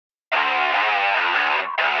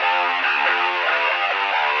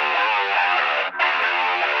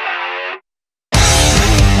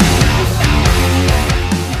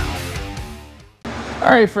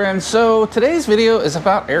Alright friends, so today's video is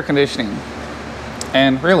about air conditioning.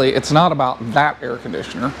 And really, it's not about that air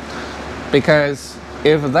conditioner. Because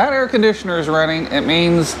if that air conditioner is running, it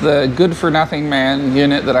means the good for nothing man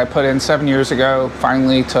unit that I put in 7 years ago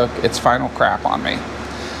finally took its final crap on me.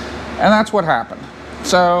 And that's what happened.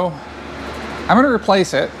 So, I'm going to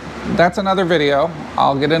replace it. That's another video.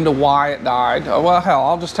 I'll get into why it died. Oh, well, hell,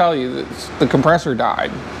 I'll just tell you that the compressor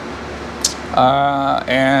died.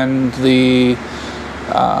 And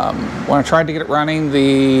when I tried to get it running,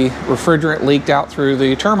 the refrigerant leaked out through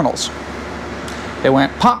the terminals. It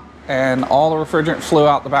went pop, and all the refrigerant flew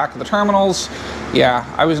out the back of the terminals. Yeah,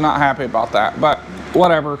 I was not happy about that, but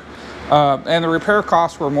whatever. And the repair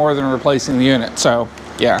costs were more than replacing the unit. So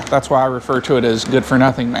yeah, that's why I refer to it as good for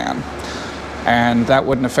nothing man. And that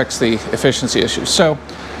wouldn't have fixed the efficiency issues. So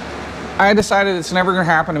I decided it's never going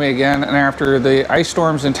to happen to me again. And after the ice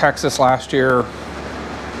storms in Texas last year,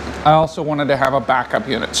 I also wanted to have a backup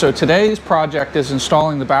unit. So today's project is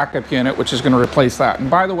installing the backup unit, which is going to replace that. And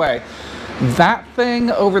by the way, that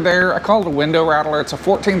thing over there, I call it a window rattler. It's a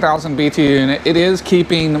 14,000 BTU unit. It is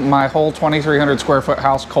keeping my whole 2,300 square foot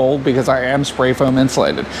house cold because I am spray foam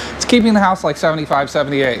insulated. It's keeping the house like 75,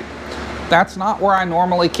 78. That's not where I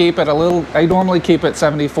normally keep it. I normally keep it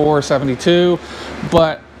 74, 72,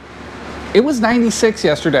 but it was 96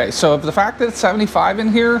 yesterday. So if the fact that it's 75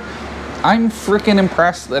 in here, I'm freaking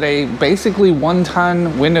impressed that a basically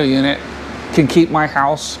 1-ton window unit can keep my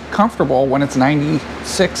house comfortable when it's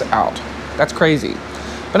 96 out. That's crazy.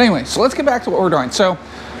 But anyway, so let's get back to what we're doing. So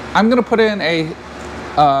I'm going to put in a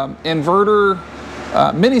inverter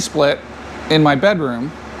mini split in my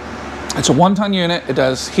bedroom. It's a 1-ton unit. It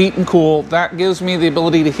does heat and cool. That gives me the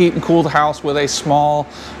ability to heat and cool the house with a small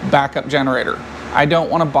backup generator. I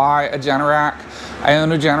don't want to buy a Generac. I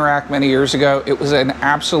owned a Generac many years ago. It was an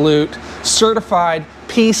absolute certified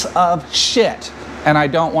piece of shit. And I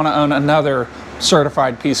don't want to own another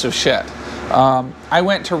certified piece of shit. I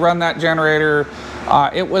went to run that generator.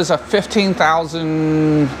 It was a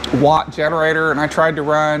 15,000 watt generator, and I tried to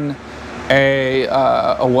run a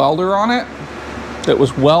welder on it that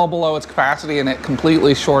was well below its capacity, and it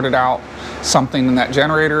completely shorted out something in that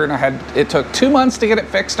generator, and it took 2 months to get it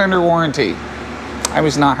fixed under warranty. I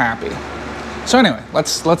was not happy. So anyway,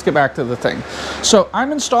 let's get back to the thing. So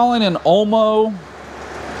I'm installing an Olmo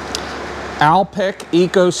Alpic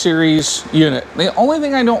Eco Series unit. The only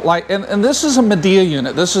thing I don't like, and this is a Medea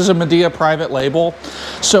unit. This is a Medea private label.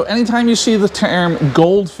 So anytime you see the term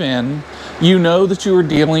Goldfin, you know that you are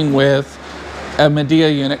dealing with a Medea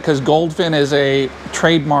unit, because Goldfin is a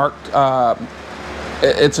trademarked,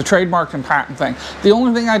 it's a trademarked and patent thing. The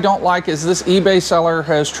only thing I don't like is this eBay seller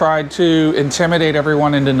has tried to intimidate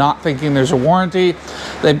everyone into not thinking there's a warranty.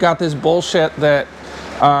 They've got this bullshit that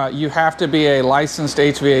you have to be a licensed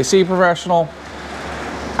HVAC professional.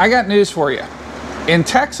 I got news for you. In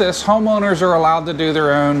Texas, homeowners are allowed to do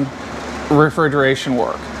their own refrigeration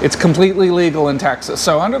work. It's completely legal in Texas.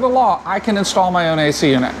 So under the law, I can install my own AC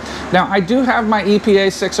unit. Now, I do have my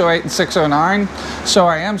EPA 608 and 609, so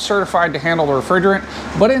I am certified to handle the refrigerant.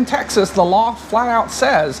 But in Texas, the law flat out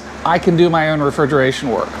says I can do my own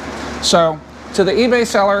refrigeration work. So to the eBay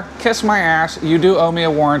seller, kiss my ass. You do owe me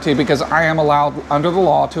a warranty because I am allowed under the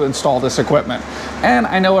law to install this equipment. And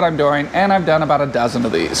I know what I'm doing, and I've done about a dozen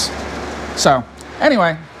of these. So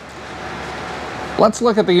anyway, let's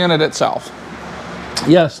look at the unit itself.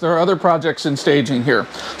 Yes, there are other projects in staging here.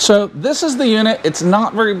 So this is the unit. It's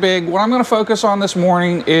not very big. What I'm going to focus on this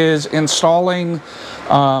morning is installing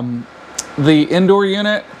the indoor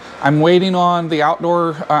unit. I'm waiting on the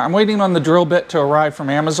outdoor, I'm waiting on the drill bit to arrive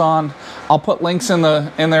from Amazon. I'll put links in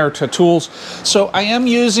there to tools. So I am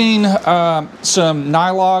using some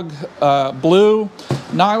Nylog Blue.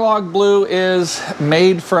 Nylog Blue is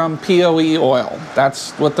made from POE oil.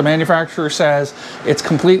 That's what the manufacturer says. It's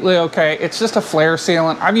completely okay. It's just a flare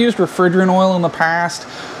sealant. I've used refrigerant oil in the past.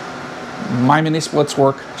 My mini splits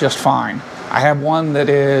work just fine. I have one that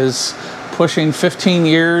is pushing 15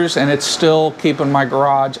 years and it's still keeping my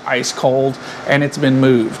garage ice cold, and it's been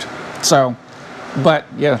moved. So, but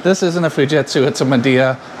yeah, this isn't a Fujitsu, it's a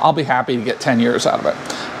Medea. I'll be happy to get 10 years out of it.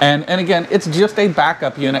 And again, it's just a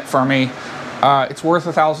backup unit for me. It's worth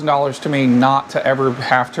 $1,000 to me not to ever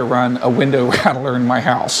have to run a window rattler in my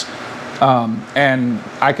house. And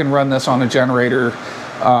I can run this on a generator.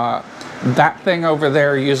 That thing over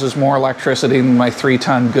there uses more electricity than my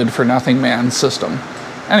 3-ton good for nothing man system.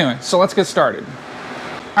 Anyway, so let's get started.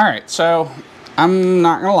 All right, so I'm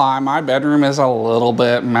not gonna lie, my bedroom is a little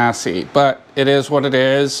bit messy, but it is what it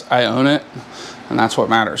is. I own it, and that's what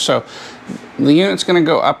matters. So the unit's gonna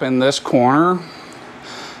go up in this corner,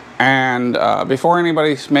 And before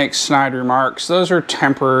anybody makes snide remarks, those are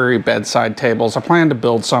temporary bedside tables. I plan to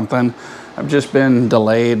build something. I've just been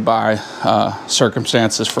delayed by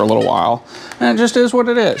circumstances for a little while, and it just is what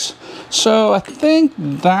it is. So I think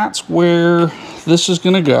that's where this is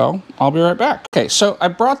gonna go. I'll be right back. Okay, so I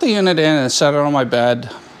brought the unit in and set it on my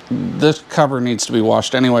bed. This cover needs to be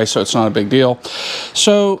washed anyway, so it's not a big deal.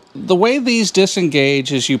 So the way these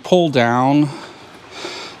disengage is you pull down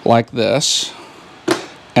like this,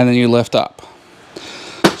 and then you lift up.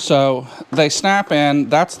 So they snap in,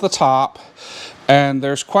 that's the top, and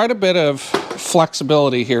there's quite a bit of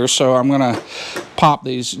flexibility here, so I'm gonna pop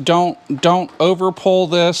these. Don't over pull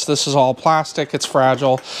this. This is all plastic, it's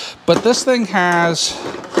fragile, but this thing has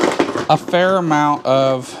a fair amount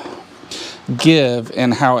of give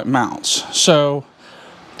in how it mounts. So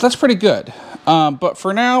that's pretty good. But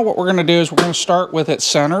for now, what we're gonna do is we're gonna start with it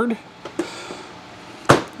centered.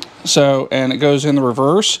 So, and it goes in the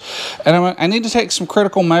reverse. And I need to take some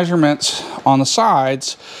critical measurements on the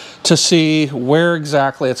sides to see where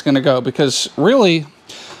exactly it's going to go, because really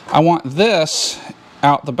I want this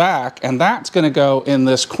out the back and that's going to go in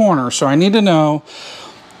this corner. So I need to know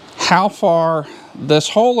how far this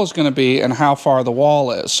hole is going to be and how far the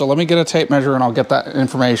wall is. So let me get a tape measure and I'll get that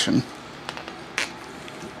information.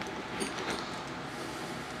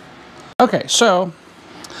 Okay, so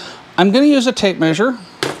I'm going to use a tape measure.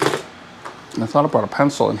 I thought I brought a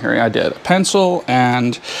pencil in here. Yeah, I did. A pencil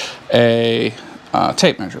and a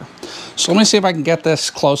tape measure. So let me see if I can get this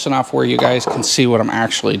close enough where you guys can see what I'm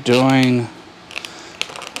actually doing.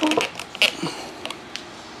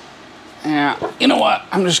 Yeah, you know what?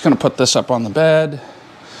 I'm just going to put this up on the bed,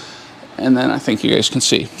 and then I think you guys can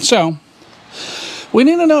see. So we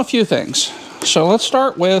need to know a few things. So let's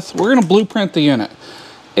start with, we're going to blueprint the unit.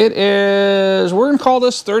 It is, we're going to call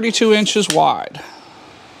this 32 inches wide.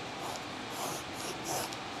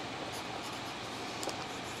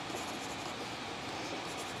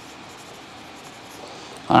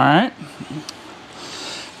 All right,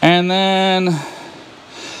 and then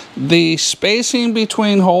the spacing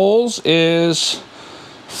between holes is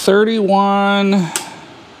 31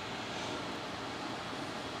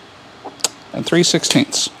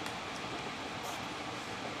 3/16.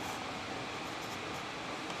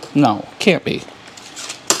 No, can't be.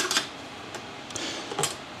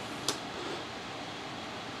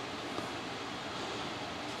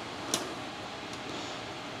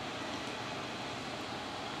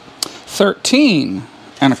 $13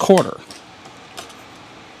 1/4.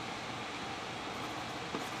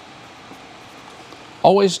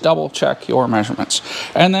 Always double check your measurements.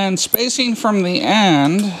 And then spacing from the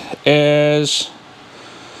end is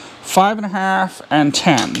 5 1/2 and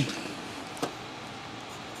 10.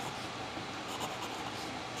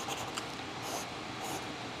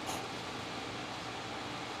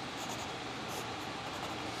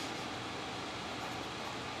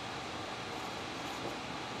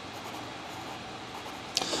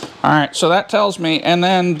 All right, so that tells me, and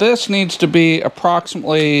then this needs to be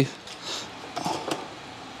approximately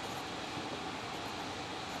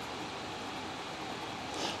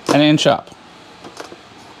an inch up.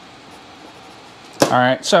 All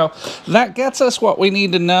right, so that gets us what we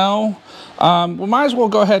need to know. We might as well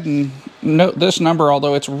go ahead and note this number,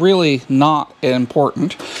 although it's really not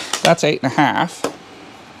important. That's 8 1/2.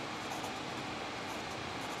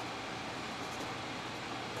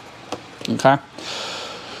 Okay.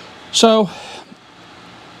 So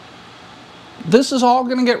this is all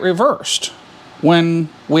going to get reversed when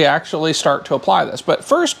we actually start to apply this. But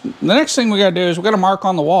first, the next thing we got to do is we got to mark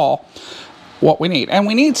on the wall what we need. And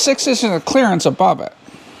we need 6 inches of clearance above it.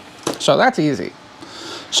 So that's easy.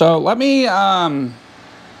 So let me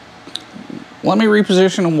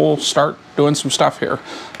reposition and we'll start doing some stuff here.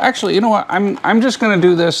 Actually, you know what? I'm just going to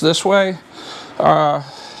do this way. I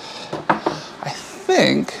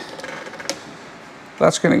think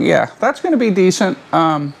that's gonna, yeah, that's gonna be decent.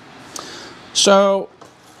 So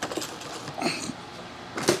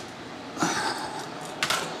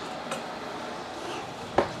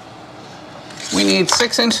we need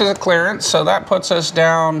 6 inches of clearance, so that puts us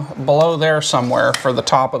down below there somewhere for the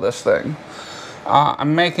top of this thing.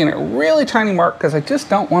 I'm making a really tiny mark because I just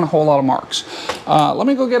don't want a whole lot of marks. Let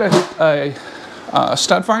me go get a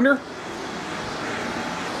stud finder.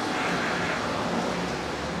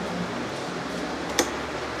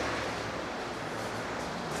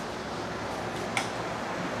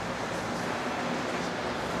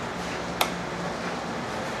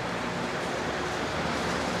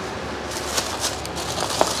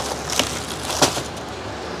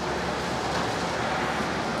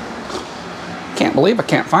 Can't believe I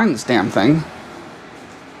can't find this damn thing.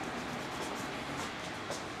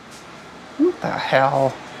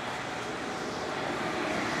 hell?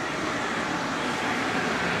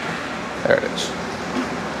 There it is.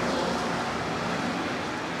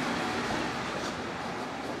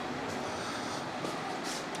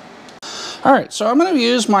 All right, so I'm going to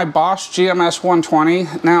use my Bosch GMS 120.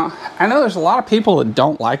 Now, I know there's a lot of people that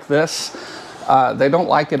don't like this. They don't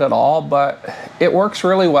like it at all, but it works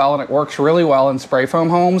really well, and it works really well in spray foam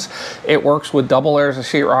homes. It works with double layers of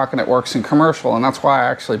sheetrock, and it works in commercial, and that's why I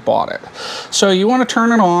actually bought it. So you want to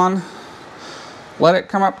turn it on, let it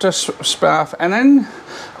come up to snuff, and then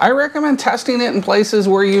I recommend testing it in places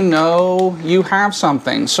where you know you have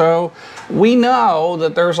something. So we know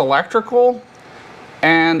that there's electrical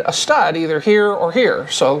and a stud either here or here.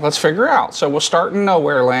 So let's figure out. So we'll start in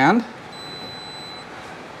nowhere land.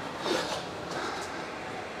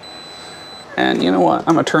 And you know what?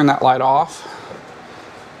 I'm gonna turn that light off.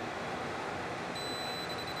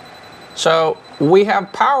 So we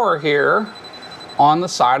have power here on the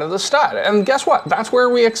side of the stud. And guess what? That's where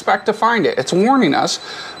we expect to find it. It's warning us,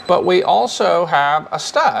 but we also have a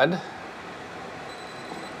stud.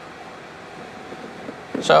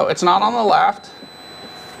 So it's not on the left.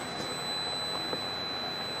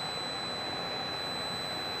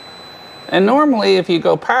 And normally if you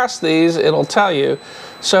go past these, it'll tell you.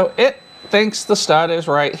 So it thinks the stud is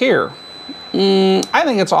right here. I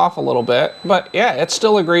think it's off a little bit, but yeah, it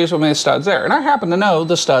still agrees with me the stud's there. And I happen to know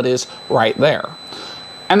the stud is right there.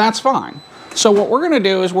 And that's fine. So what we're gonna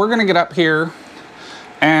do is we're gonna get up here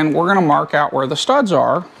and we're gonna mark out where the studs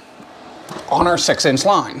are on our 6-inch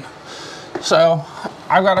line. So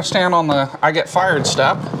I've got to stand on the I get fired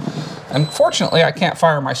step. And fortunately I can't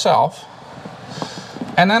fire myself.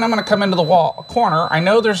 And then I'm going to come into the wall corner. I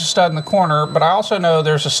know there's a stud in the corner, but I also know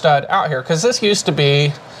there's a stud out here because this used to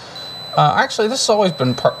be, actually this has always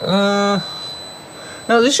been, no,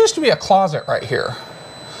 this used to be a closet right here.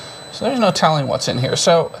 So there's no telling what's in here.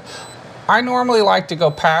 So I normally like to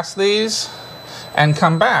go past these and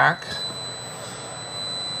come back.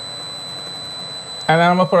 And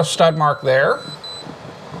then I'm going to put a stud mark there.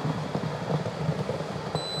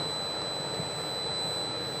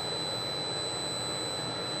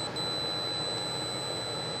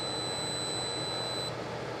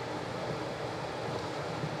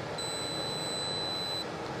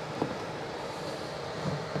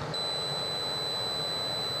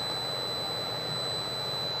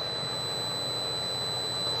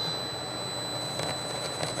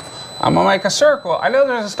 I'm gonna make a circle. I know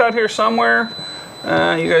there's a stud here somewhere.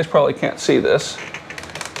 You guys probably can't see this.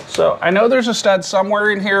 So I know there's a stud somewhere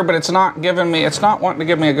in here, but it's not giving me, it's not wanting to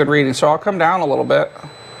give me a good reading. So I'll come down a little bit.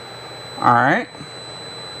 All right.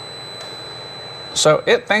 So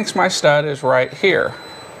it thinks my stud is right here.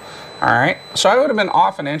 All right. So I would have been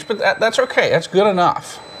off an inch, but that's okay. That's good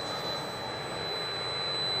enough.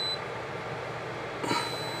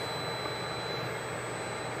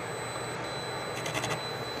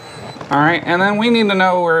 All right, and then we need to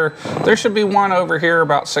know where, there should be one over here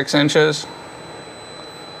about 6 inches.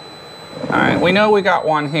 All right, we know we got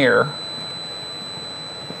one here.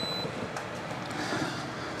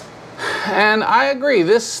 And I agree,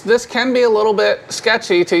 this can be a little bit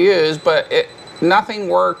sketchy to use, but nothing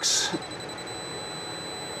works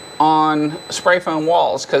on spray foam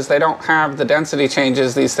walls because they don't have the density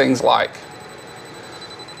changes these things like.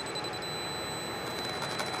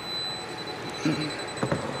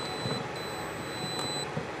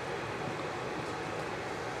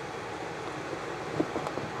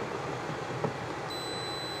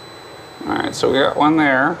 Alright, so we got one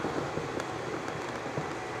there.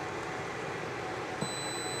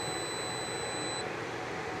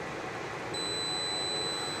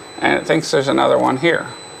 And it thinks there's another one here.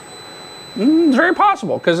 It's very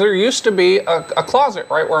possible, because there used to be a closet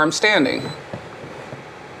right where I'm standing.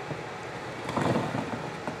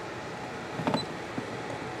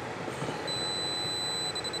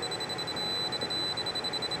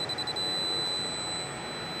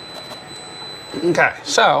 Okay,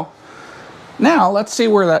 so now let's see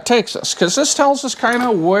where that takes us, because this tells us kind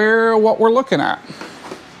of what we're looking at.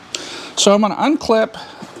 So I'm going to unclip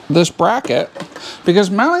this bracket,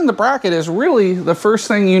 because mounting the bracket is really the first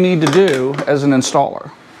thing you need to do as an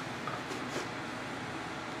installer.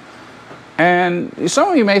 And some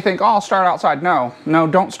of you may think, oh, I'll start outside. No,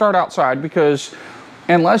 don't start outside, because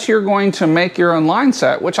unless you're going to make your own line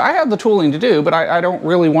set, which I have the tooling to do, but I don't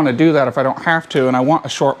really want to do that if I don't have to, and I want a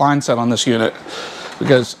short line set on this unit,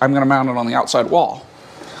 because I'm going to mount it on the outside wall.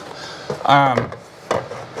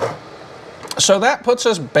 So that puts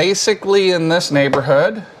us basically in this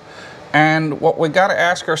neighborhood. And what we got to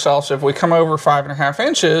ask ourselves, if we come over 5.5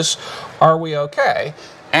 inches, are we okay?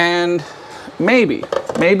 And maybe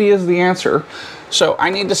is the answer. So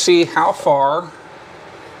I need to see how far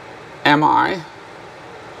am I?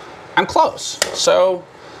 I'm close. So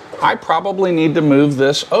I probably need to move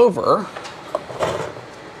this over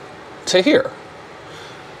to here.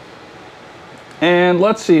 And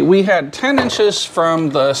let's see, we had 10 inches from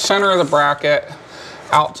the center of the bracket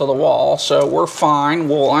out to the wall, so we're fine.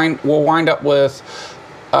 We'll wind up with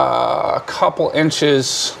a couple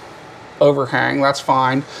inches overhang. That's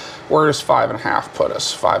fine. Where does 5.5 put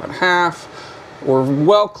us? 5.5. We're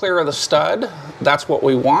well clear of the stud. That's what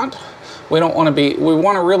we want. We don't want to be, we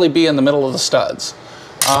want to really be in the middle of the studs.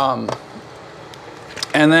 And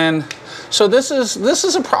then, so this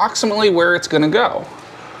is approximately where it's going to go.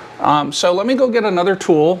 So let me go get another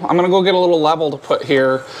tool. I'm going to go get a little level to put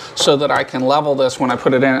here so that I can level this when I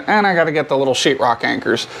put it in. And I got to get the little sheetrock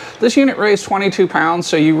anchors. This unit weighs 22 pounds,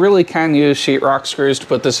 so you really can use sheetrock screws to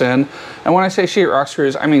put this in. And when I say sheetrock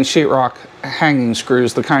screws, I mean sheetrock hanging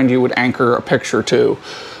screws, the kind you would anchor a picture to.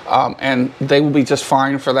 And they will be just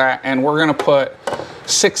fine for that. And we're going to put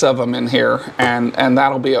 6 of them in here, and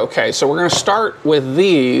that'll be okay. So we're going to start with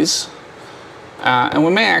these. And we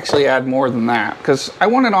may actually add more than that because I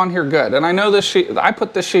want it on here good. And I know this sheet, I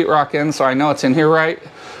put this sheetrock in, so I know it's in here right.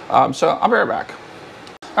 So I'll be right back.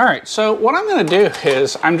 All right, so what I'm gonna do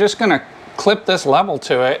is I'm just gonna clip this level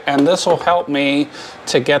to it, and this will help me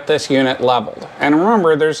to get this unit leveled. And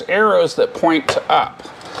remember, there's arrows that point to up.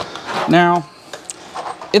 Now,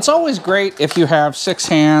 it's always great if you have 6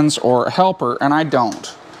 hands or a helper, and I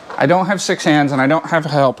don't. I don't have 6 hands and I don't have a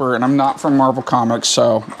helper, and I'm not from Marvel Comics,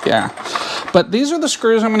 so yeah. But these are the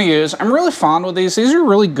screws I'm going to use. I'm really fond with these. These are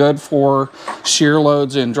really good for shear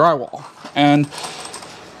loads in drywall. And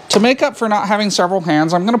to make up for not having several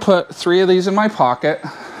hands, I'm going to put 3 of these in my pocket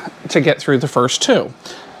to get through the first 2.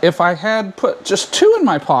 If I had put just 2 in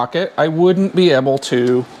my pocket, I wouldn't be able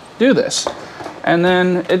to do this. And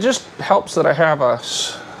then it just helps that I have a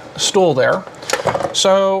stool there.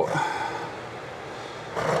 So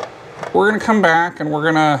we're going to come back and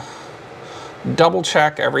we're going to double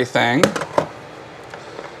check everything.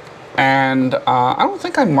 And I don't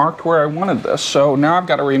think I marked where I wanted this, so now I've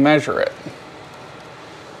got to remeasure it.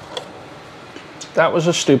 That was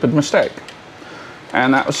a stupid mistake.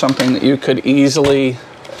 And that was something that you could easily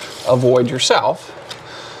avoid yourself.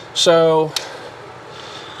 So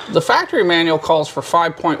the factory manual calls for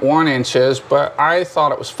 5.1 inches, but I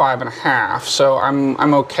thought it was 5.5, so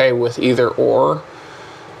I'm okay with either or.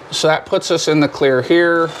 So that puts us in the clear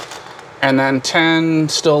here, and then 10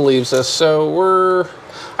 still leaves us. So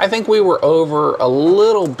I think we were over a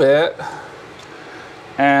little bit,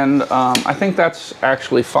 and I think that's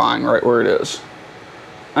actually fine right where it is.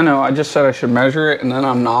 I know I just said I should measure it, and then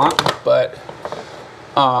I'm not, but,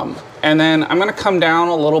 and then I'm gonna come down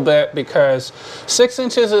a little bit because 6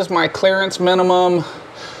 inches is my clearance minimum.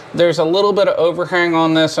 There's a little bit of overhang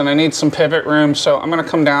on this, and I need some pivot room, so I'm gonna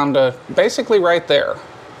come down to basically right there.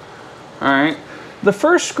 All right, the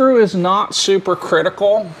first screw is not super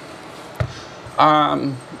critical.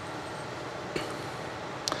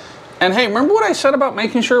 And hey, remember what I said about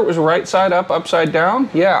making sure it was right side up, upside down?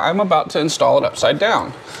 Yeah, I'm about to install it upside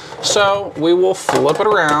down. So we will flip it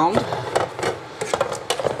around.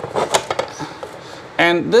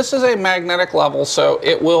 And this is a magnetic level, so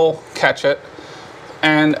it will catch it.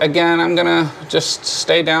 And again, I'm gonna just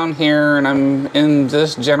stay down here, and I'm in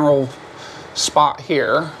this general spot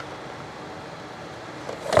here.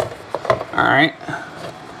 All right.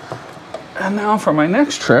 And now for my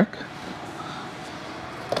next trick,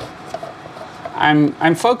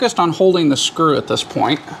 I'm focused on holding the screw at this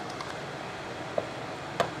point.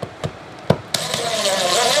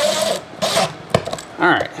 All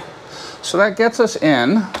right, so that gets us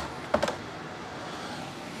in.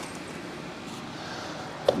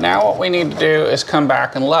 Now what we need to do is come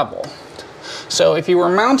back and level. So if you were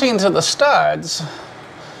mounting to the studs,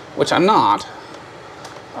 which I'm not,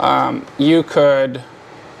 you could,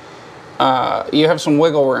 you have some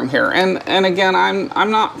wiggle room here. And again,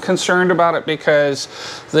 I'm not concerned about it because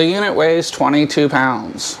the unit weighs 22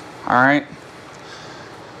 pounds, all right?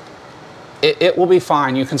 It will be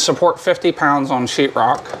fine. You can support 50 pounds on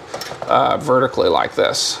sheetrock vertically like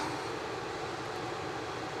this.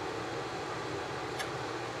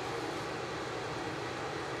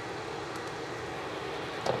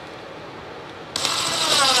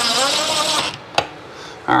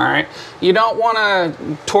 All right, you don't want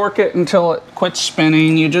to torque it until it quits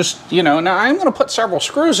spinning. You just, you know, now I'm going to put several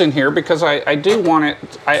screws in here because I do want it,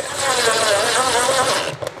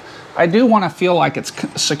 I do want to feel like it's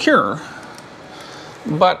secure,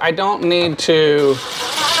 but I don't need to,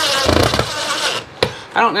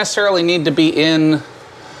 I don't necessarily need to be in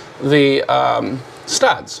the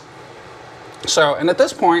studs. So, and at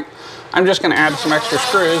this point, I'm just going to add some extra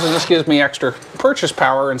screws, and this gives me extra purchase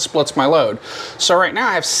power and splits my load. So right now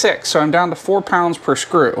I have 6, so I'm down to 4 pounds per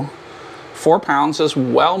screw. 4 pounds is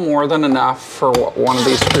well more than enough for what one of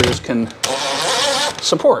these screws can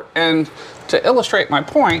support. And to illustrate my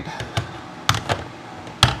point,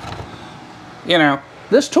 you know,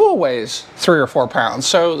 this tool weighs 3 or 4 pounds,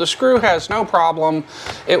 so the screw has no problem.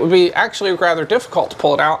 It would be actually rather difficult to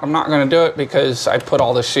pull it out. I'm not going to do it because I put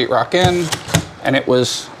all this sheetrock in, and it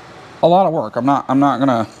was a lot of work. I'm not going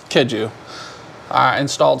to kid you. I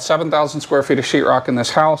installed 7,000 square feet of sheetrock in this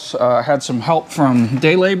house. Had some help from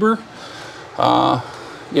day labor.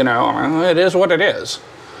 You know, it is what it is.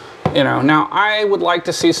 You know, now I would like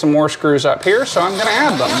to see some more screws up here, so I'm going to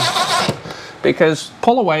add them, because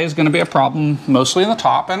pull away is going to be a problem mostly in the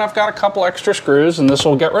top, and I've got a couple extra screws, and this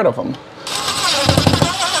will get rid of them.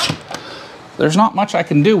 There's not much I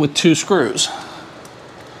can do with 2 screws.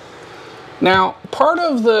 Now, part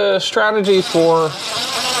of the strategy for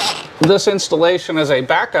this installation as a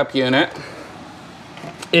backup unit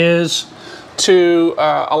is to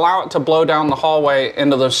allow it to blow down the hallway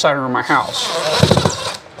into the center of my house.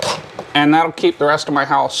 And that'll keep the rest of my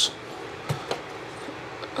house,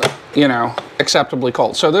 you know, acceptably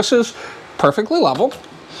cold. So this is perfectly level,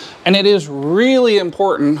 and it is really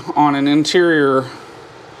important on an interior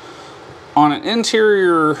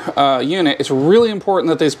unit. It's really important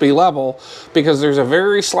that this be level, because there's a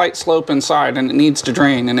very slight slope inside and it needs to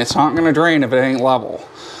drain, and it's not going to drain if it ain't level.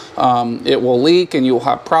 It will leak and you'll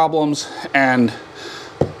have problems, and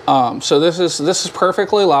so this is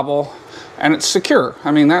perfectly level, and it's secure.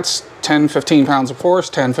 I mean, that's 10-15 pounds of force,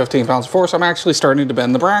 10-15 pounds of force. I'm actually starting to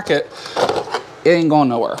bend the bracket. It ain't going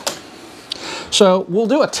nowhere. So we'll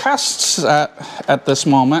do a test set at this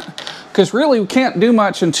moment, because really we can't do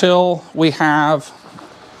much until we have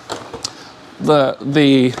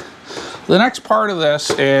the next part of this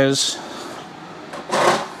is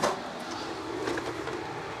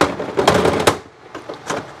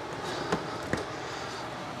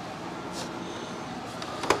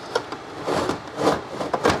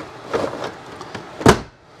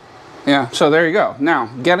yeah, so there you go. Now,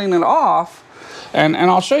 getting it off, and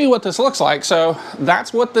I'll show you what this looks like. So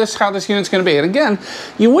that's what how this unit's going to be. And again,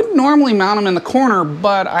 you wouldn't normally mount them in the corner,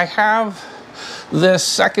 but I have this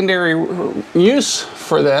secondary use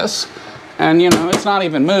for this, and you know, it's not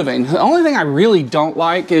even moving. The only thing I really don't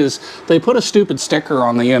like is they put a stupid sticker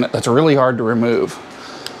on the unit that's really hard to remove.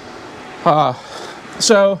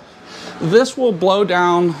 So this will blow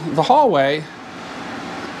down the hallway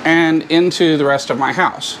and into the rest of my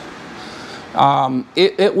house.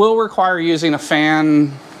 It will require using a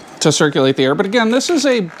fan to circulate the air, but again, this is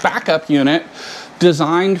a backup unit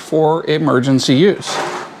designed for emergency use.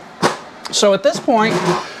 So at this point,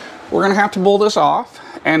 we're going to have to pull this off,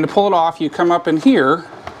 and to pull it off, you come up in here,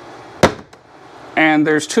 and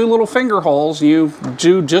there's 2 little finger holes. You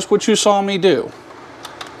do just what you saw me do.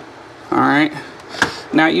 All right.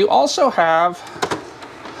 Now you also have,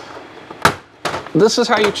 this is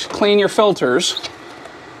how you clean your filters.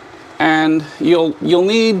 And you'll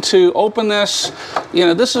need to open this. You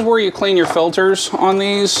know, this is where you clean your filters on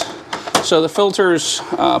these. So the filters,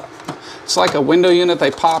 it's like a window unit. They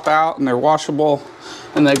pop out and they're washable,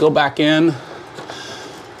 and they go back in.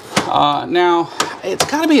 Now, it's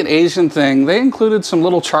got to be an Asian thing. They included some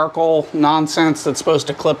little charcoal nonsense that's supposed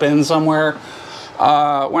to clip in somewhere.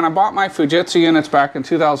 When I bought my Fujitsu units back in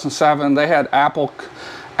 2007, they had Apple,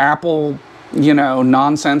 you know,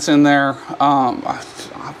 nonsense in there.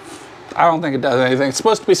 I don't think it does anything. It's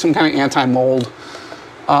supposed to be some kind of anti-mold.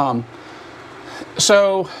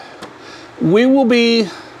 So we will be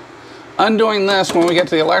undoing this when we get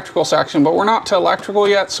to the electrical section, but we're not to electrical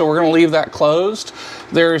yet, so we're going to leave that closed.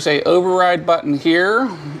 There's a override button here,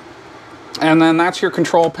 and then that's your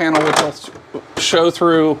control panel, which will show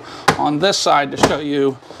through on this side to show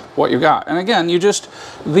you what you got. And again, you just,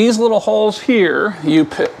 these little holes here, you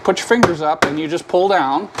put your fingers up and you just pull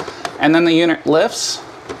down, and then the unit lifts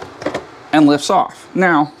and lifts off.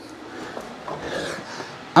 Now,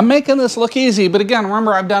 I'm making this look easy, but again,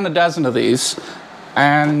 remember, I've done a dozen of these,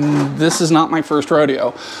 and this is not my first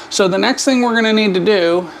rodeo. So the next thing we're gonna need to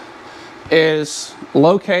do is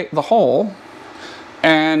locate the hole,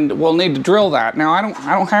 and we'll need to drill that. Now, I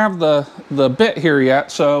don't have the bit here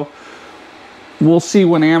yet, so we'll see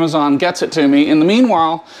when Amazon gets it to me. In the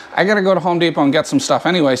meanwhile, I gotta go to Home Depot and get some stuff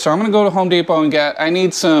anyway. So I'm gonna go to Home Depot and I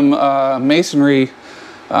need some masonry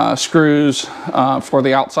screws for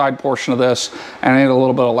the outside portion of this, and I need a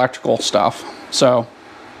little bit of electrical stuff. So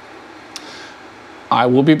I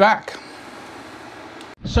will be back.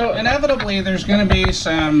 So inevitably there's going to be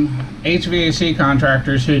some HVAC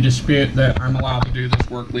contractors who dispute that I'm allowed to do this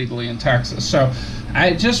work legally in Texas. So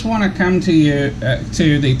I just want to come to you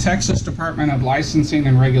to the Texas Department of Licensing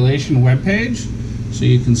and Regulation webpage. So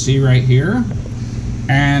you can see right here.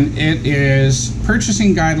 And it is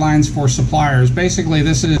purchasing guidelines for suppliers. Basically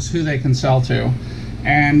this is who they can sell to.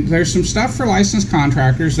 And there's some stuff for licensed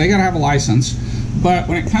contractors. They got to have a license. But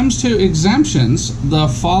when it comes to exemptions, the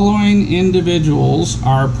following individuals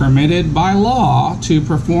are permitted by law to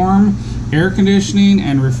perform air conditioning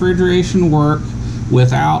and refrigeration work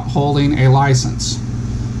without holding a license.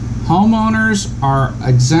 Homeowners are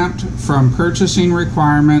exempt from purchasing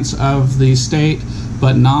requirements of the state,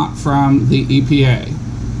 but not from the EPA.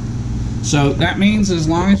 So that means as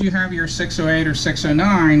long as you have your 608 or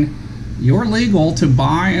 609, you're legal to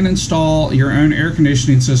buy and install your own air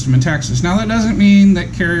conditioning system in Texas. Now that doesn't mean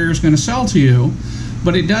that Carrier is going to sell to you,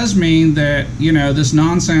 but it does mean that, you know, this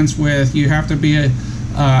nonsense with you have to be a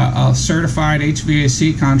certified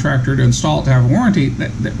HVAC contractor to install it to have a warranty,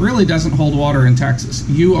 that really doesn't hold water in Texas.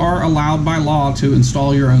 You are allowed by law to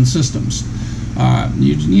install your own systems.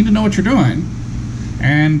 You need to know what you're doing.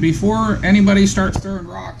 And before anybody starts throwing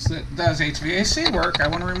rocks that does HVAC work, I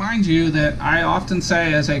want to remind you that I often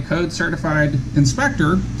say as a code certified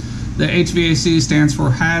inspector that HVAC stands for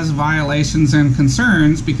has violations and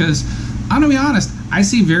concerns, because I'm going to be honest, I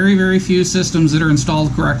see very, very few systems that are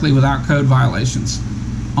installed correctly without code violations.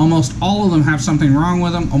 Almost all of them have something wrong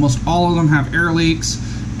with them. Almost all of them have air leaks,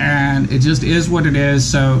 and it just is what it is,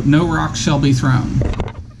 so no rocks shall be thrown.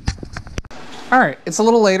 All right, it's a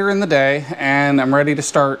little later in the day and I'm ready to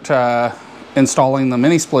start installing the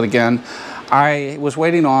mini split again. I was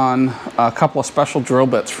waiting on a couple of special drill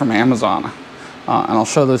bits from Amazon, and I'll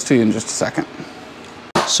show those to you in just a second.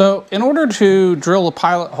 So in order to drill a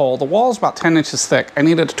pilot hole, the wall is about 10 inches thick. I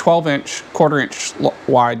needed a 12-inch, quarter-inch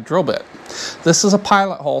wide drill bit. This is a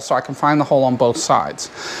pilot hole, so I can find the hole on both sides.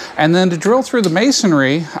 And then to drill through the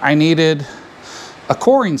masonry, I needed a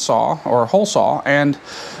coring saw or a hole saw, and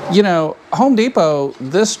you know, Home Depot,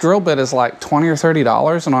 this drill bit is like $20 or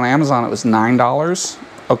 $30, and on Amazon it was $9.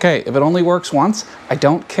 Okay, if it only works once, I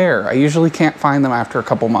don't care. I usually can't find them after a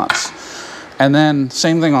couple months. And then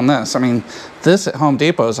same thing on this. I mean, this at Home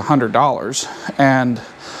Depot is $100, and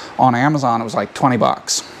on Amazon it was like 20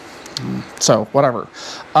 bucks. So whatever.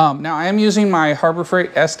 Now I am using my Harbor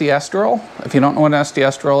Freight SDS drill. If you don't know what an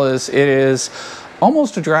SDS drill is, it is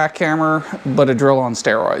almost a jackhammer, but a drill on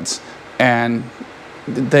steroids. And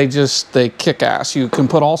they kick ass. You can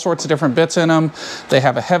put all sorts of different bits in them. They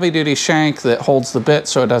have a heavy duty shank that holds the bit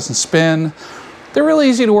so it doesn't spin. They're really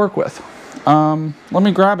easy to work with. Let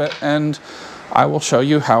me grab it and I will show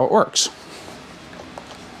you how it works.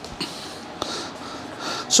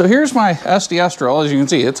 So here's my SDS drill. As you can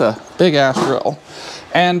see, it's a big ass drill.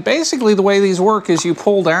 And basically the way these work is you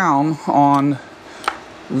pull down on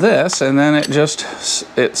this and then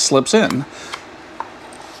it slips in.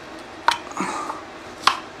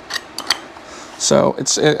 So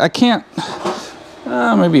I can't,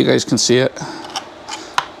 maybe you guys can see it.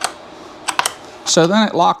 So then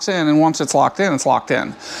it locks in, and once it's locked in, it's locked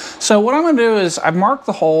in. So what I'm gonna do is I've marked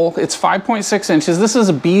the hole. It's 5.6 inches. This is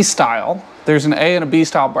a B style. There's an A and a B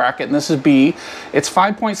style bracket, and this is B. It's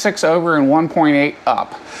 5.6 over and 1.8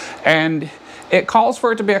 up. And it calls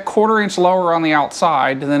for it to be a quarter-inch lower on the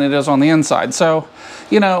outside than it is on the inside. So,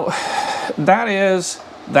 you know, that is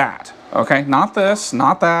that, okay? Not this,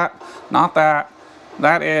 not that, not that.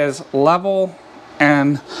 That is level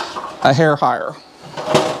and a hair higher.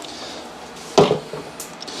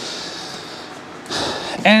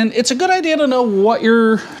 And it's a good idea to know what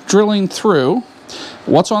you're drilling through,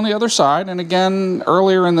 what's on the other side. And again,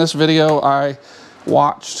 earlier in this video, I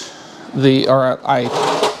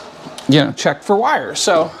checked for wires.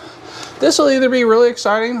 So this will either be really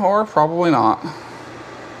exciting or probably not.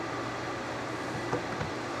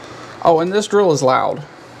 Oh, and this drill is loud.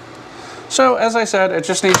 So as I said, it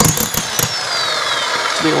just needs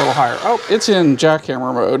to be a little higher. Oh, it's in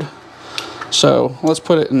jackhammer mode. So let's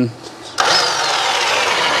put it in.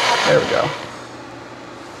 There we go.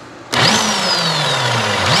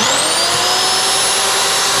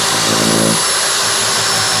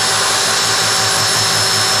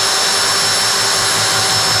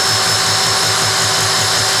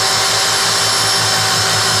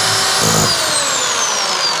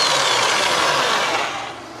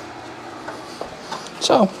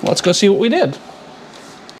 So let's go see what we did.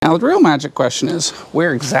 Now the real magic question is,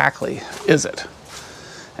 where exactly is it?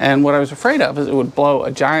 And what I was afraid of is it would blow a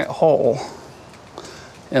giant hole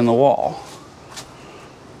in the wall.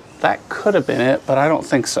 That could have been it, but I don't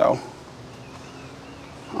think so.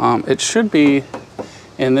 It should be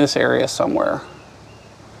in this area somewhere.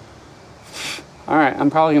 All right, I'm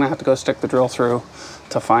probably gonna have to go stick the drill through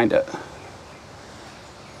to find it.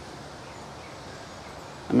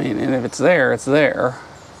 I mean, and if it's there, it's there.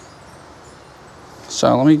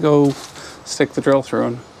 So let me go stick the drill through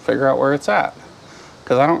and figure out where it's at,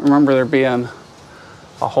 because I don't remember there being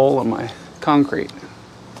a hole in my concrete.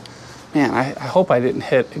 Man, I hope I didn't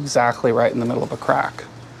hit exactly right in the middle of a crack.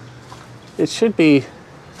 It should be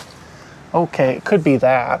okay. It could be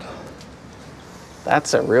that.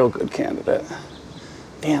 That's a real good candidate.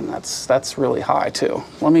 Damn, that's really high too.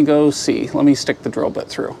 Let me go see. Let me stick the drill bit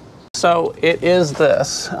through. So it is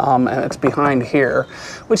this, and it's behind here,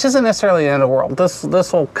 which isn't necessarily the end of the world.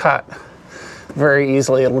 This will cut very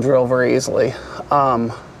easily. It'll drill very easily.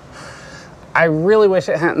 I really wish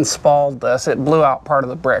it hadn't spalled this. It blew out part of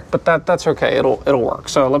the brick, but that's okay. It'll work.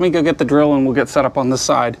 So let me go get the drill and we'll get set up on this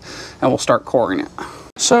side and we'll start coring it.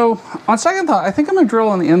 So on second thought, I think I'm gonna drill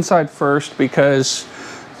on the inside first, because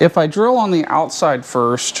if I drill on the outside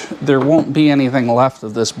first, there won't be anything left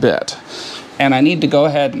of this bit. And I need to go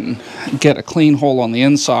ahead and get a clean hole on the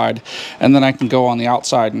inside, and then I can go on the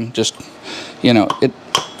outside and just, you know, it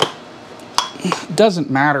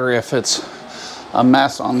doesn't matter if it's a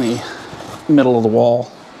mess on the middle of the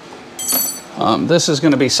wall. This is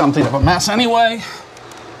going to be something of a mess anyway.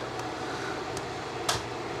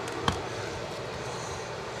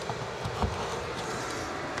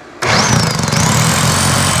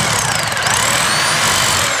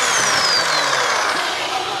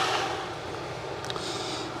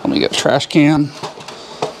 Let me get a trash can.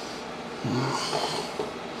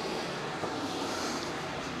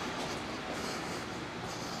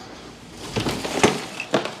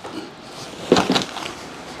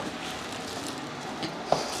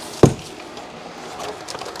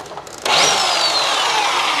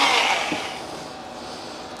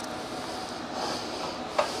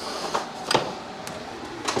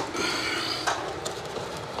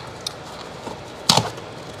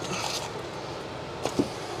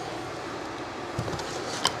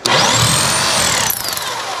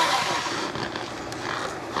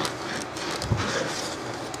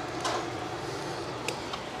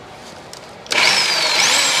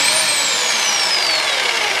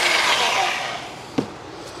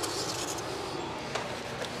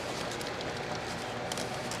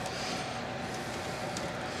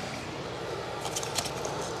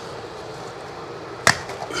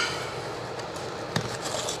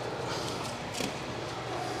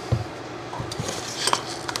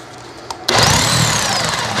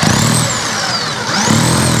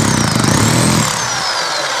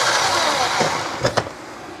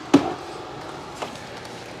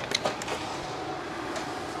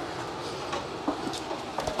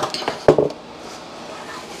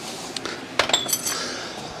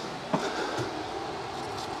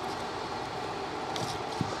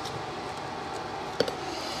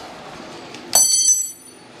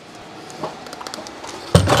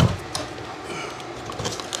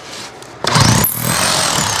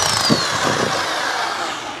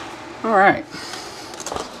 All right,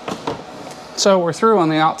 so we're through on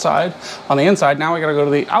the outside. On the inside, now we gotta go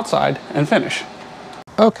to the outside and finish.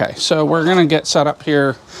 Okay, so we're gonna get set up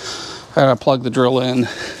here, plug the drill in,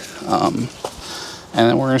 and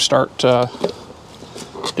then we're gonna start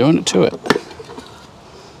doing it to it.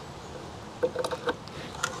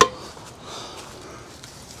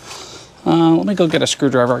 Let me go get a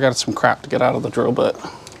screwdriver. I got some crap to get out of the drill bit.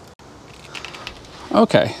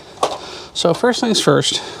 Okay, so first things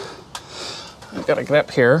first, I've got to get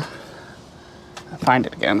up here, find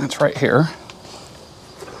it again. It's right here.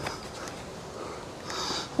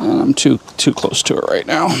 And I'm too close to it right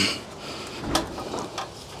now.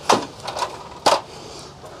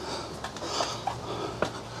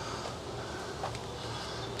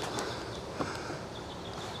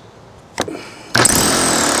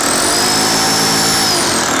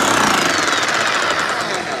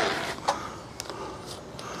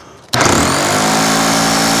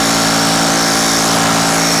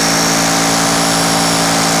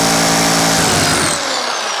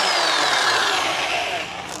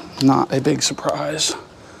 Not a big surprise.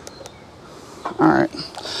 All right.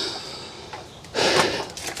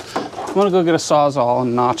 I'm gonna go get a Sawzall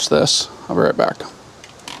and notch this. I'll be right back.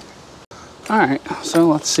 All right, so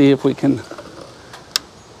let's see if we can.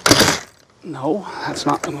 No, that's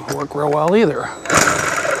not gonna work real well either.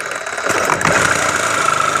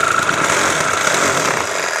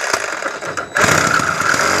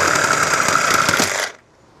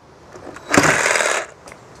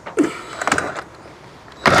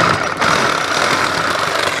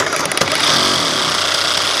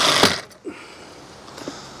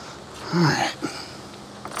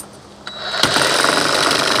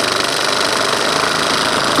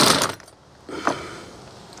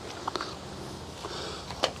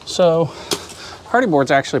 So hardy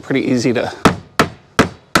board's actually pretty easy to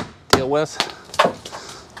deal with.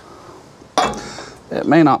 It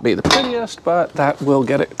may not be the prettiest, but that will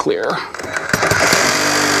get it clear.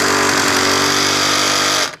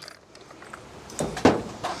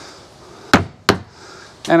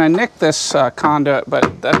 And I nicked this conduit,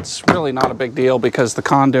 but that's really not a big deal because the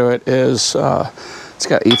conduit is, it's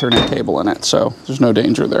got Ethernet cable in it, so there's no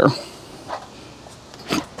danger there.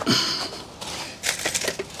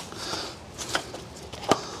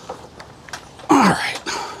 All right.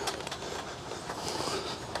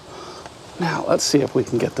 Now let's see if we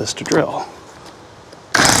can get this to drill.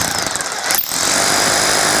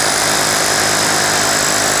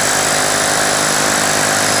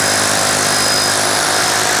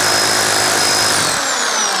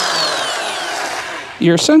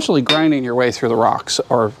 You're essentially grinding your way through the rocks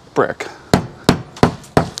or brick.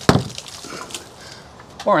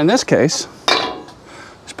 Or in this case,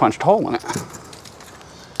 just punched a hole in it.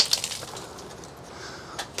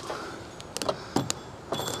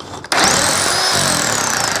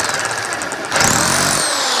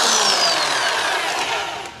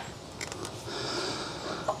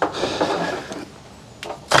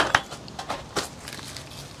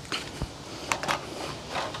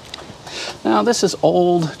 Now this is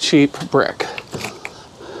old, cheap brick.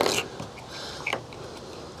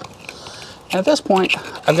 At this point,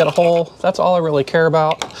 I've got a hole. That's all I really care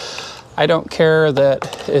about. I don't care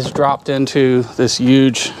that it's dropped into this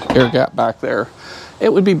huge air gap back there.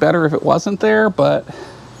 It would be better if it wasn't there, but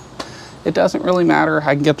it doesn't really matter.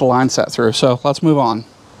 I can get the line set through, so let's move on.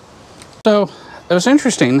 So it was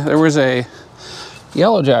interesting. There was a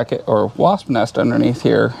yellow jacket or wasp nest underneath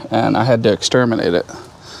here, and I had to exterminate it.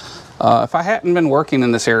 If I hadn't been working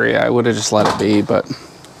in this area, I would have just let it be, but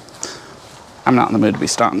I'm not in the mood to be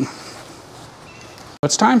stung.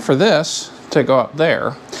 It's time for this to go up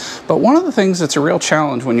there, but one of the things that's a real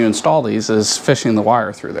challenge when you install these is fishing the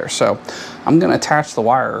wire through there. So I'm going to attach the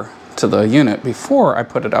wire to the unit before I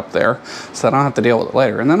put it up there so that I don't have to deal with it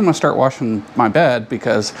later. And then I'm going to start washing my bed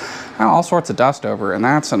because I have all sorts of dust over, and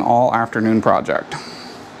that's an all afternoon project.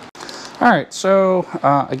 All right, so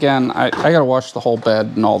again, I gotta wash the whole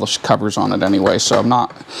bed and all the covers on it anyway, so I'm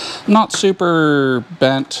not super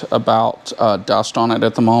bent about dust on it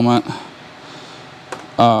at the moment.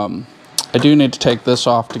 I do need to take this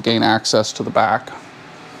off to gain access to the back.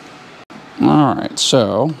 All right,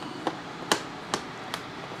 so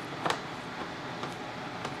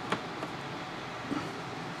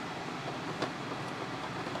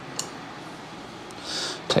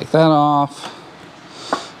take that off.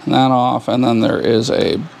 That off, and then there is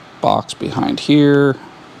a box behind here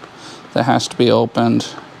that has to be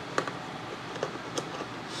opened,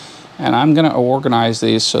 and I'm going to organize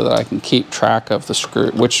these so that I can keep track of the screw,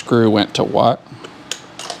 which screw went to what.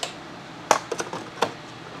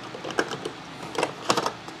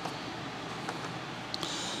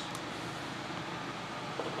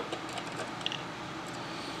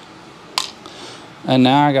 And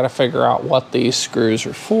now I got to figure out what these screws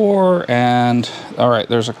are for. And all right,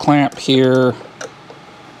 there's a clamp here.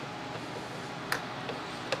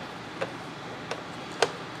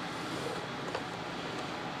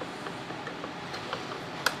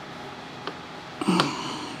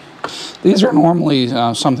 These are normally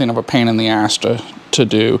something of a pain in the ass to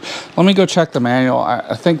do. Let me go check the manual.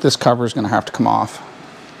 I think this cover is going to have to come off.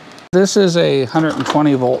 This is a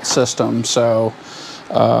 120 volt system, so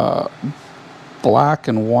black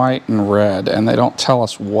and white and red, and they don't tell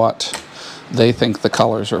us what they think the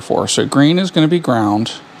colors are for. So green is going to be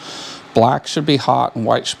ground, black should be hot, and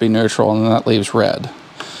white should be neutral, and then that leaves red.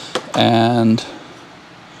 And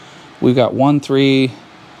we've got 1, 3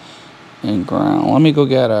 in ground. Let me go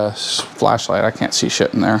get a flashlight. I can't see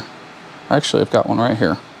shit in there. Actually, I've got one right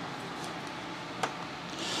here.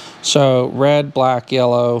 So red, black,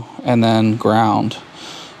 yellow, and then ground.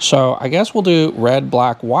 So I guess we'll do red,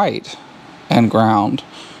 black, white and ground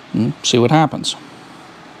and see what happens.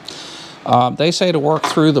 They say to work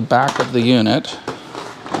through the back of the unit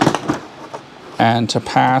and to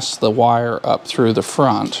pass the wire up through the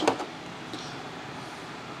front.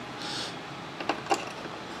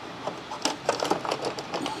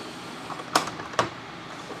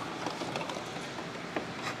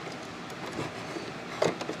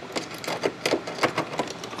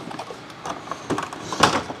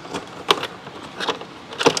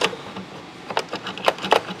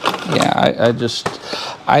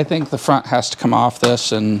 I think the front has to come off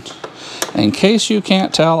this, and in case you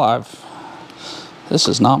can't tell, this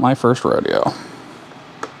is not my first rodeo.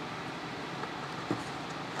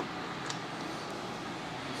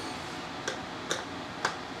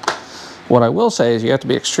 What I will say is you have to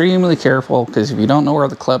be extremely careful, because if you don't know where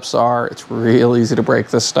the clips are, it's real easy to break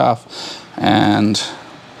this stuff. And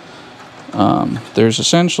there's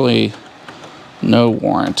essentially no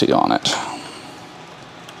warranty on it.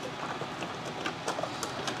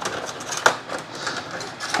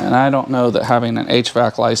 And I don't know that having an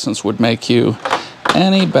HVAC license would make you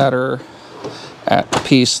any better at the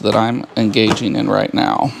piece that I'm engaging in right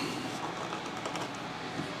now.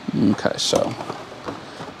 Okay, so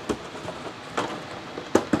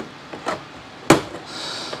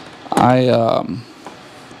I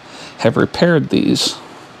have repaired these,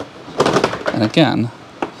 and again,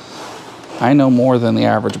 I know more than the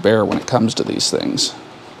average bear when it comes to these things.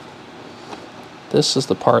 This is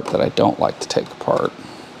the part that I don't like to take apart.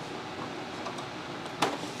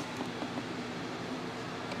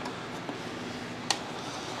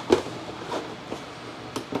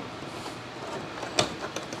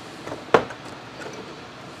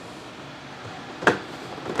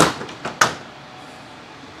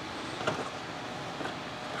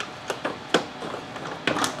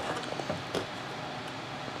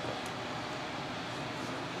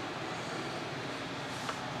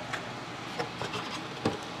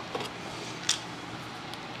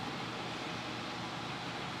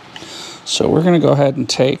 So we're going to go ahead and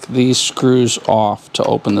take these screws off to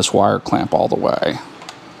open this wire clamp all the way.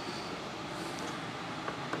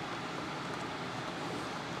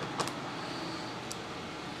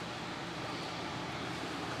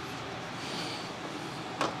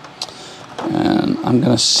 And I'm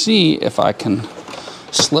going to see if I can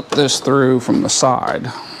slip this through from the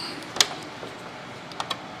side.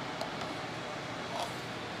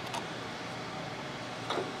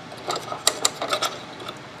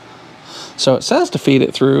 So it says to feed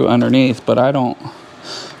it through underneath, but I don't, I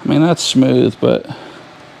mean, that's smooth, but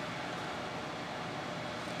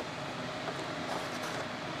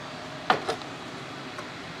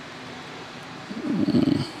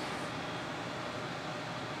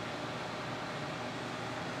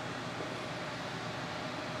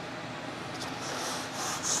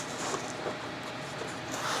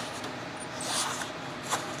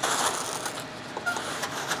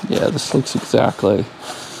yeah, this looks exactly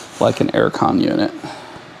like an aircon unit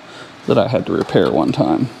that I had to repair one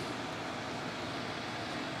time.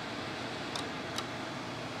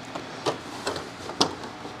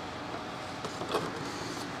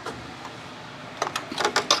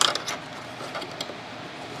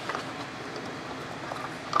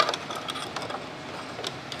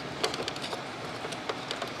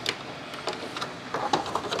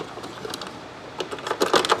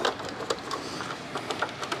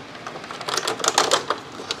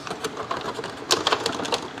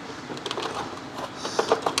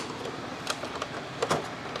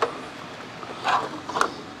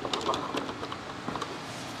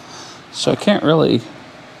 So I can't really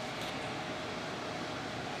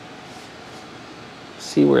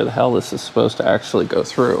see where the hell this is supposed to actually go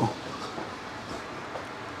through.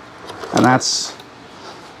 And that's,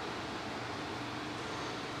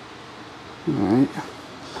 all right.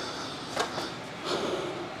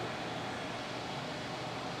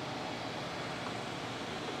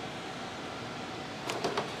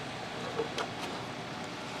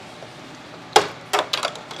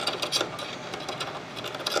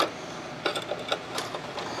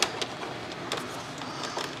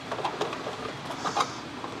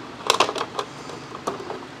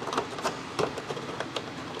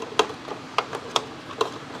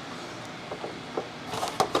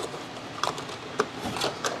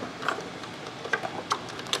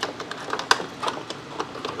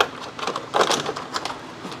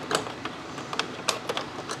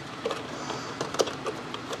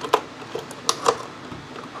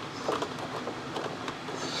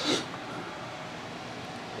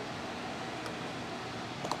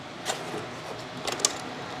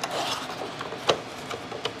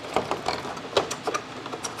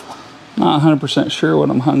 Not 100% sure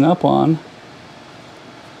what I'm hung up on,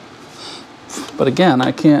 but again,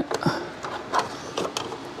 I can't.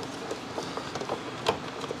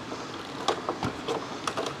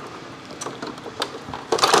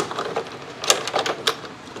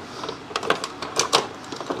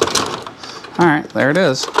 All right, there it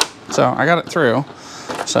is. So I got it through.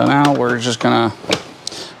 So now we're just gonna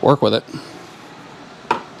work with it.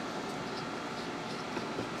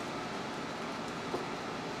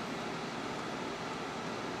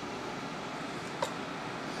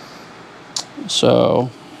 So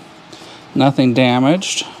nothing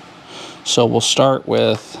damaged. So we'll start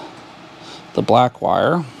with the black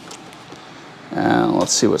wire, and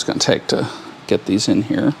let's see what it's going to take to get these in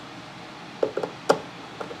here.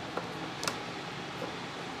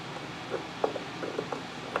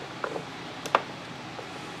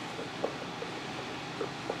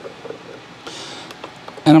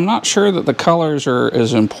 And I'm not sure that the colors are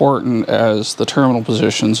as important as the terminal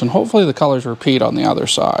positions, and hopefully the colors repeat on the other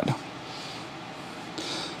side.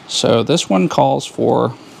 So this one calls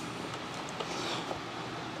for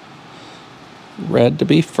red to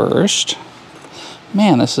be first.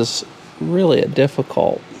 Man, this is really a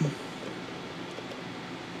difficult.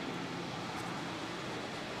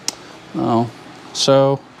 Oh,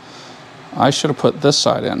 so I should have put this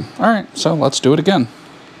side in. All right, so let's do it again.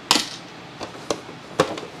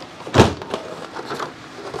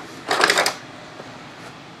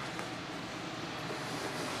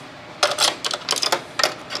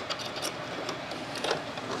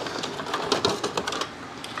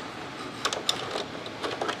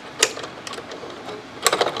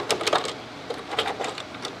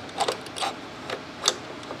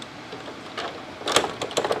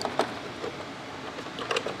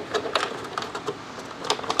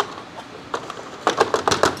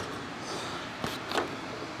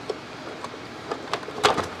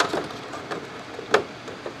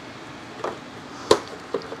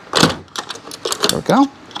 There we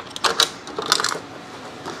go.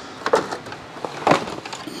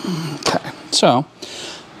 Okay, so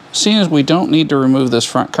seeing as we don't need to remove this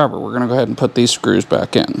front cover, we're going to go ahead and put these screws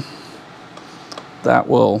back in. That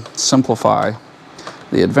will simplify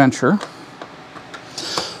the adventure.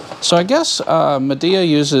 So I guess Midea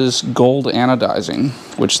uses gold anodizing,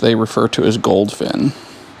 which they refer to as gold fin,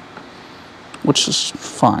 which is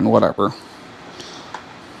fine, whatever.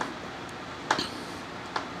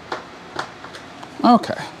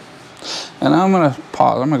 Okay, and I'm going to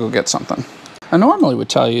pause. I'm going to go get something. I normally would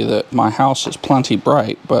tell you that my house is plenty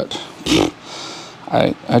bright, but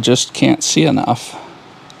I just can't see enough.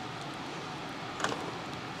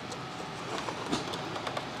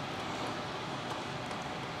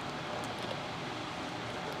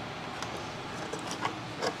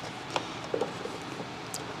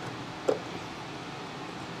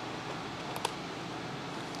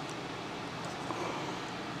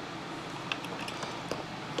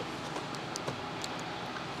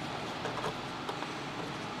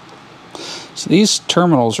 So these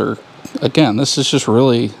terminals are, again, this is just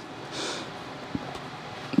really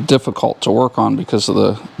difficult to work on because of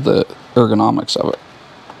the ergonomics of it.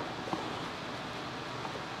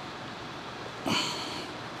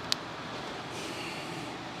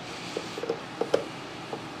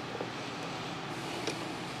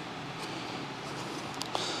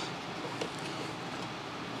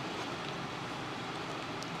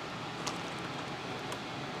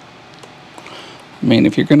 I mean,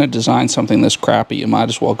 if you're going to design something this crappy, you might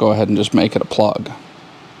as well go ahead and just make it a plug.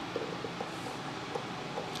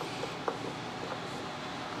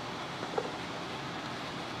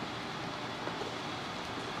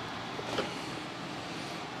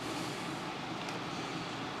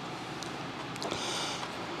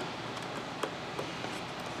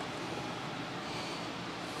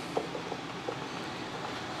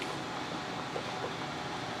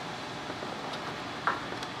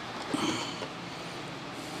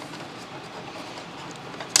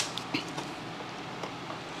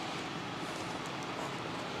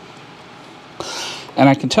 And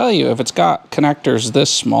I can tell you, if it's got connectors this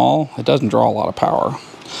small, it doesn't draw a lot of power.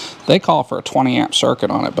 They call for a 20 amp circuit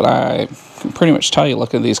on it, but I can pretty much tell you,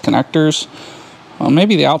 look at these connectors, well,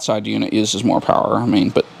 maybe the outside unit uses more power, I mean,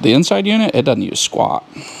 but the inside unit, it doesn't use squat.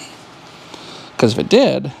 Because if it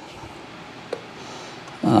did,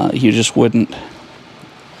 you just wouldn't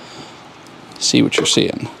see what you're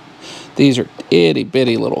seeing. These are itty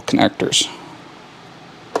bitty little connectors.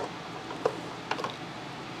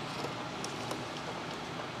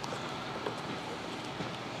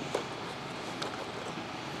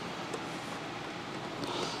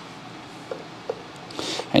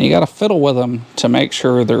 And you got to fiddle with them to make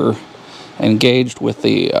sure they're engaged with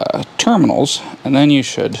the terminals, and then you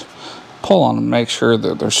should pull on them and make sure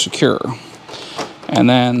that they're secure. And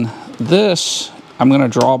then this, I'm going to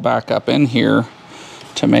draw back up in here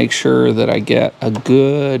to make sure that I get a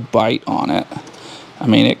good bite on it. I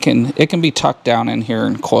mean, it can be tucked down in here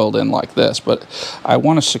and coiled in like this, but I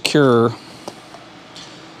want to secure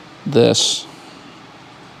this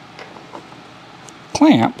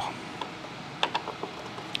clamp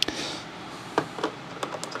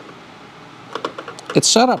It's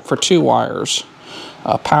set up for 2 wires,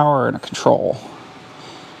 a power and a control.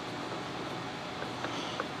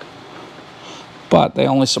 But they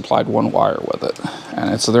only supplied 1 wire with it,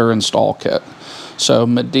 and it's their install kit. So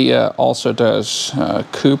Midea also does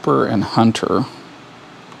Cooper and Hunter.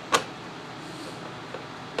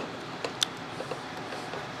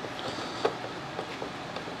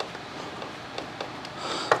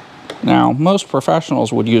 Now, most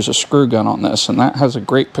professionals would use a screw gun on this, and that has a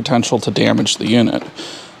great potential to damage the unit.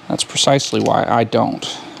 That's precisely why I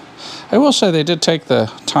don't. I will say they did take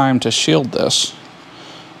the time to shield this.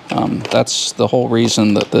 That's the whole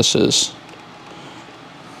reason that this is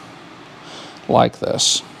like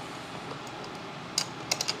this.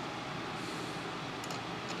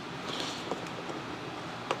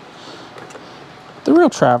 The real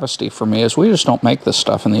travesty for me is we just don't make this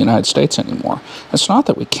stuff in the United States anymore. It's not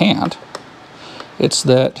that we can't. It's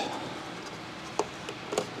that,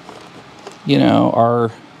 you know,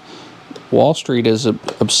 our Wall Street is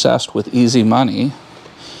obsessed with easy money,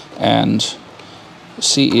 and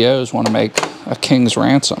CEOs want to make a king's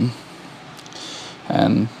ransom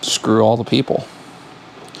and screw all the people.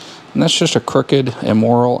 And that's just a crooked,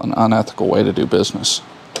 immoral, and unethical way to do business.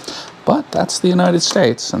 But that's the United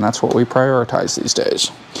States, and that's what we prioritize these days.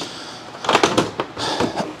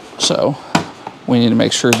 So we need to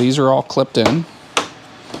make sure these are all clipped in.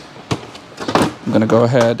 I'm going to go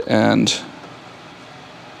ahead and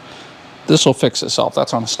this will fix itself.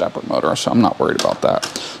 That's on a stepper motor, so I'm not worried about that.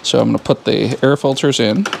 So I'm going to put the air filters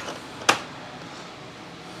in.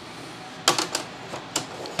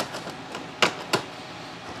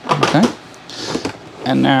 Okay.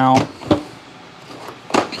 And now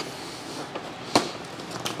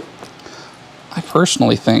I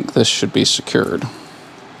personally think this should be secured.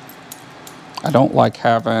 I don't like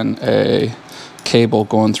having a cable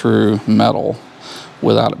going through metal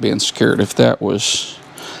without it being secured. If that was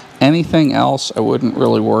anything else, I wouldn't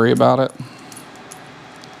really worry about it.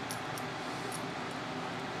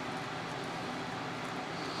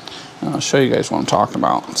 I'll show you guys what I'm talking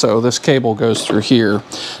about. So this cable goes through here.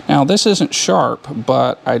 Now this isn't sharp,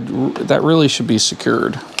 but that really should be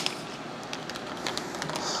secured.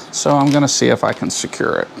 So I'm going to see if I can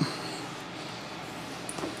secure it.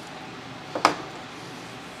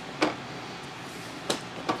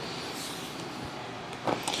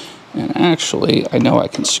 And actually, I know I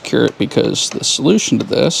can secure it because the solution to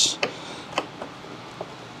this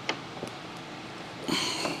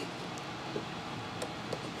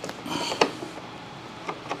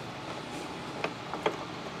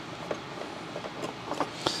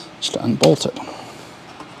is to unbolt it.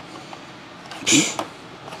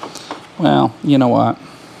 Well, you know what?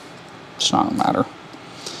 It's not going to matter.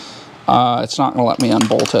 It's not going to let me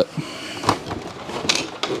unbolt it.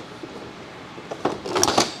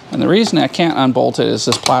 And the reason I can't unbolt it is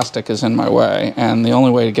this plastic is in my way, and the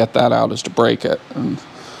only way to get that out is to break it. And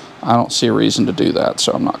I don't see a reason to do that,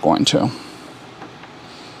 so I'm not going to.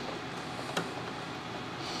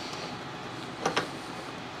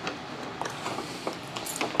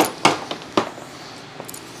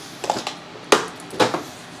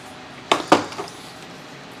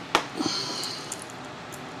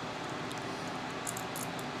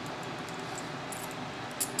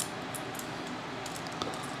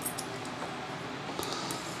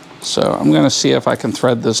 So I'm going to see if I can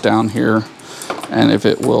thread this down here and if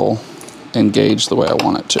it will engage the way I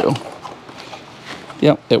want it to.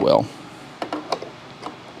 Yep, it will.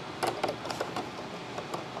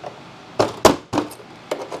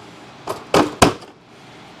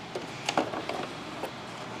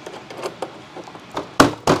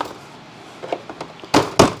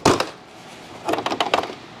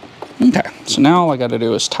 Okay, so now all I got to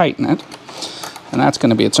do is tighten it, and that's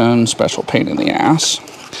going to be its own special pain in the ass.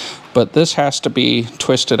 But this has to be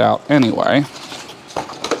twisted out anyway.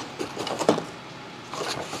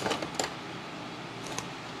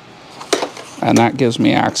 And that gives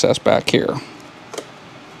me access back here.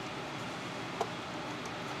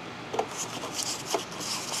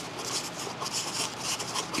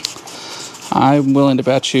 I'm willing to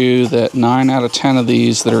bet you that 9 out of 10 of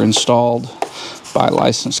these that are installed by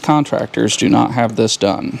licensed contractors do not have this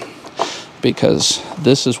done, because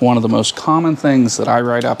this is one of the most common things that I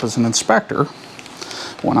write up as an inspector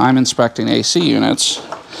when I'm inspecting AC units.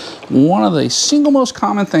 One of the single most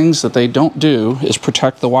common things that they don't do is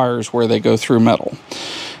protect the wires where they go through metal.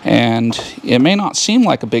 And it may not seem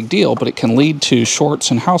like a big deal, but it can lead to shorts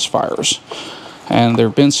and house fires. And there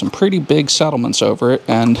have been some pretty big settlements over it,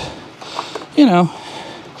 and you know,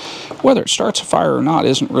 whether it starts a fire or not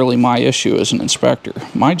isn't really my issue as an inspector.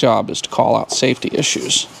 My job is to call out safety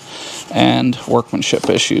issues and workmanship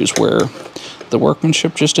issues where the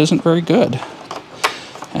workmanship just isn't very good.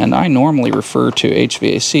 And I normally refer to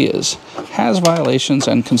HVAC as has violations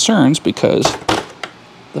and concerns because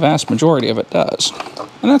the vast majority of it does.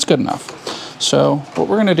 And that's good enough. So what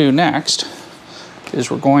we're going to do next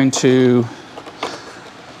is we're going to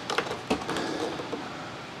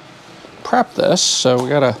prep this. So we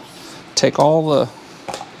got to take all the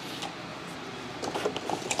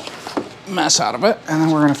mess out of it, and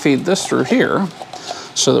then we're going to feed this through here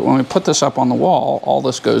so that when we put this up on the wall, all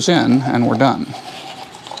this goes in and we're done.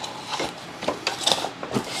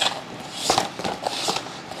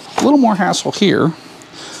 A little more hassle here,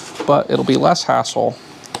 but it'll be less hassle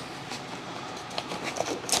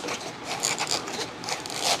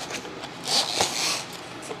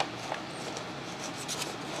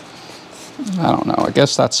I don't know. I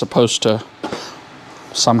guess that's supposed to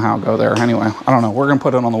somehow go there. Anyway, I don't know. We're going to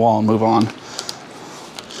put it on the wall and move on.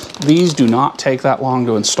 These do not take that long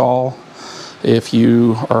to install if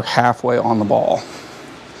you are halfway on the ball.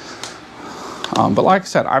 But like I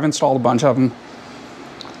said, I've installed a bunch of them.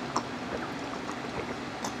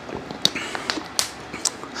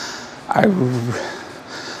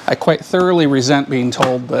 I quite thoroughly resent being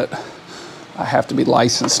told that I have to be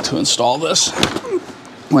licensed to install this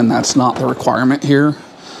when that's not the requirement here.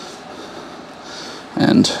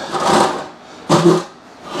 And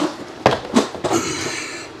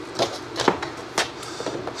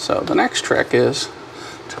so the next trick is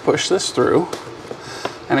to push this through.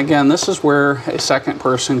 And again, this is where a second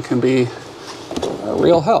person can be a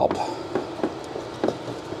real help.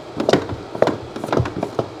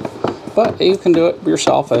 But you can do it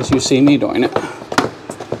yourself as you see me doing it.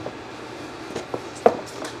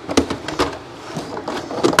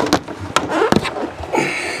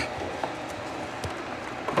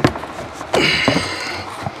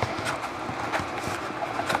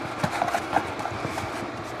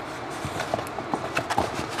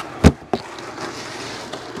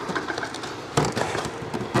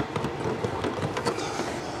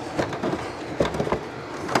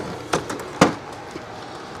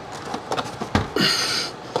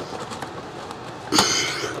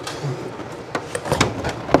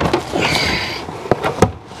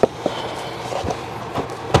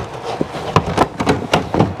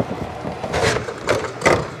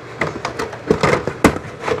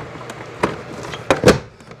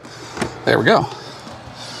 There we go.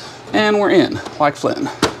 And we're in, like Flynn.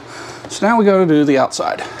 So now we go to do the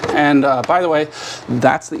outside. And by the way,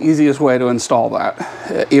 that's the easiest way to install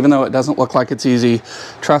that. Even though it doesn't look like it's easy,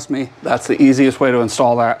 trust me, that's the easiest way to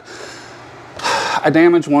install that. I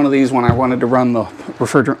damaged one of these when I wanted to run the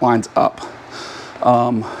refrigerant lines up.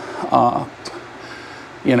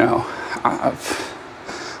 You know,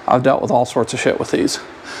 I've dealt with all sorts of shit with these.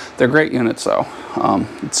 They're great units though.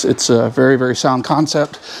 It's a very, very sound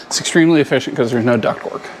concept. It's extremely efficient because there's no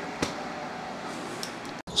ductwork.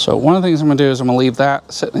 So one of the things I'm gonna do is I'm gonna leave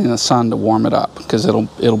that sitting in the sun to warm it up because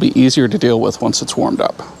it'll be easier to deal with once it's warmed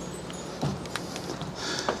up.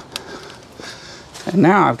 And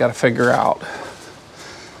now I've got to figure out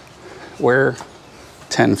where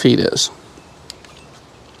 10 feet is.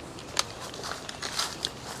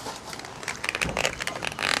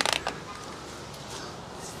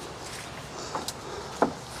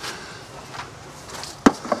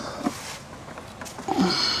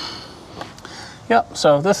 Yep,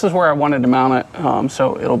 so this is where I wanted to mount it,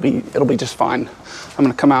 so it'll be just fine. I'm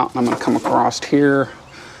gonna come out and I'm gonna come across here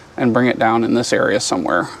and bring it down in this area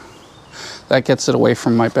somewhere. That gets it away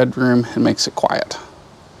from my bedroom and makes it quiet.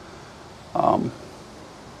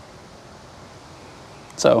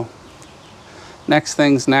 So next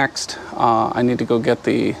thing's next. I need to go get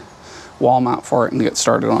the wall mount for it and get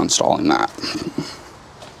started on installing that.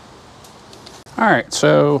 All right,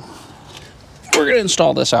 so we're gonna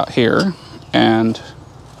install this out here. And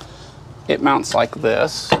it mounts like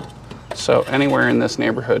this, so anywhere in this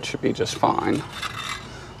neighborhood should be just fine.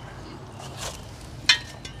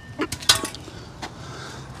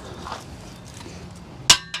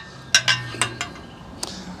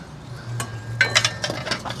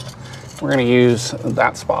 We're going to use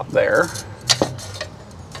that spot there.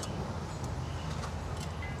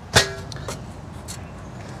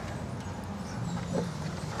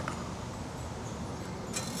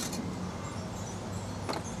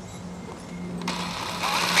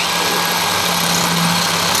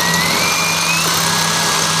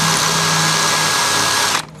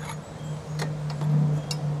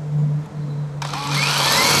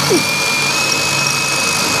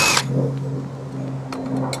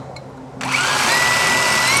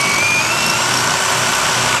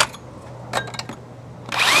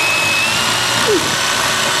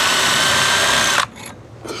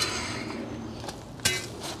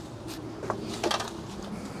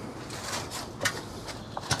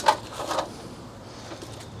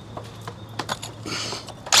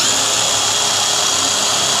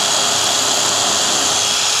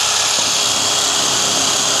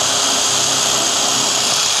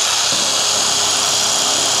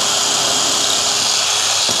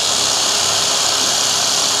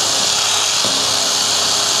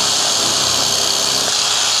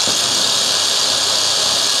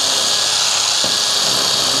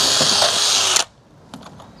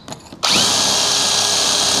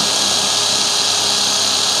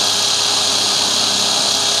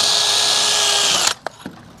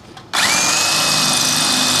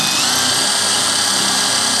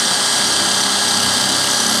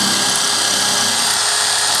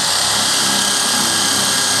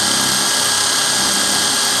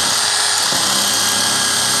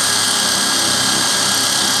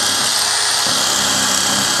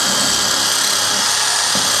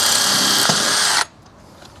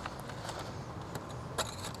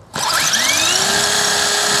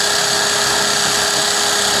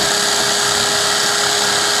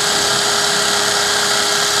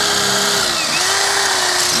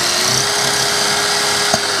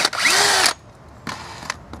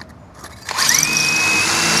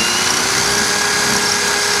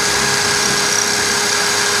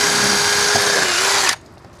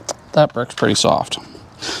 That brick's pretty soft,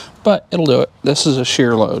 but it'll do it. This is a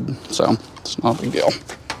shear load, so it's not a big deal.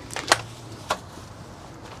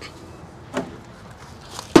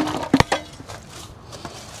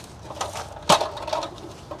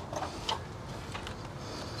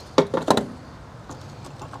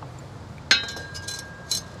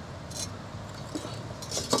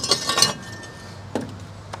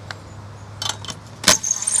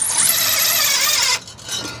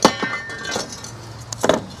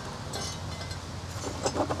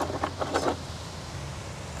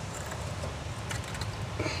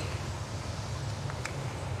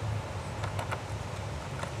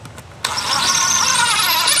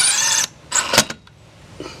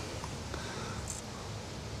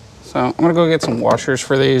 So I'm gonna go get some washers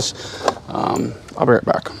for these. I'll be right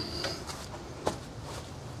back.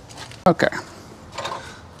 Okay,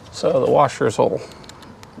 so the washers will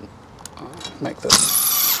make this.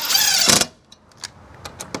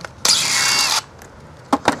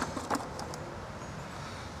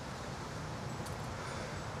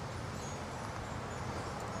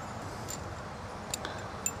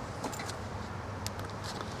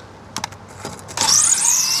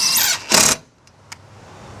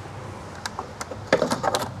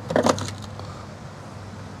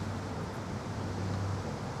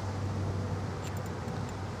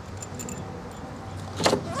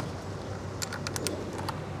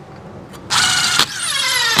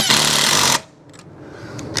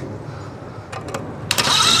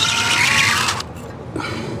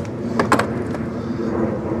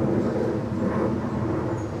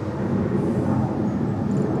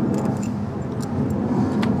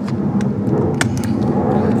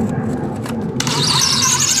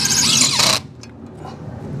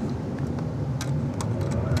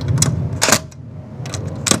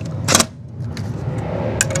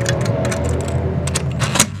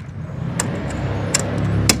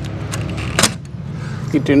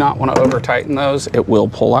 You do not want to over tighten those, it will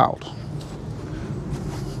pull out.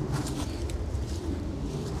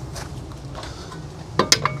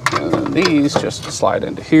 And then these just slide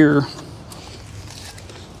into here.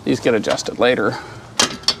 These get adjusted later.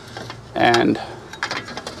 And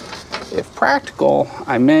if practical,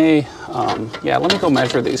 I may, yeah, let me go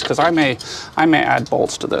measure these because I may add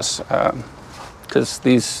bolts to this because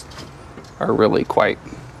these are really quite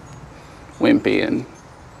wimpy and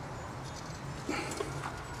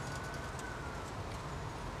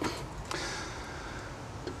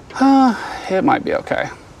it might be okay.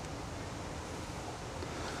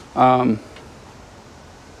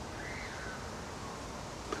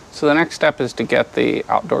 So the next step is to get the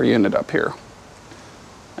outdoor unit up here.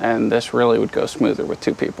 And this really would go smoother with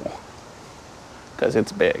two people because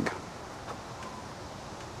it's big.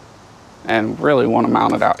 And really want to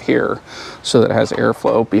mount it out here so that it has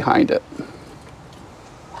airflow behind it.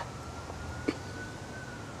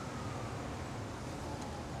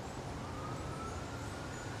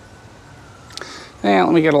 And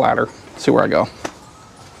let me get a ladder, see where I go. All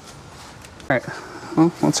right,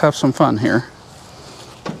 well, let's have some fun here.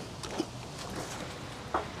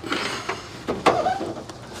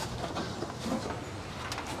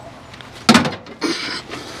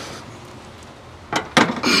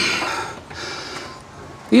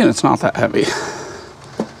 The unit's not that heavy,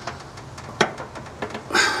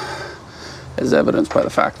 as evidenced by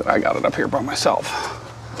the fact that I got it up here by myself.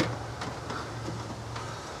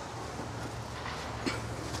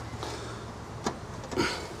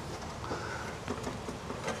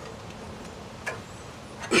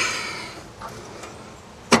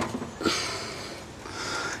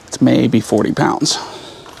 Maybe 40 pounds.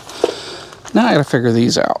 Now I gotta figure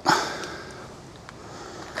these out.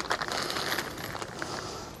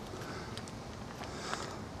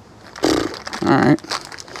 All right.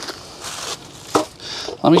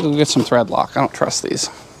 Let me go get some thread lock. I don't trust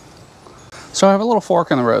these. So I have a little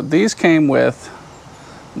fork in the road. These came with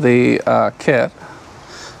the kit,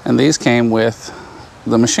 and these came with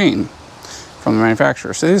the machine from the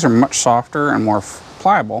manufacturer. So these are much softer and more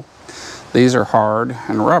pliable. These are hard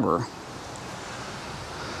and rubber.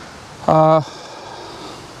 I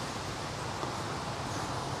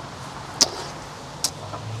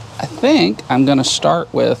think I'm going to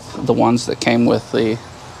start with the ones that came with the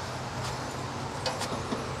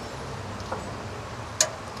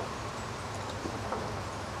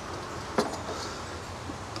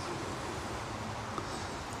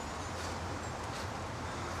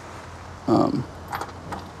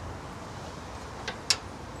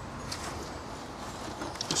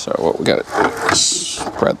so what we got to do is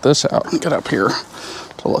spread this out and get up here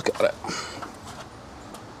to look at it.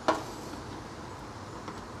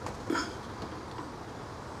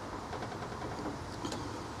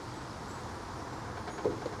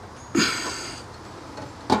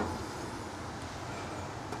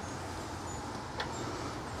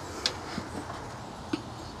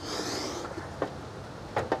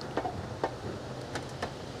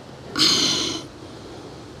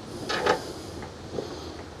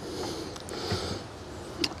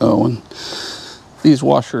 These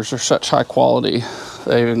washers are such high quality.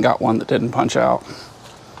 They even got one that didn't punch out.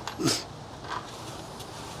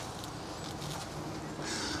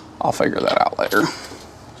 I'll figure that out later.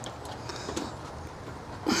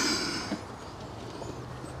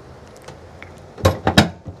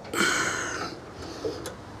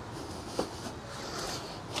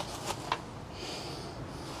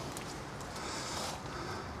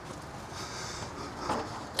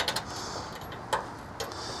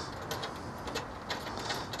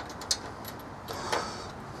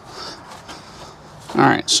 All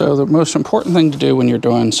right, so the most important thing to do when you're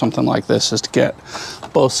doing something like this is to get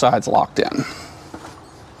both sides locked in.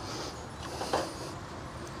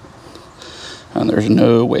 And there's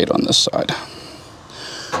no weight on this side.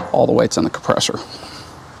 All the weight's in the compressor.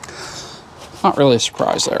 Not really a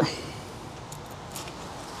surprise there.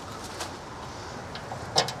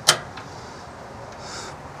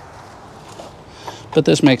 But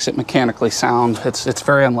this makes it mechanically sound. It's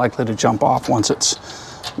very unlikely to jump off once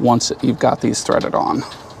you've got these threaded on.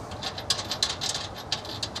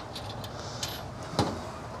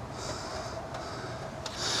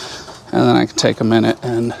 And then I can take a minute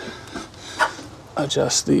and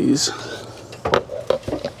adjust these.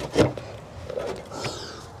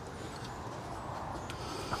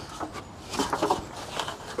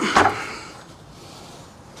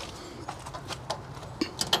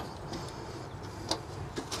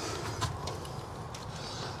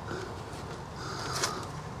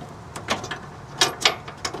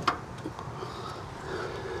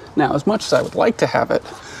 Now, as much as I would like to have it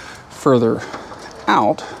further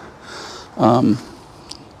out,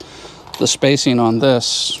 the spacing on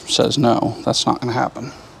this says no, that's not going to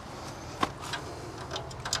happen.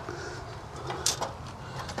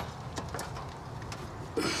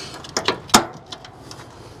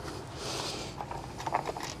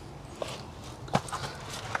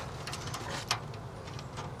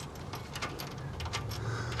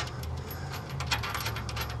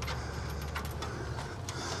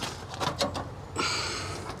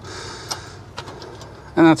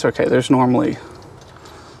 And that's okay. There's normally,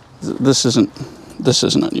 this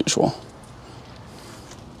isn't unusual.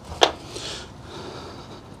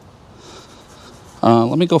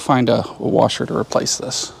 Let me go find a washer to replace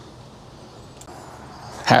this.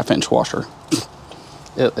 1/2-inch washer.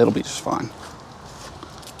 It'll be just fine.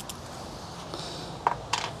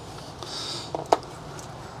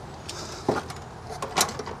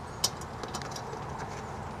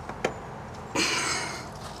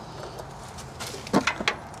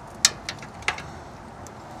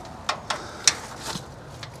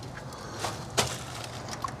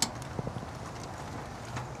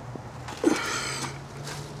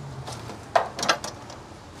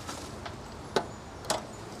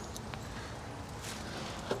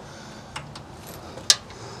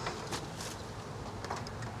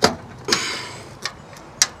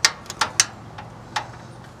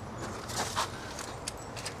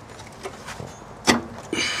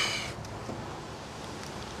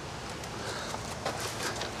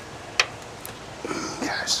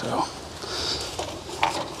 So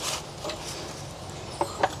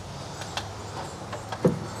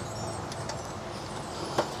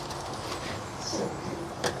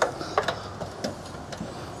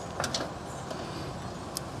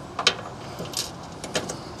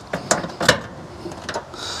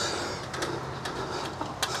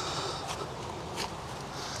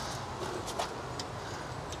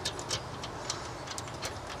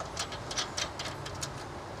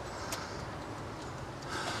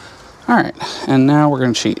all right, and now we're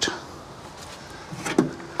going to cheat.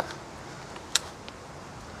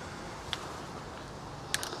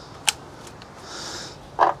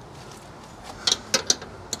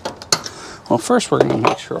 Well, first we're going to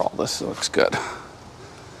make sure all this looks good.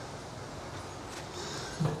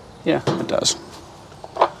 Yeah, it does.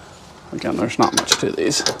 Again, there's not much to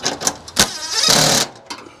these.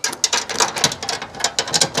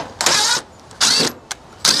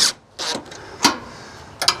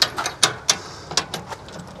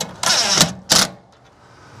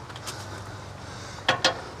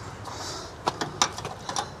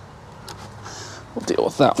 We'll deal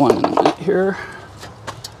with that one in a minute here.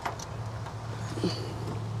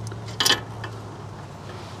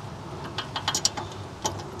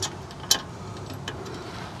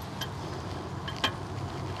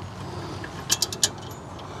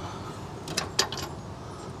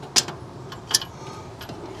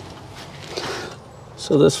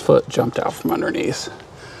 So this foot jumped out from underneath.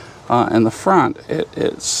 In the front,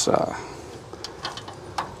 it's a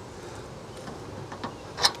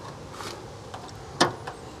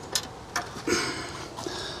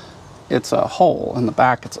hole. In the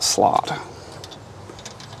back, it's a slot.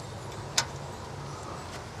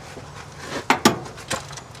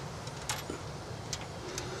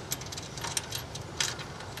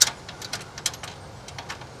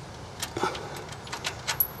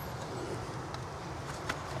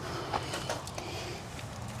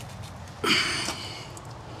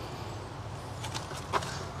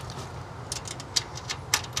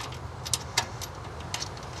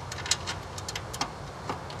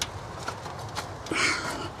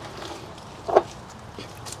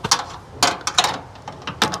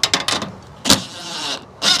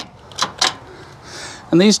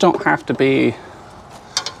 And these don't have to be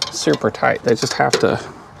super tight. They just have to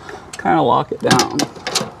kind of lock it down.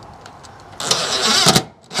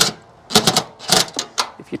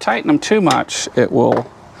 If you tighten them too much, it will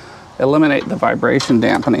eliminate the vibration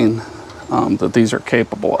dampening that these are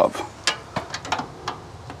capable of.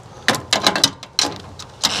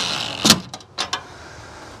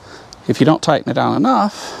 If you don't tighten it down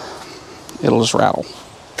enough, it'll just rattle.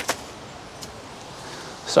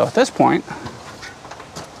 So at this point,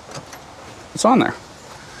 it's on there.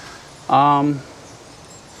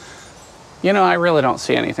 You know, I really don't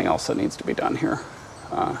see anything else that needs to be done here.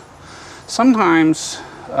 Sometimes,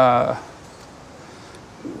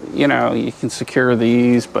 you know, you can secure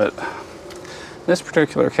these, but in this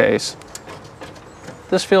particular case,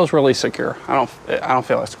 this feels really secure. I don't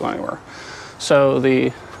feel it's going anywhere. So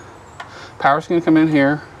the power's going to come in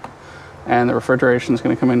here, and the refrigeration is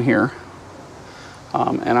going to come in here,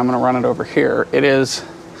 and I'm going to run it over here. It is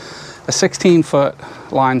a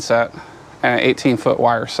 16-foot line set and an 18-foot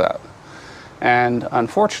wire set. And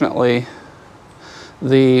unfortunately,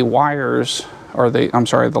 the wires, or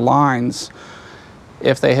the lines,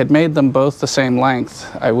 if they had made them both the same length,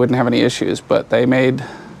 I wouldn't have any issues, but they made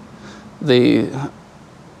the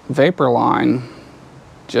vapor line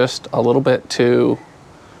just a little bit too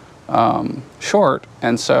short,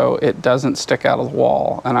 and so it doesn't stick out of the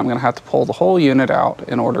wall, and I'm going to have to pull the whole unit out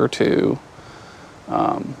in order to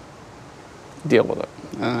deal with it,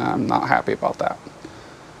 and I'm not happy about that.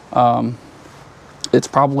 It's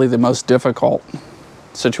probably the most difficult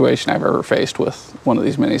situation I've ever faced with one of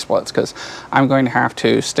these mini splits, because I'm going to have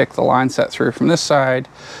to stick the line set through from this side,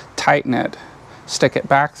 tighten it, stick it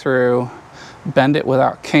back through, bend it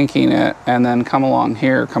without kinking it, and then come along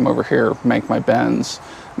here, come over here, make my bends,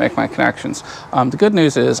 make my connections. The good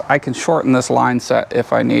news is I can shorten this line set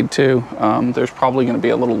if I need to. There's probably going to be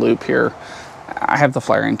a little loop here. I have the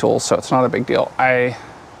flaring tool, so it's not a big deal. I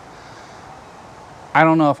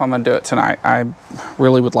don't know if I'm going to do it tonight. I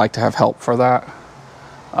really would like to have help for that.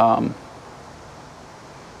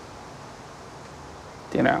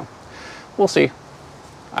 You know, we'll see.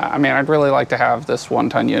 I mean, I'd really like to have this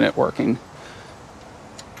 1-ton unit working.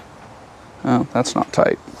 Oh, that's not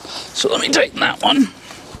tight. So let me tighten that one.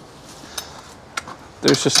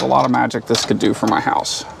 There's just a lot of magic this could do for my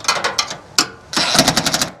house.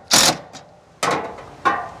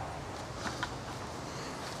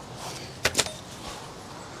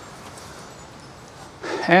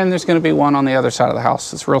 And there's going to be one on the other side of the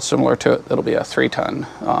house that's real similar to it. It'll be a 3-ton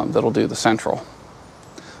that'll do the central.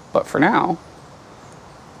 But for now,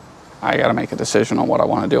 I got to make a decision on what I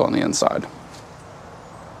want to do on the inside.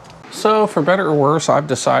 So for better or worse, I've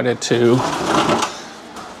decided to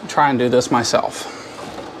try and do this myself.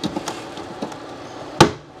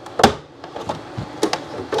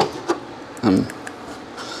 I'm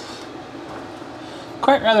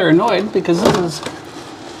quite rather annoyed because this is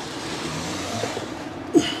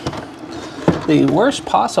the worst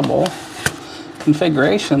possible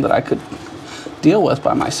configuration that I could deal with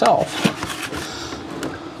by myself.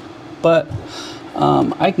 But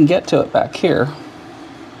I can get to it back here.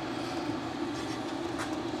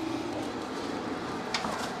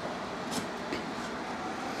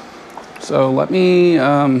 So let me,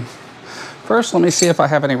 first let me see if I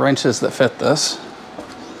have any wrenches that fit this.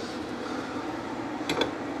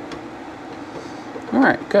 All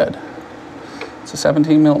right, good. It's a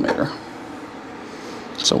 17 millimeter.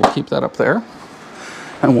 So we'll keep that up there.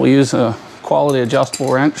 And we'll use a quality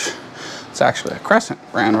adjustable wrench. It's actually a Crescent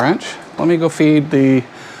brand wrench. Let me go feed the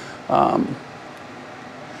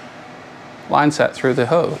line set through the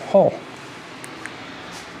hole.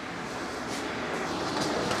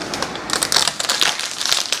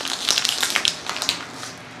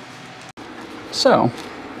 So,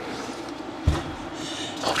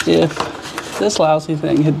 if this lousy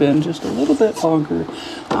thing had been just a little bit longer,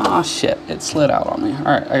 ah shit, it slid out on me. All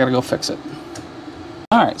right, I gotta go fix it.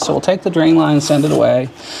 All right, so we'll take the drain line, send it away,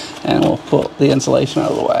 and we'll put the insulation out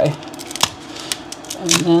of the way. And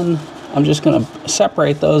then I'm just gonna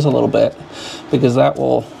separate those a little bit because that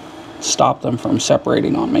will stop them from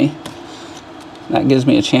separating on me. That gives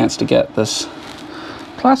me a chance to get this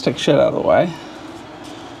plastic shit out of the way.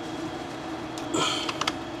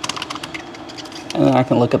 And then I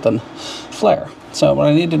can look at the flare. So what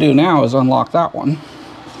I need to do now is unlock that one.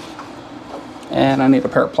 And I need a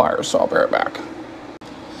pair of pliers, so I'll bear it back.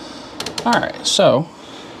 All right, so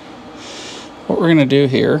what we're gonna do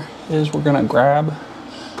here is we're gonna grab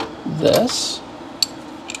this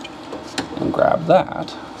and grab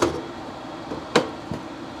that.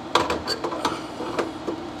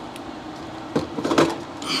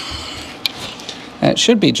 And it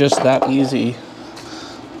should be just that easy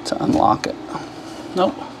to unlock it.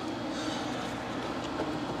 Nope.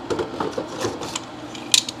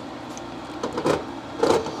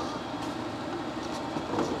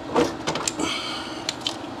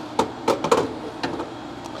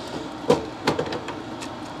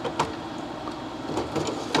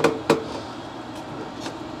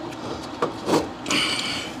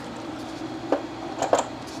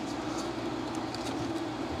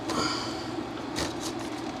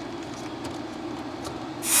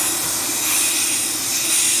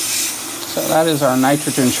 So that is our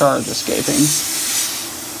nitrogen charge escaping.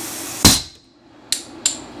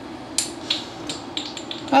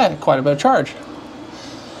 I had quite a bit of charge.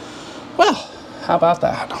 Well, how about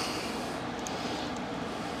that?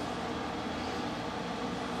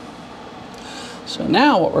 So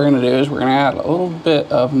now what we're going to do is we're going to add a little bit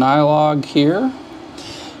of nylog here,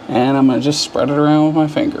 and I'm going to just spread it around with my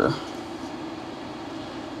finger.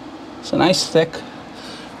 It's a nice thick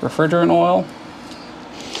refrigerant oil.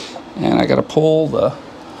 And I got to pull the,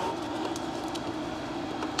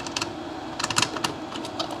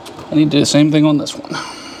 I need to do the same thing on this one.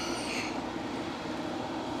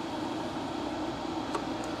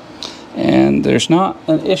 And there's not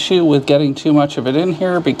an issue with getting too much of it in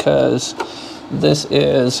here because this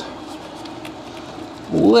is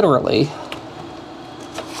literally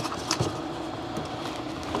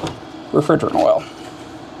refrigerant oil.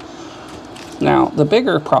 Now, the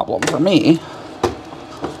bigger problem for me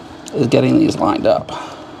is getting these lined up.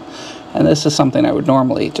 And this is something I would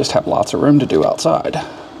normally just have lots of room to do outside.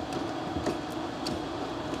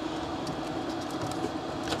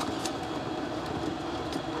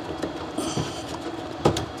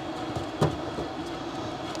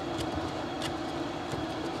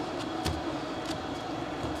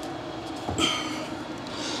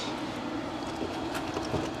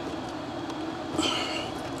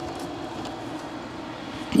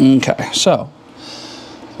 Okay, so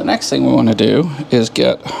the next thing we want to do is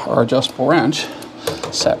get our adjustable wrench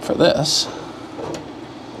set for this.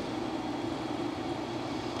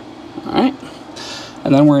 All right,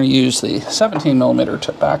 and then we're going to use the 17mm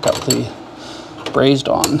to back up the brazed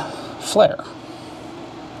on flare.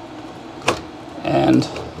 And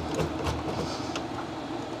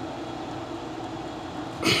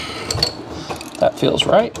that feels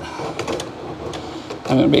right.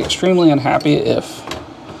 I'm going to be extremely unhappy if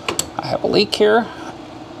I have a leak here,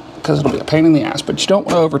 because it'll be a pain in the ass, but you don't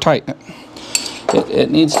want to over tighten it. It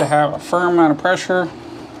needs to have a firm amount of pressure,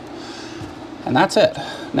 and that's it.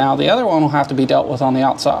 Now the other one will have to be dealt with on the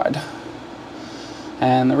outside.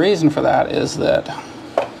 And the reason for that is that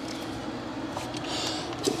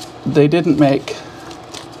they didn't make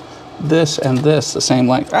this and this the same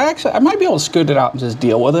length. I might be able to scoot it out and just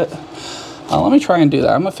deal with it. Let me try and do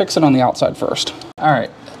that. I'm gonna fix it on the outside first. All right.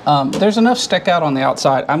 There's enough stick out on the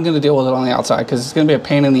outside. I'm going to deal with it on the outside because it's going to be a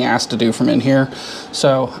pain in the ass to do from in here.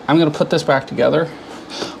 So I'm going to put this back together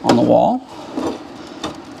on the wall.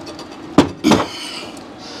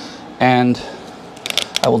 And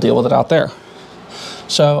I will deal with it out there.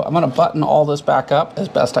 So I'm going to button all this back up as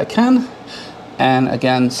best I can. And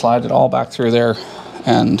again, slide it all back through there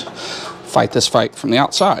and fight this fight from the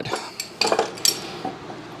outside.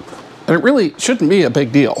 And it really shouldn't be a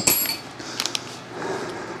big deal.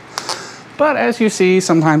 But as you see,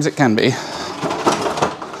 sometimes it can be.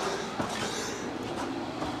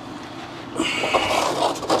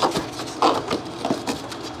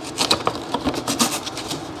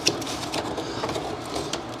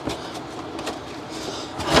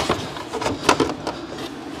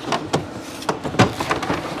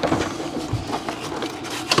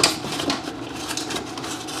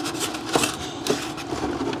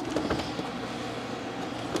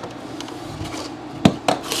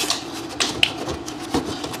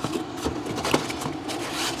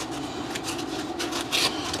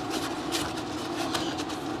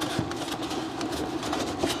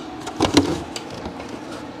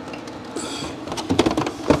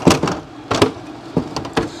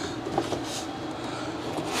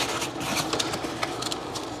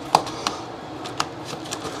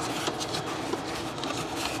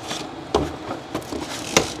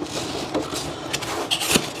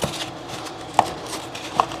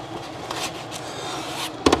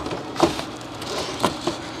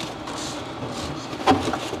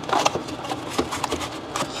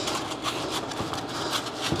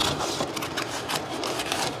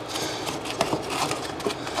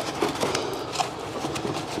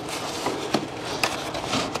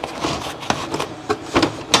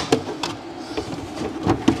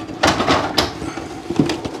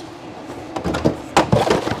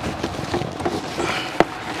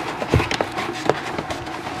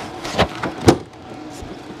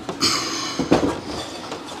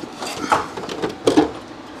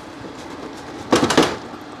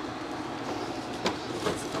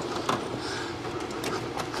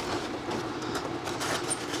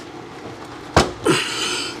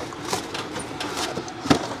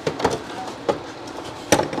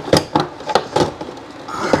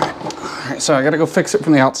 right, so I gotta go fix it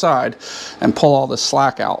from the outside and pull all this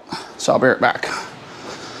slack out. So I'll be right back.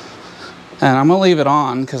 And I'm gonna leave it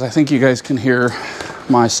on because I think you guys can hear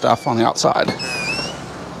my stuff on the outside.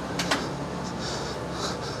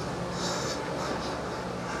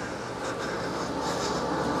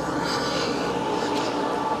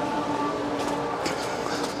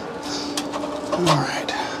 All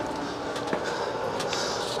right.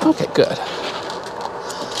 Okay, good.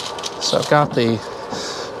 So I've got the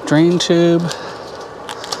drain tube.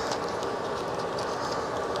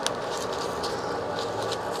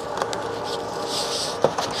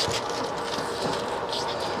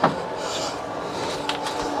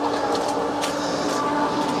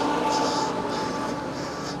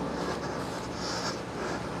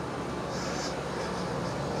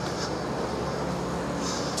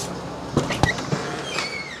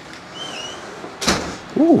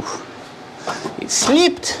 Ooh, he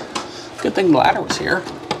slipped. Good thing the ladder was here.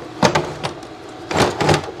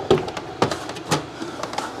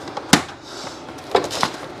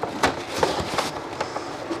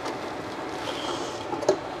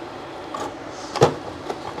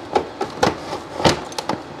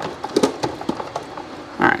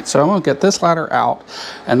 All right, so I'm gonna get this ladder out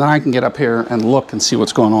and then I can get up here and look and see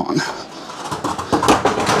what's going on.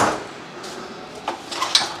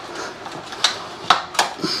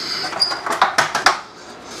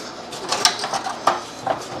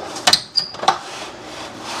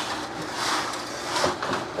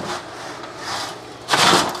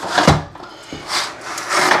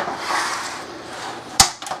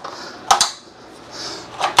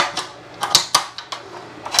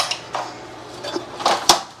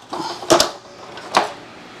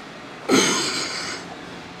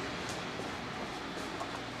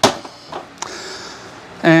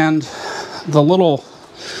 And the little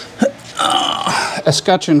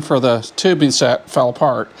escutcheon for the tubing set fell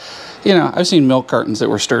apart. You know, I've seen milk cartons that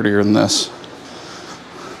were sturdier than this.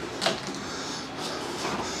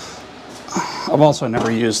 I've also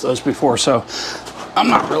never used those before, so I'm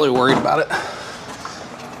not really worried about it.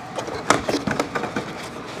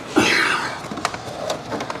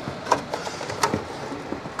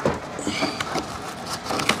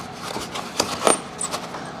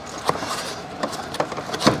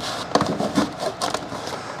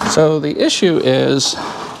 So the issue is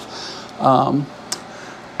I'm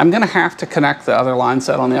going to have to connect the other line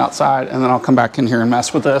set on the outside, and then I'll come back in here and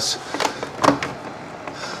mess with this.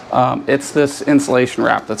 It's this insulation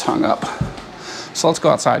wrap that's hung up. So let's go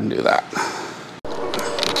outside and do that.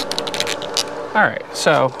 All right,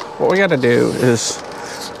 so what we got to do is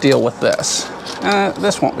deal with this.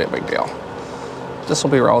 This won't be a big deal. This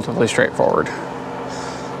will be relatively straightforward.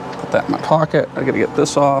 Put that in my pocket. I got to get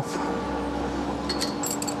this off.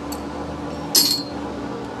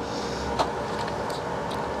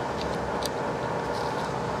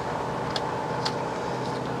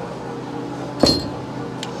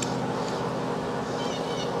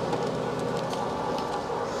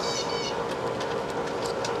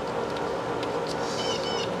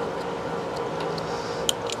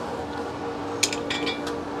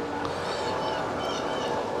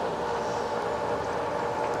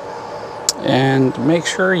 And make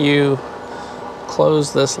sure you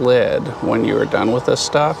close this lid when you are done with this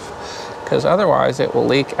stuff, because otherwise it will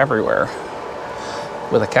leak everywhere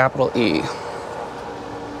with a capital E.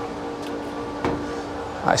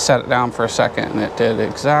 I set it down for a second and it did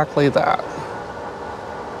exactly that.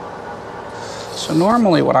 So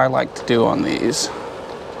normally what I like to do on these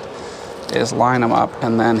is line them up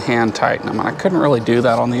and then hand tighten them. And I couldn't really do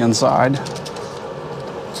that on the inside.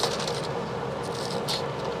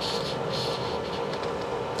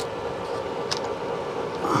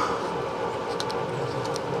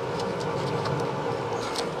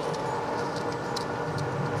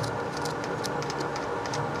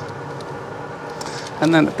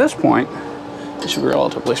 And then at this point, it should be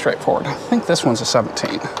relatively straightforward. I think this one's a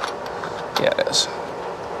 17. Yeah, it is.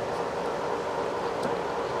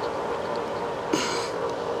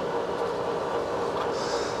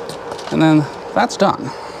 And then that's done.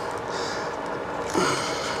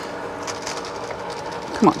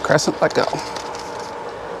 Come on, Crescent, let go.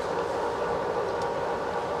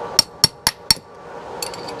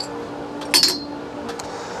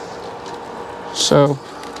 So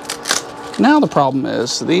now the problem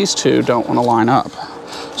is these two don't want to line up.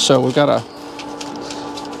 So we've got to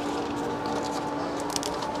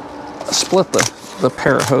split the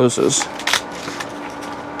pair of hoses.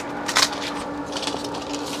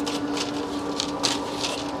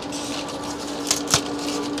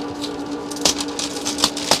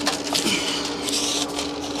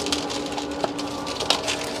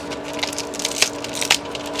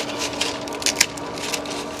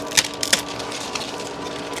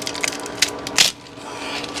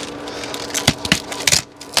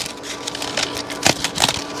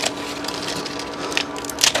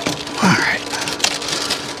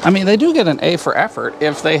 I mean, they do get an A for effort.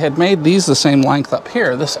 If they had made these the same length up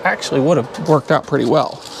here, this actually would have worked out pretty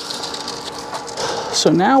well. So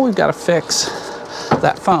now we've got to fix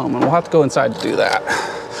that foam, and we'll have to go inside to do that.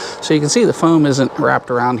 So you can see the foam isn't wrapped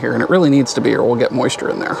around here, and it really needs to be, or we'll get moisture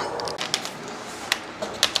in there.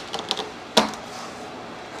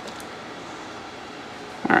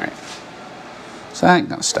 All right, so that ain't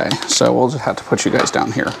gonna stay. So we'll just have to put you guys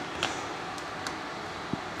down here.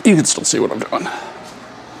 You can still see what I'm doing.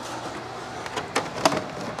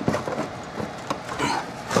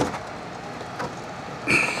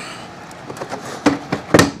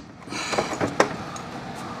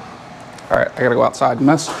 All right, I gotta go outside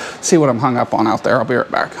and see what I'm hung up on out there. I'll be right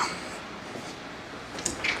back.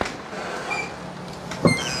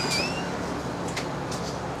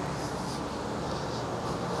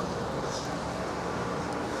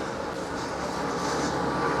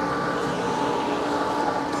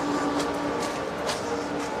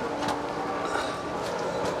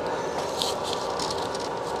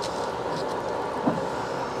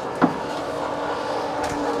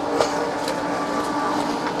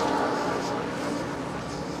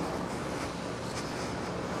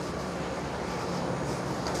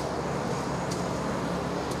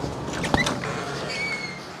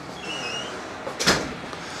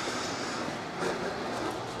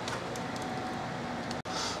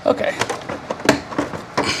 Okay.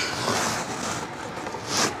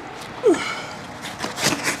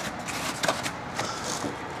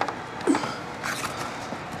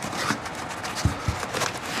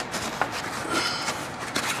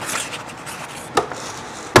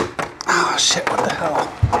 Oh shit, what the hell?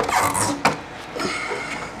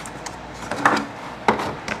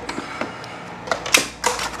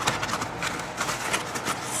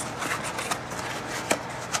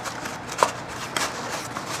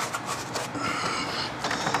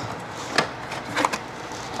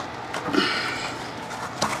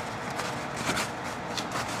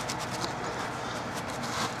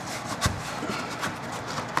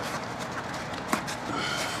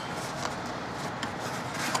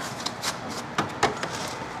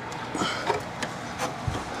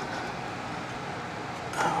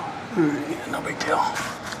 All right, no big deal.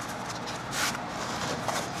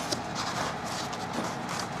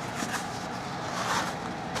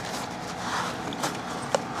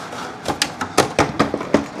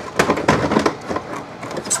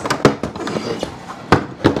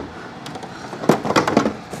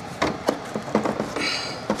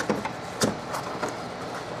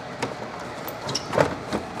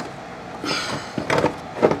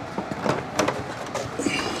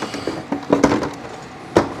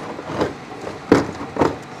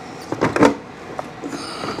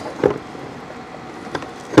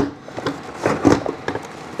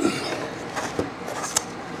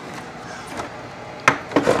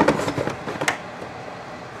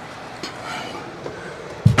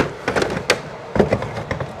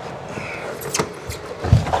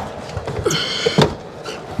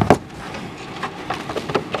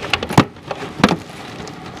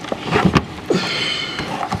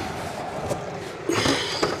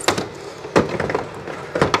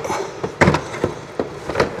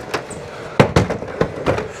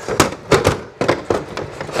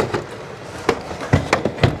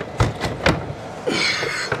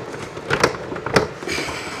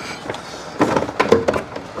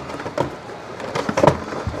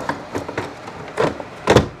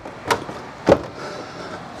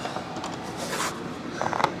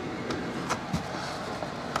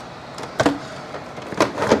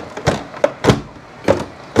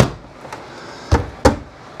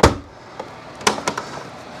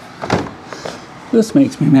 This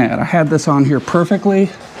makes me mad. I had this on here perfectly.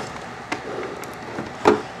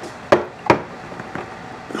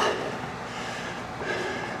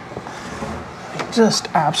 Just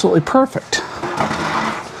absolutely perfect.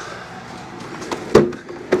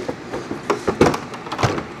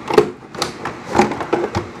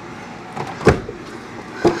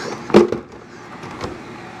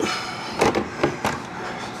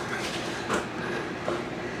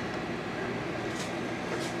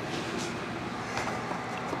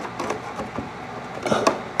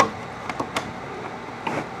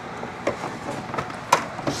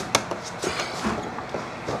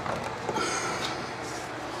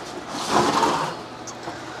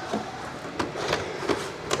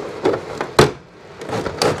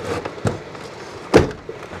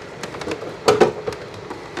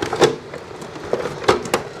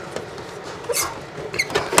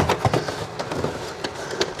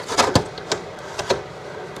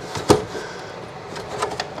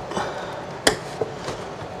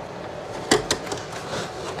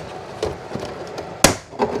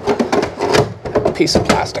 little piece of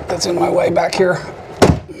plastic that's in my way back here.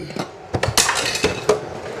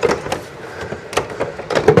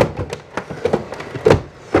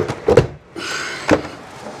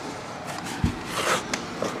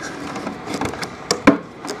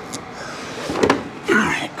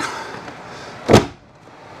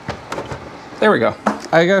 There we go.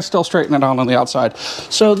 I gotta still straighten it out on the outside.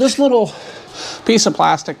 So this little piece of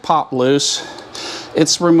plastic popped loose.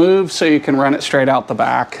 It's removed so you can run it straight out the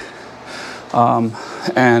back.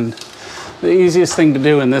 And the easiest thing to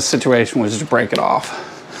do in this situation was just break it off.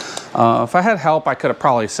 If I had help, I could have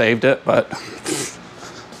probably saved it, but.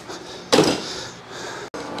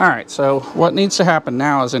 All right, so what needs to happen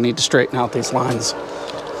now is I need to straighten out these lines.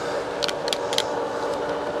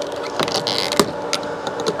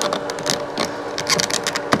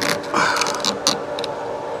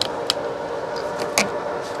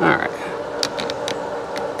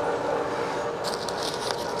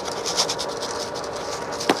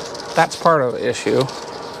 That's part of the issue.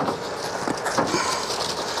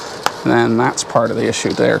 And then that's part of the issue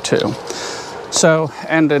there too. So,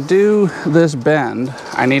 and to do this bend,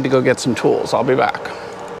 I need to go get some tools. I'll be back.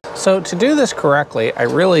 So to do this correctly, I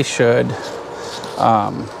really should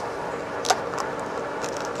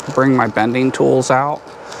bring my bending tools out.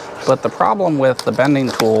 But the problem with the bending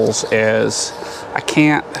tools is I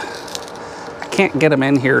can't get them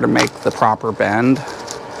in here to make the proper bend.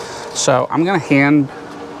 So I'm gonna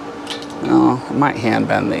I might hand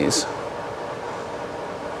bend these.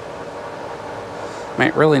 I mean,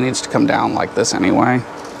 it really needs to come down like this anyway.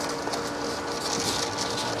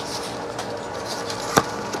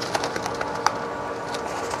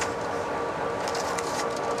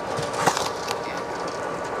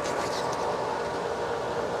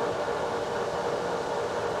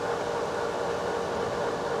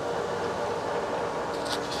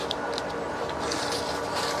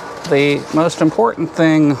 The most important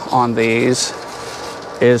thing on these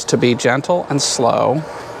is to be gentle and slow.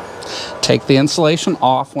 Take the insulation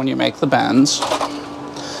off when you make the bends.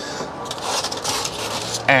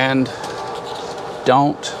 And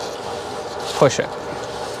don't push it.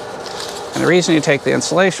 And the reason you take the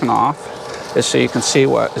insulation off is so you can see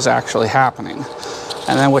what is actually happening.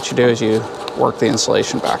 And then what you do is you work the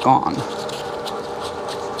insulation back on.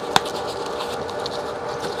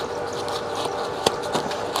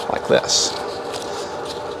 This.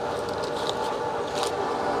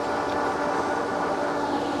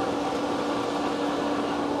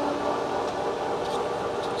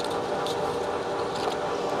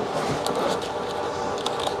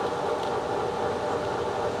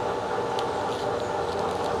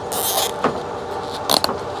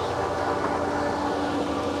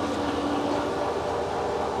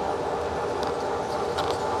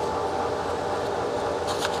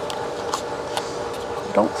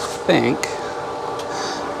 I don't think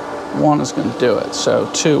one is going to do it, so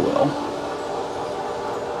two will.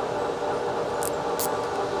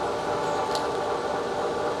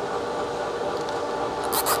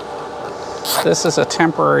 This is a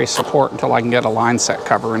temporary support until I can get a line set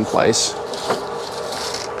cover in place.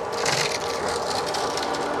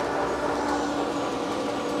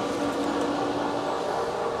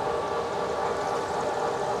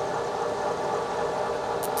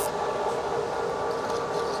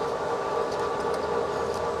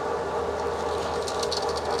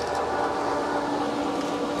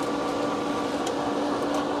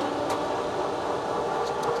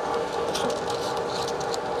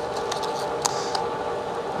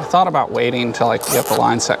 I thought about waiting until I could get the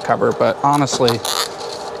line set cover, but honestly,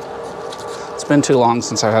 it's been too long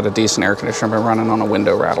since I've had a decent air conditioner. I've been running on a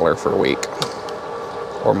window rattler for a week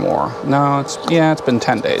or more. No, it's been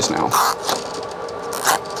 10 days now.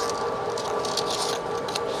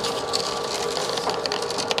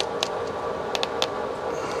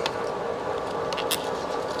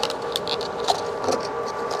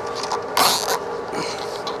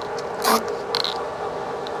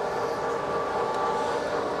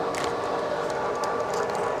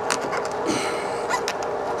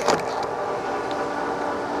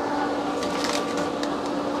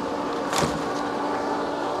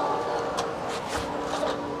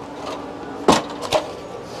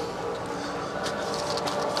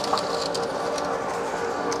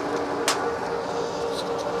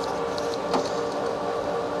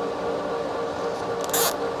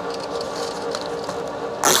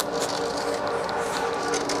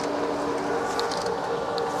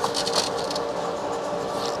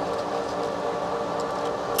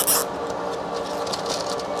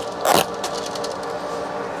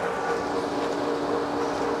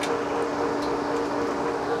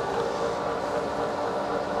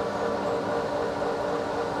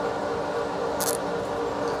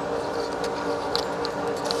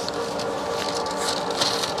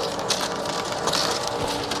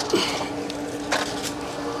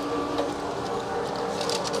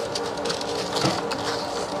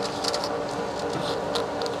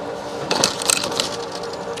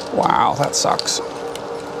 Wow, that sucks.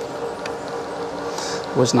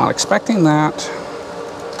 Was not expecting that.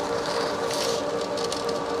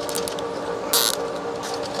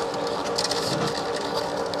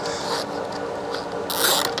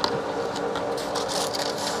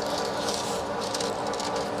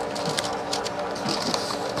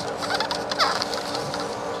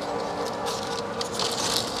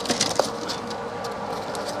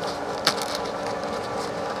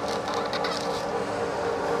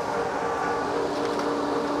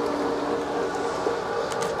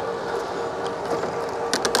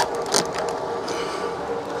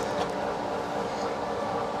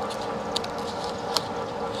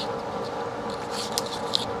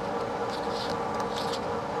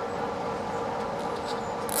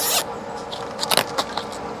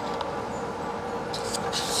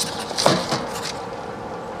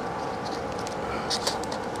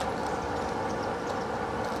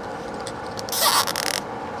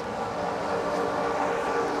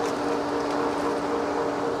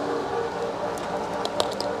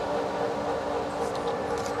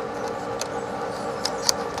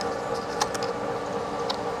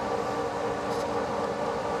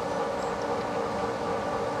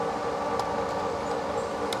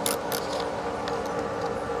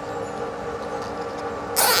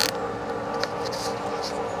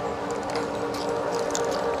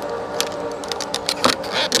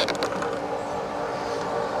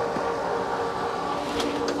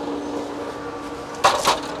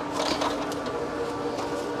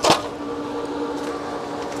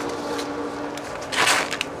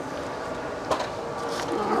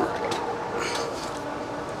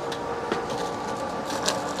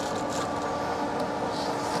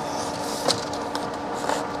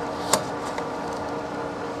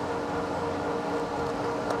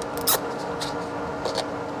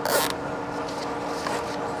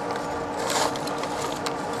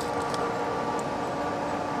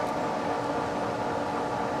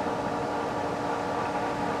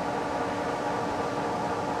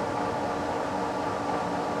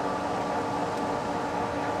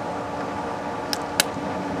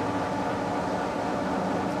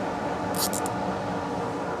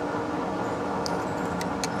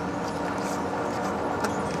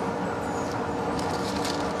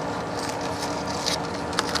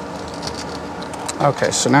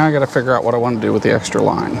 Okay, so now I gotta figure out what I want to do with the extra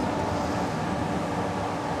line.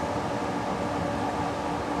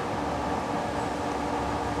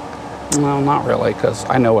 Well, not really, because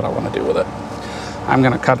I know what I want to do with it. I'm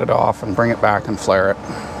gonna cut it off and bring it back and flare it.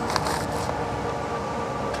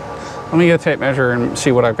 Let me get a tape measure and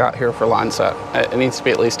see what I've got here for line set. It needs to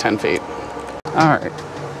be at least 10 feet. All right.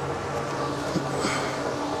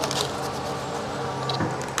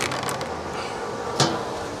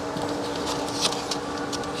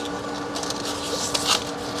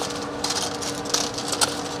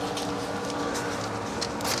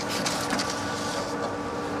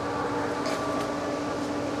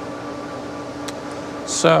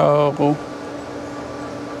 So,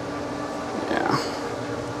 yeah.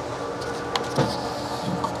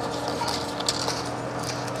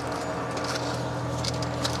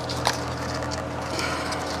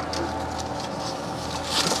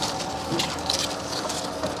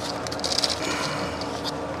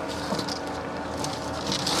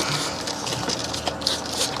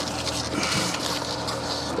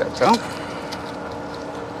 There we go.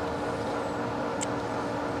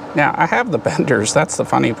 Now, I have the benders, that's the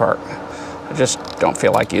funny part. I just don't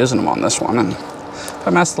feel like using them on this one. And if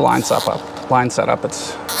I mess the line setup up,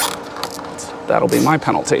 that'll be my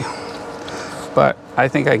penalty. But I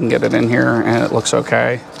think I can get it in here and it looks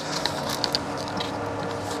okay.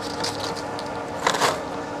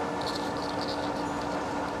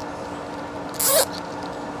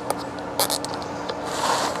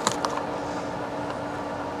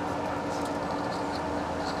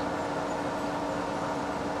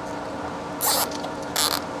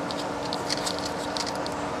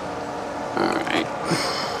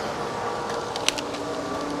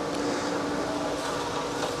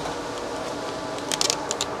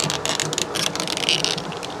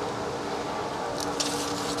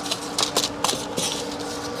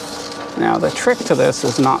 Now the trick to this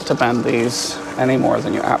is not to bend these any more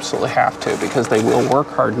than you absolutely have to, because they will work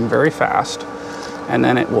harden very fast and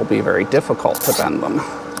then it will be very difficult to bend them.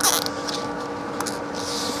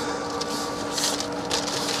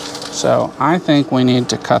 So I think we need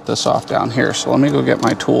to cut this off down here. So let me go get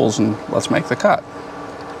my tools and let's make the cut.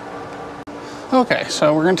 Okay,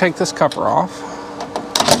 so we're gonna take this cover off.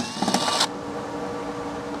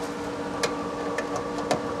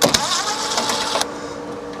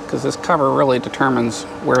 Because this cover really determines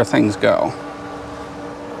where things go.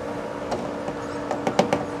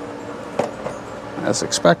 as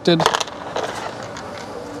expected.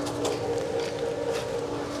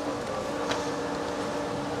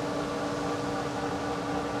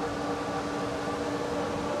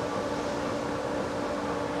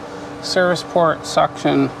 Service port,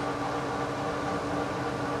 suction,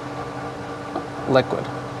 liquid,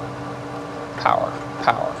 power.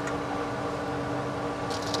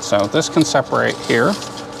 So this can separate here.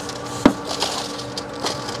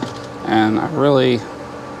 And I really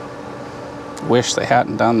wish they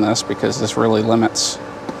hadn't done this, because this really limits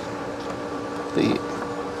the,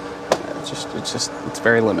 it's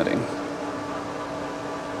very limiting.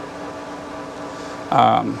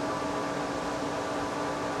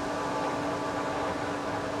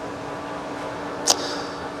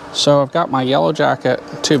 So I've got my yellow jacket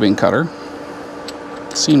tubing cutter.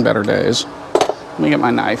 Seen better days. Let me get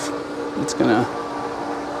my knife. It's gonna,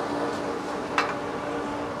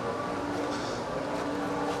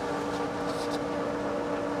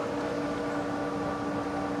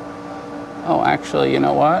 oh, actually, you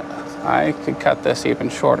know what? I could cut this even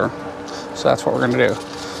shorter. So that's what we're gonna do.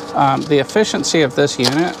 The efficiency of this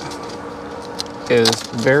unit is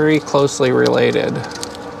very closely related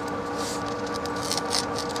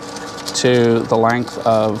to the length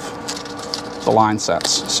of the line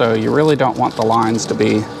sets. So you really don't want the lines to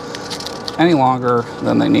be any longer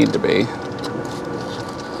than they need to be.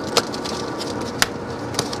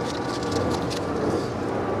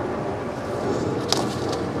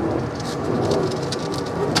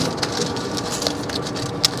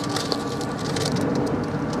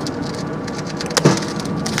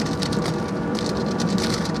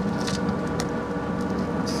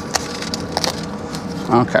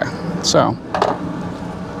 Okay, so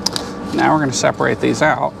now we're going to separate these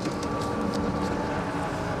out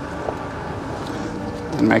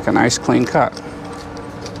and make a nice clean cut.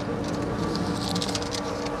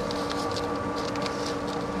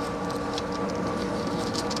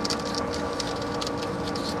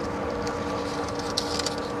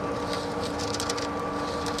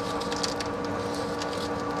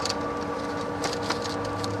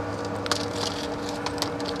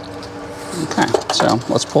 Okay, so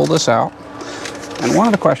let's pull this out. And one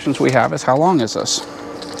of the questions we have is, how long is this?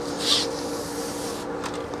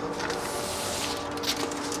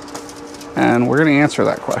 And we're going to answer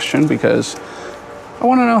that question because I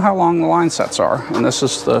want to know how long the line sets are. And this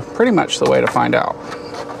is pretty much the way to find out.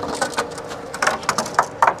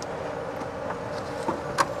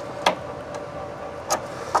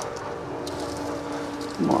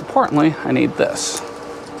 More importantly, I need this.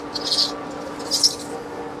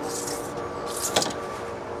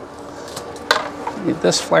 Need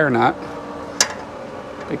this flare nut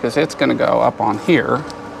because it's going to go up on here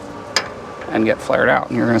and get flared out,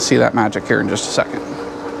 and you're going to see that magic here in just a second.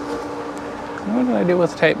 What did I do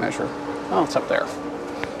with the tape measure? Oh, it's up there.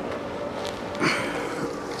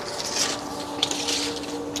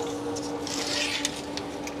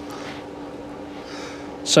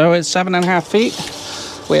 So it's 7.5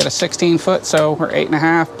 feet. We had a 16 foot, so we're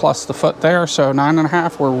 8.5 plus the foot there, so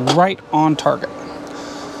 9.5. We're right on target.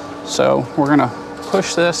 So we're going to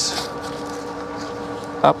push this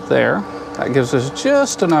up there. That gives us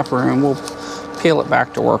just enough room. We'll peel it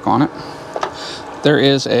back to work on it. There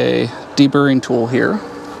is a deburring tool here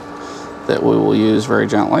that we will use very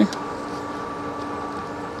gently.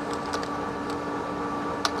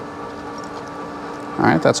 All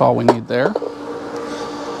right, that's all we need there.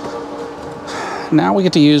 Now we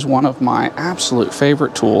get to use one of my absolute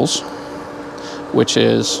favorite tools, which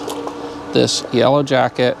is this Yellow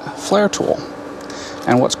Jacket flare tool.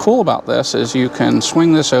 And what's cool about this is you can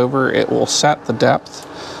swing this over, it will set the depth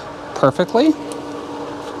perfectly.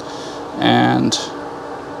 And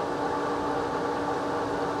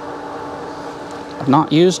I've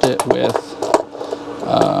not used it with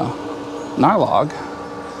Nylog,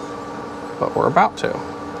 but we're about to.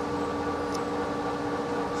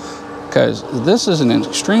 Because this is an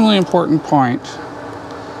extremely important point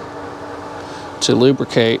to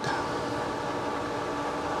lubricate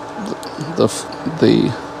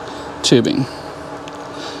the tubing.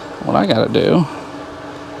 What I gotta do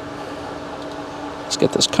is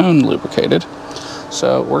get this cone lubricated.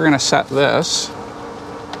 So we're gonna set this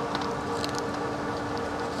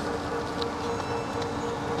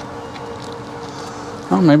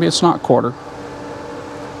oh, maybe it's not quarter.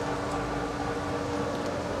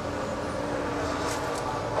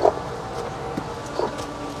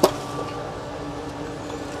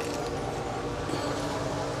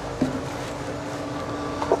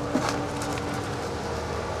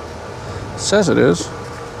 Says it is.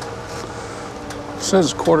 It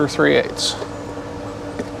says 1/4 3/8.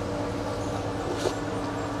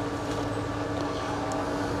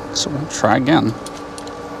 try again.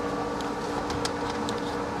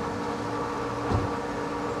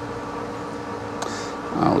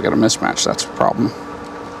 Oh, we got a mismatch, that's a problem.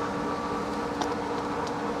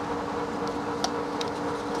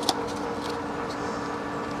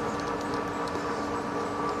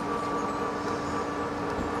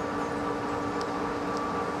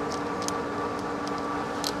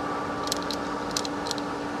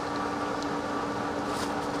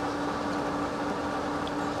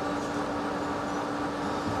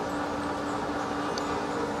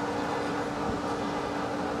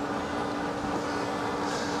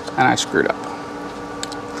 And I screwed up.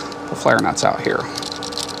 The flare nut's out here,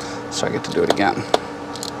 so I get to do it again.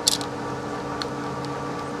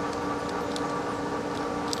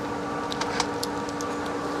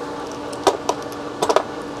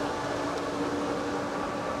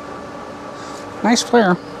 Nice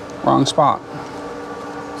flare, wrong spot.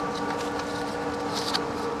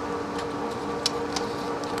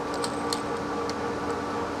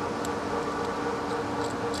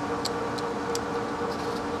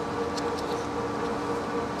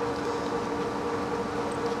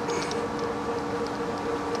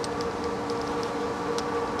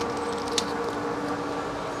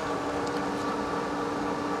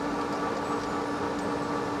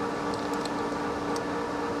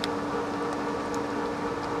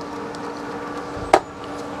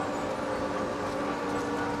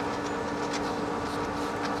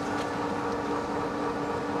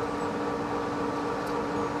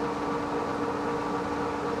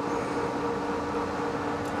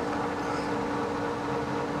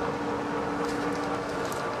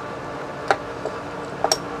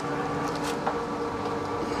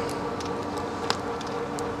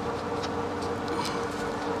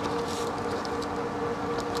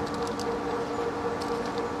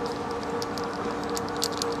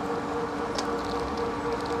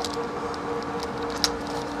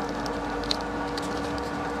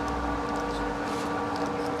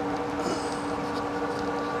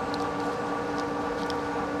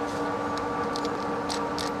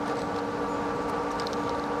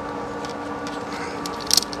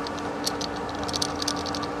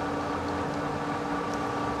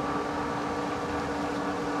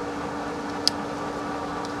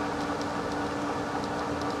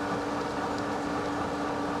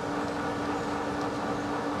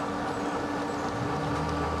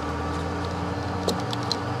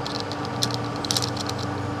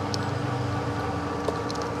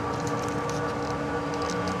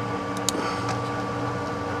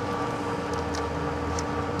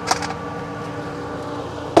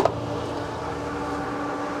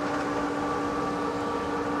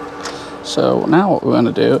 So now what we want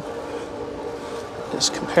to do is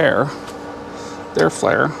compare their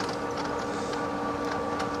flare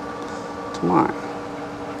to mine.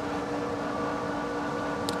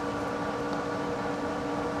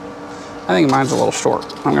 I think mine's a little short.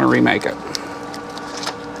 I'm going to remake it.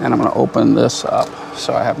 And I'm going to open this up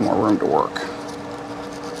so I have more room to work.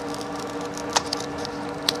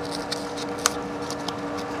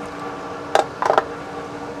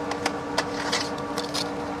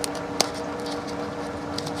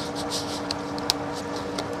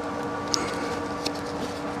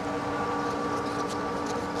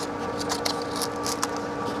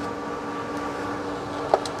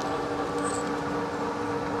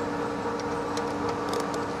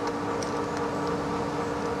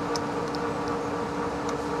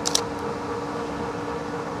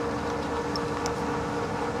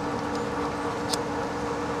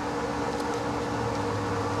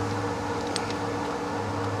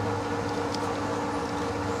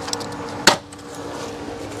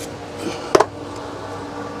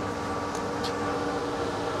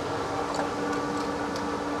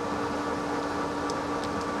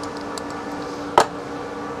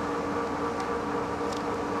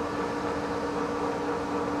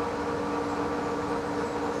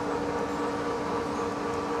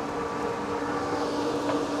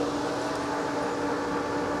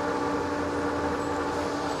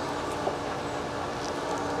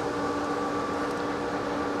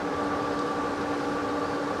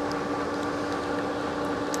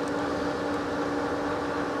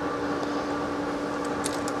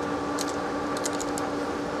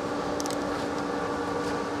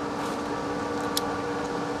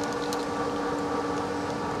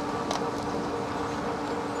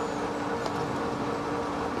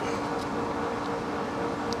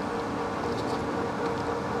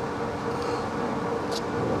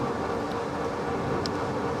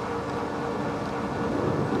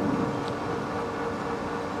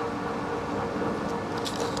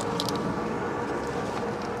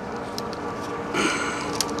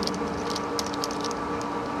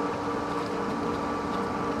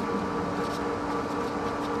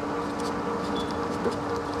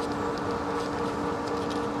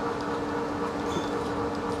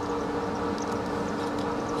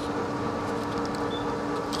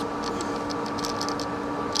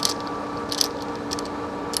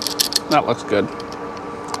 that looks good.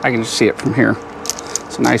 I can just see it from here.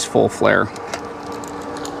 It's a nice full flare.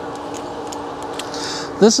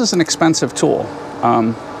 This is an expensive tool.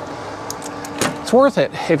 It's worth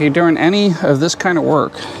it. If you're doing any of this kind of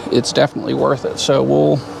work, it's definitely worth it. So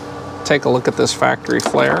we'll take a look at this factory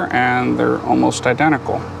flare, and they're almost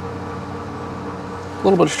identical. A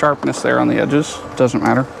little bit of sharpness there on the edges, doesn't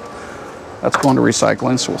matter. That's going to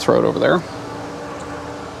recycling, so we'll throw it over there.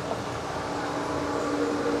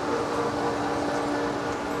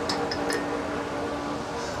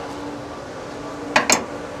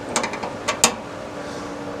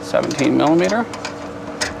 $17mm.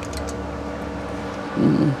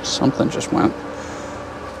 Something just went.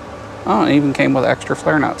 Oh, it even came with extra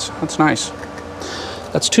flare nuts. That's nice.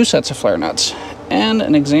 That's 2 sets of flare nuts and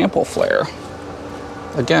an example flare.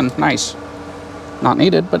 Again, nice. Not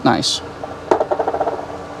needed, but nice.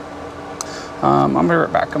 I'll be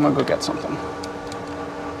right back. I'm gonna go get something.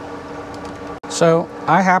 So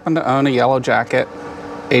I happen to own a Yellow Jacket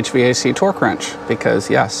HVAC torque wrench because,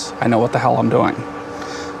 yes, I know what the hell I'm doing.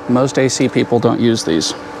 Most AC people don't use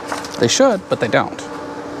these. They should, but they don't.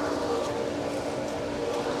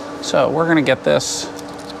 So we're gonna get this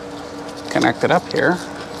connected up here.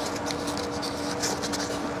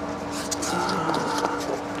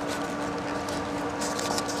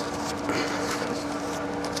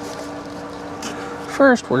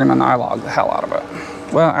 First, we're gonna nylog the hell out of it.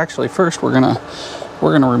 Well, actually, first we're gonna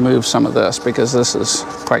remove some of this because this is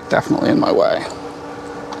quite definitely in my way.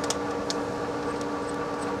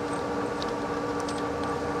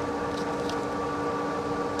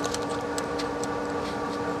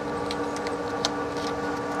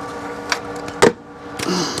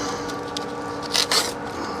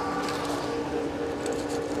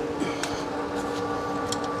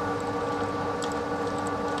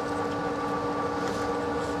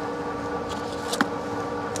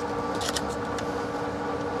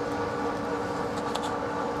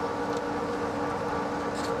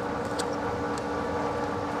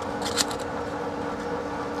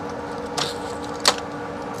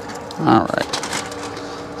 All right.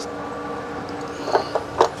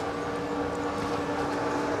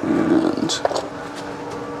 And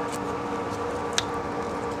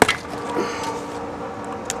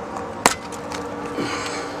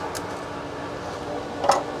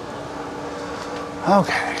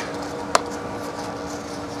okay.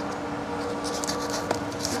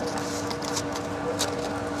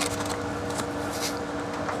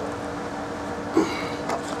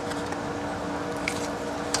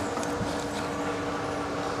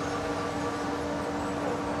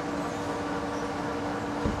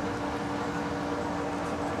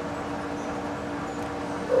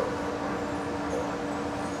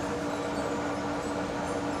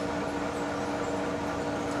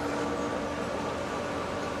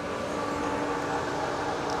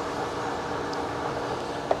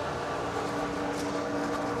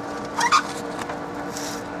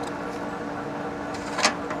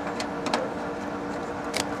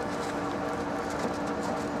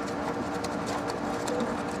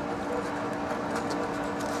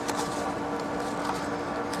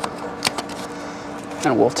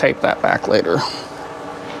 And we'll tape that back later.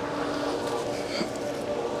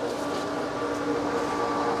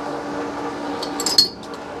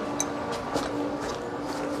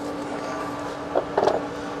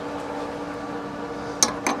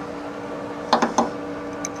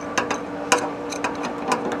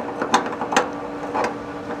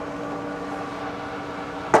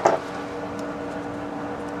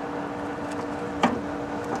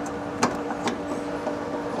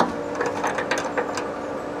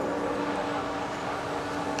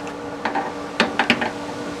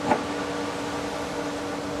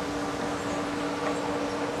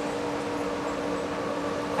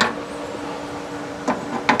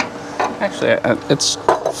 Actually, it's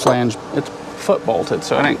flange, it's foot bolted,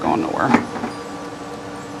 so it ain't going nowhere.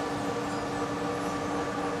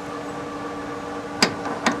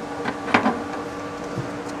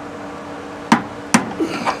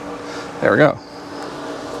 There we go.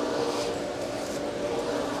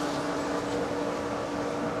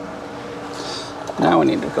 Now we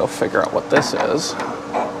need to go figure out what this is.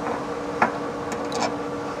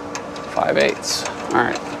 5/8. All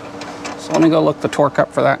right. So let me go look the torque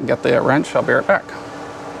up for that and get the wrench. I'll be right back.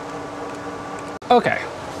 Okay,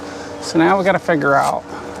 so now we got to figure out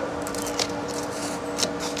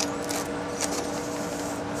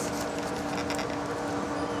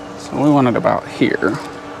so we want it about here.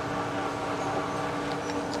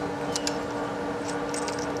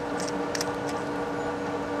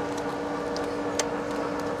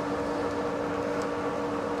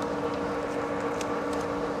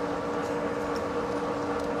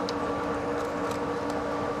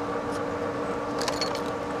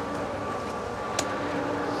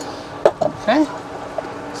 Okay,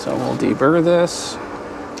 so we'll deburr this.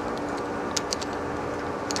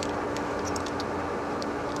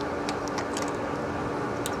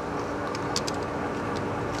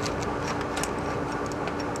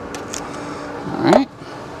 All right,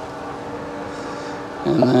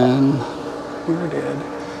 and then where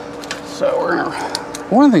did, so we're gonna,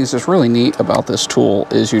 one of the things that's really neat about this tool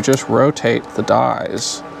is you just rotate the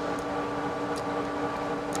dies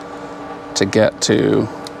to get to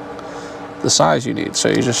the size you need. So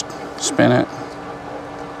you just spin it,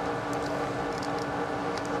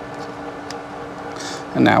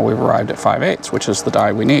 and now we've arrived at 5/8, which is the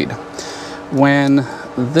die we need. When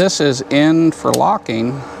this is in for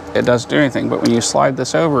locking, it doesn't do anything, but when you slide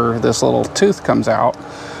this over, this little tooth comes out,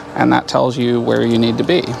 and that tells you where you need to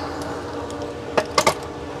be.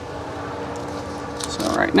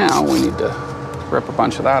 So right now, we need to rip a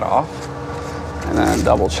bunch of that off, and then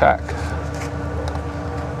double check.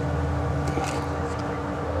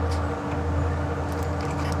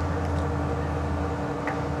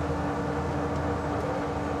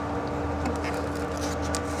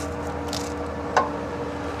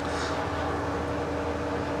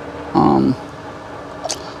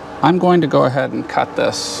 I'm going to go ahead and cut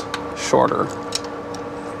this shorter.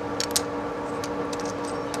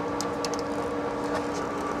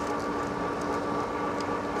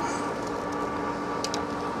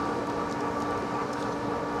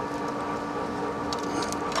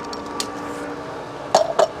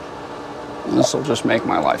 This will just make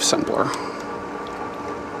my life simpler.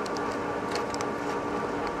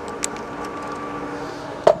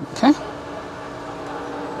 Okay.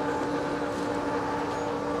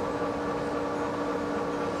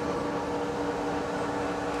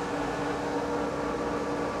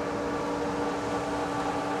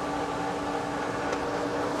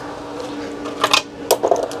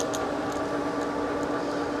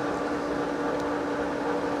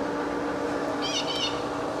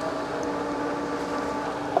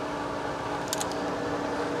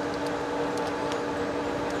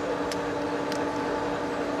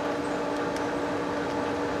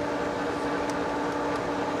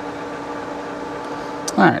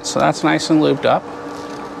 All right, so that's nice and lubed up.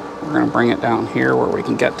 We're gonna bring it down here where we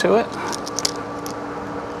can get to it.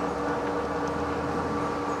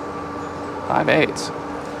 5/8.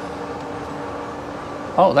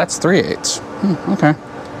 Oh, that's 3/8. Okay,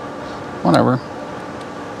 whatever.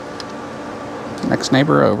 Next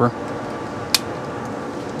neighbor over.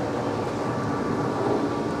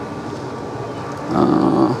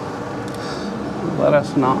 Let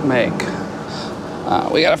us not make.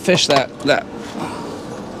 We gotta fish that.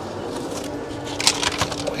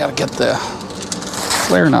 We gotta get the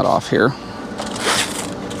flare nut off here.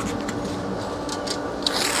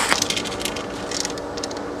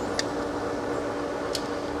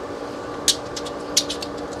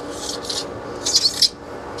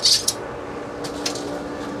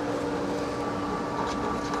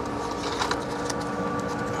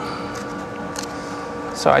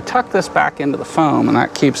 So I tuck this back into the foam, and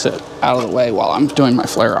that keeps it out of the way while I'm doing my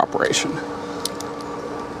flare operation.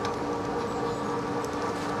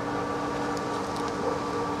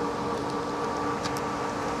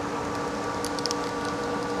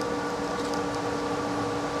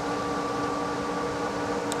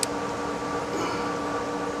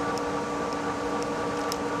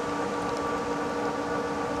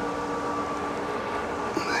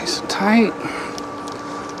 Nice and tight.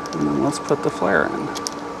 And then let's put the flare in.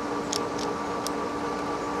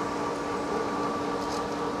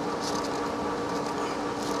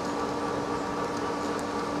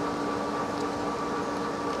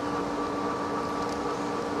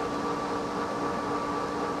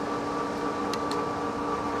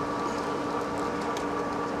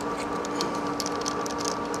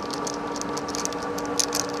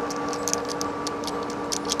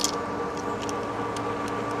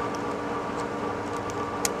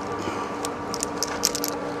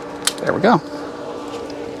 There we go.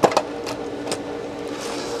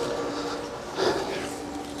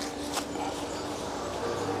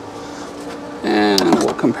 And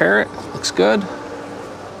we'll compare it. Looks good.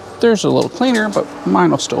 There's a little cleaner, but mine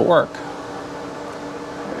will still work.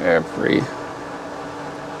 Every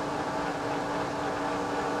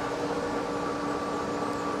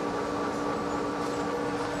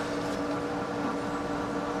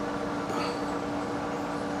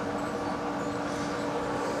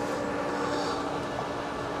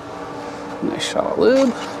nice shot of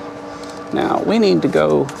lube. Now we need to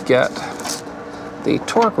go get the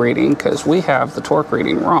torque reading because we have the torque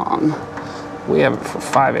reading wrong. We have it for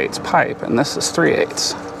 5/8 pipe and this is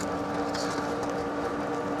 3/8.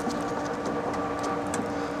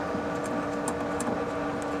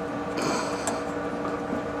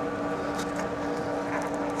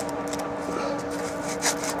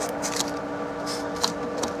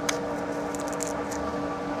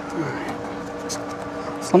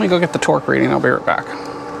 So let me go get the torque reading. I'll be right back.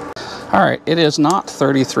 All right, it is not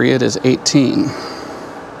 33, it is 18.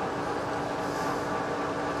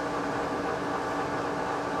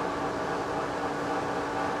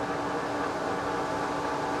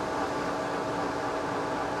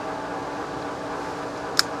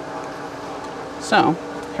 So,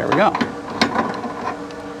 here we go.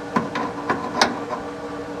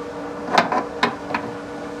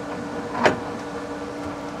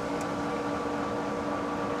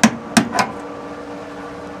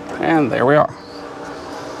 And there we are.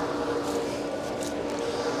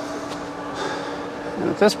 And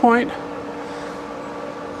at this point,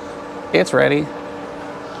 it's ready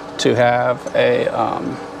to have a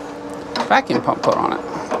vacuum pump put on it.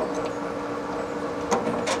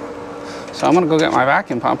 So I'm going to go get my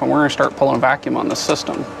vacuum pump and we're going to start pulling vacuum on the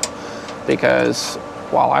system, because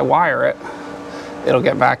while I wire it, it'll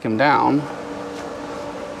get vacuumed down.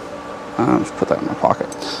 Just put that in my pocket.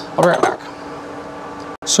 I'll be right back.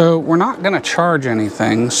 So we're not going to charge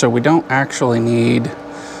anything, so we don't actually need,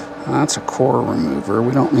 that's a core remover,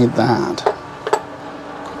 we don't need that.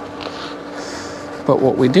 But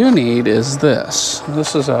what we do need is this.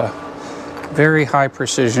 This is a very high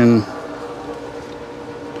precision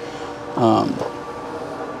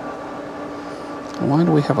why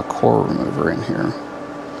do we have a core remover in here?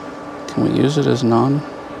 Can we use it as none?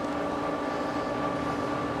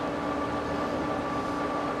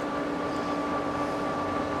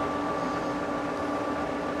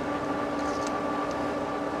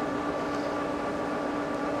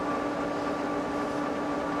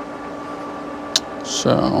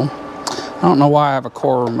 So, I don't know why I have a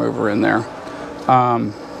core remover in there.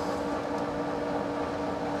 And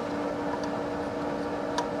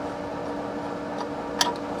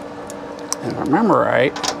if I remember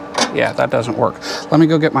right, yeah, that doesn't work. Let me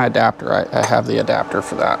go get my adapter. I have the adapter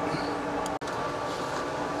for that.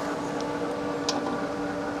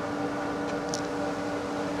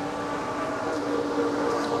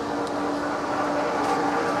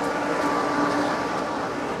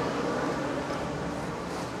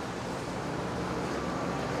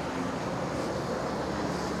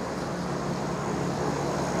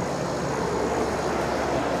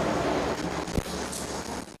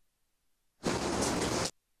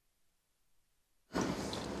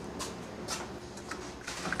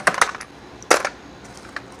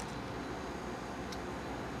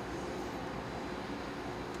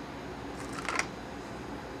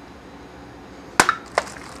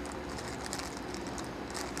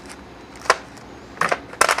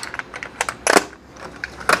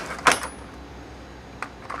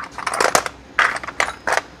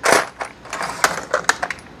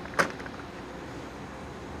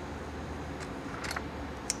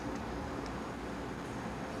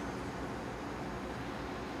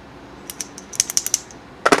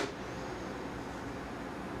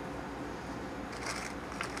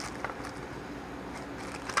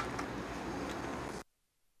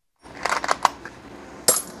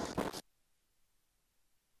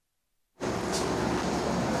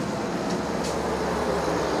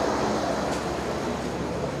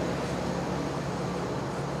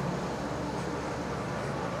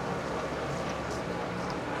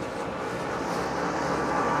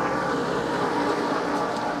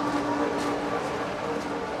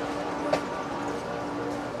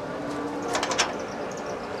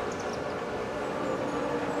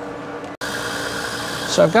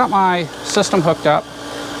 So I've got my system hooked up.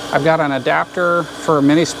 I've got an adapter for a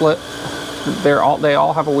mini split. They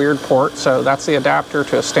all have a weird port, so that's the adapter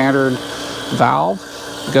to a standard valve.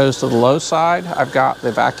 It goes to the low side. I've got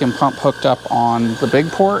the vacuum pump hooked up on the big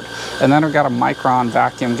port, and then I've got a micron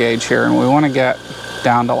vacuum gauge here, and we want to get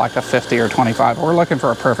down to like a 50 or 25. We're looking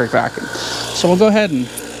for a perfect vacuum. So we'll go ahead and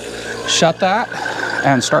shut that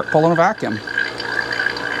and start pulling a vacuum.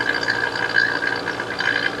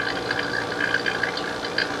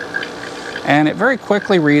 And it very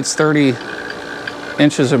quickly reads 30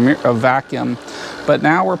 inches of vacuum, but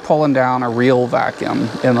now we're pulling down a real vacuum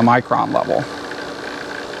in the micron level.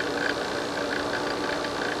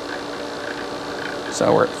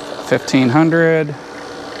 So we're at 1500.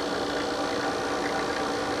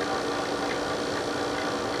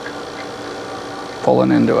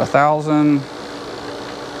 Pulling into 1000.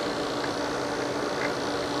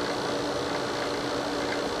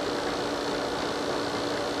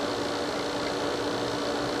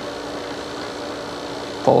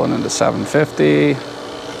 Pulling into 750.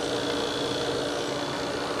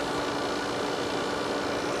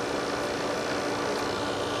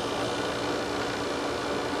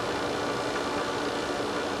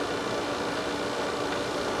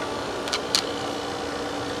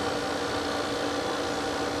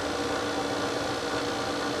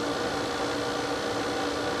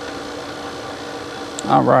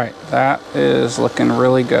 All right, that is looking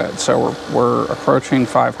really good. So we're approaching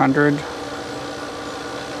 500.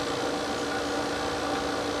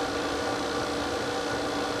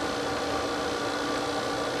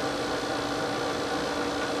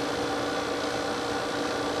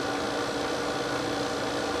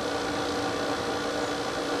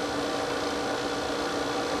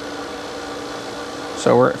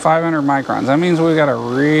 So we're at 500 microns. That means we've got a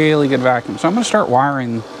really good vacuum. So I'm going to start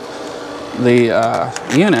wiring the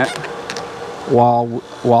unit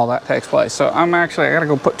while that takes place. So I got to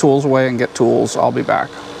go put tools away and get tools. I'll be back.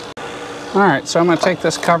 All right, so I'm going to take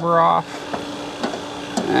this cover off,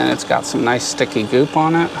 and it's got some nice sticky goop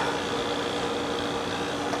on it.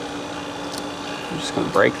 I'm just going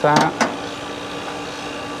to break that.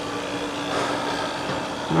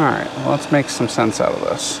 All right, well, let's make some sense out of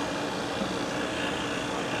this.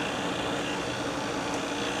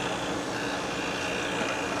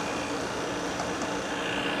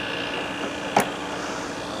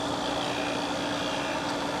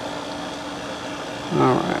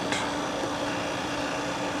 All right.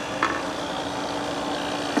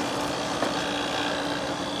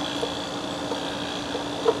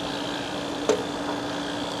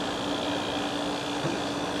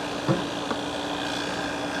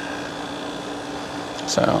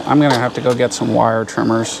 So I'm going to have to go get some wire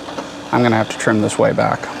trimmers. I'm going to have to trim this way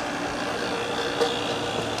back.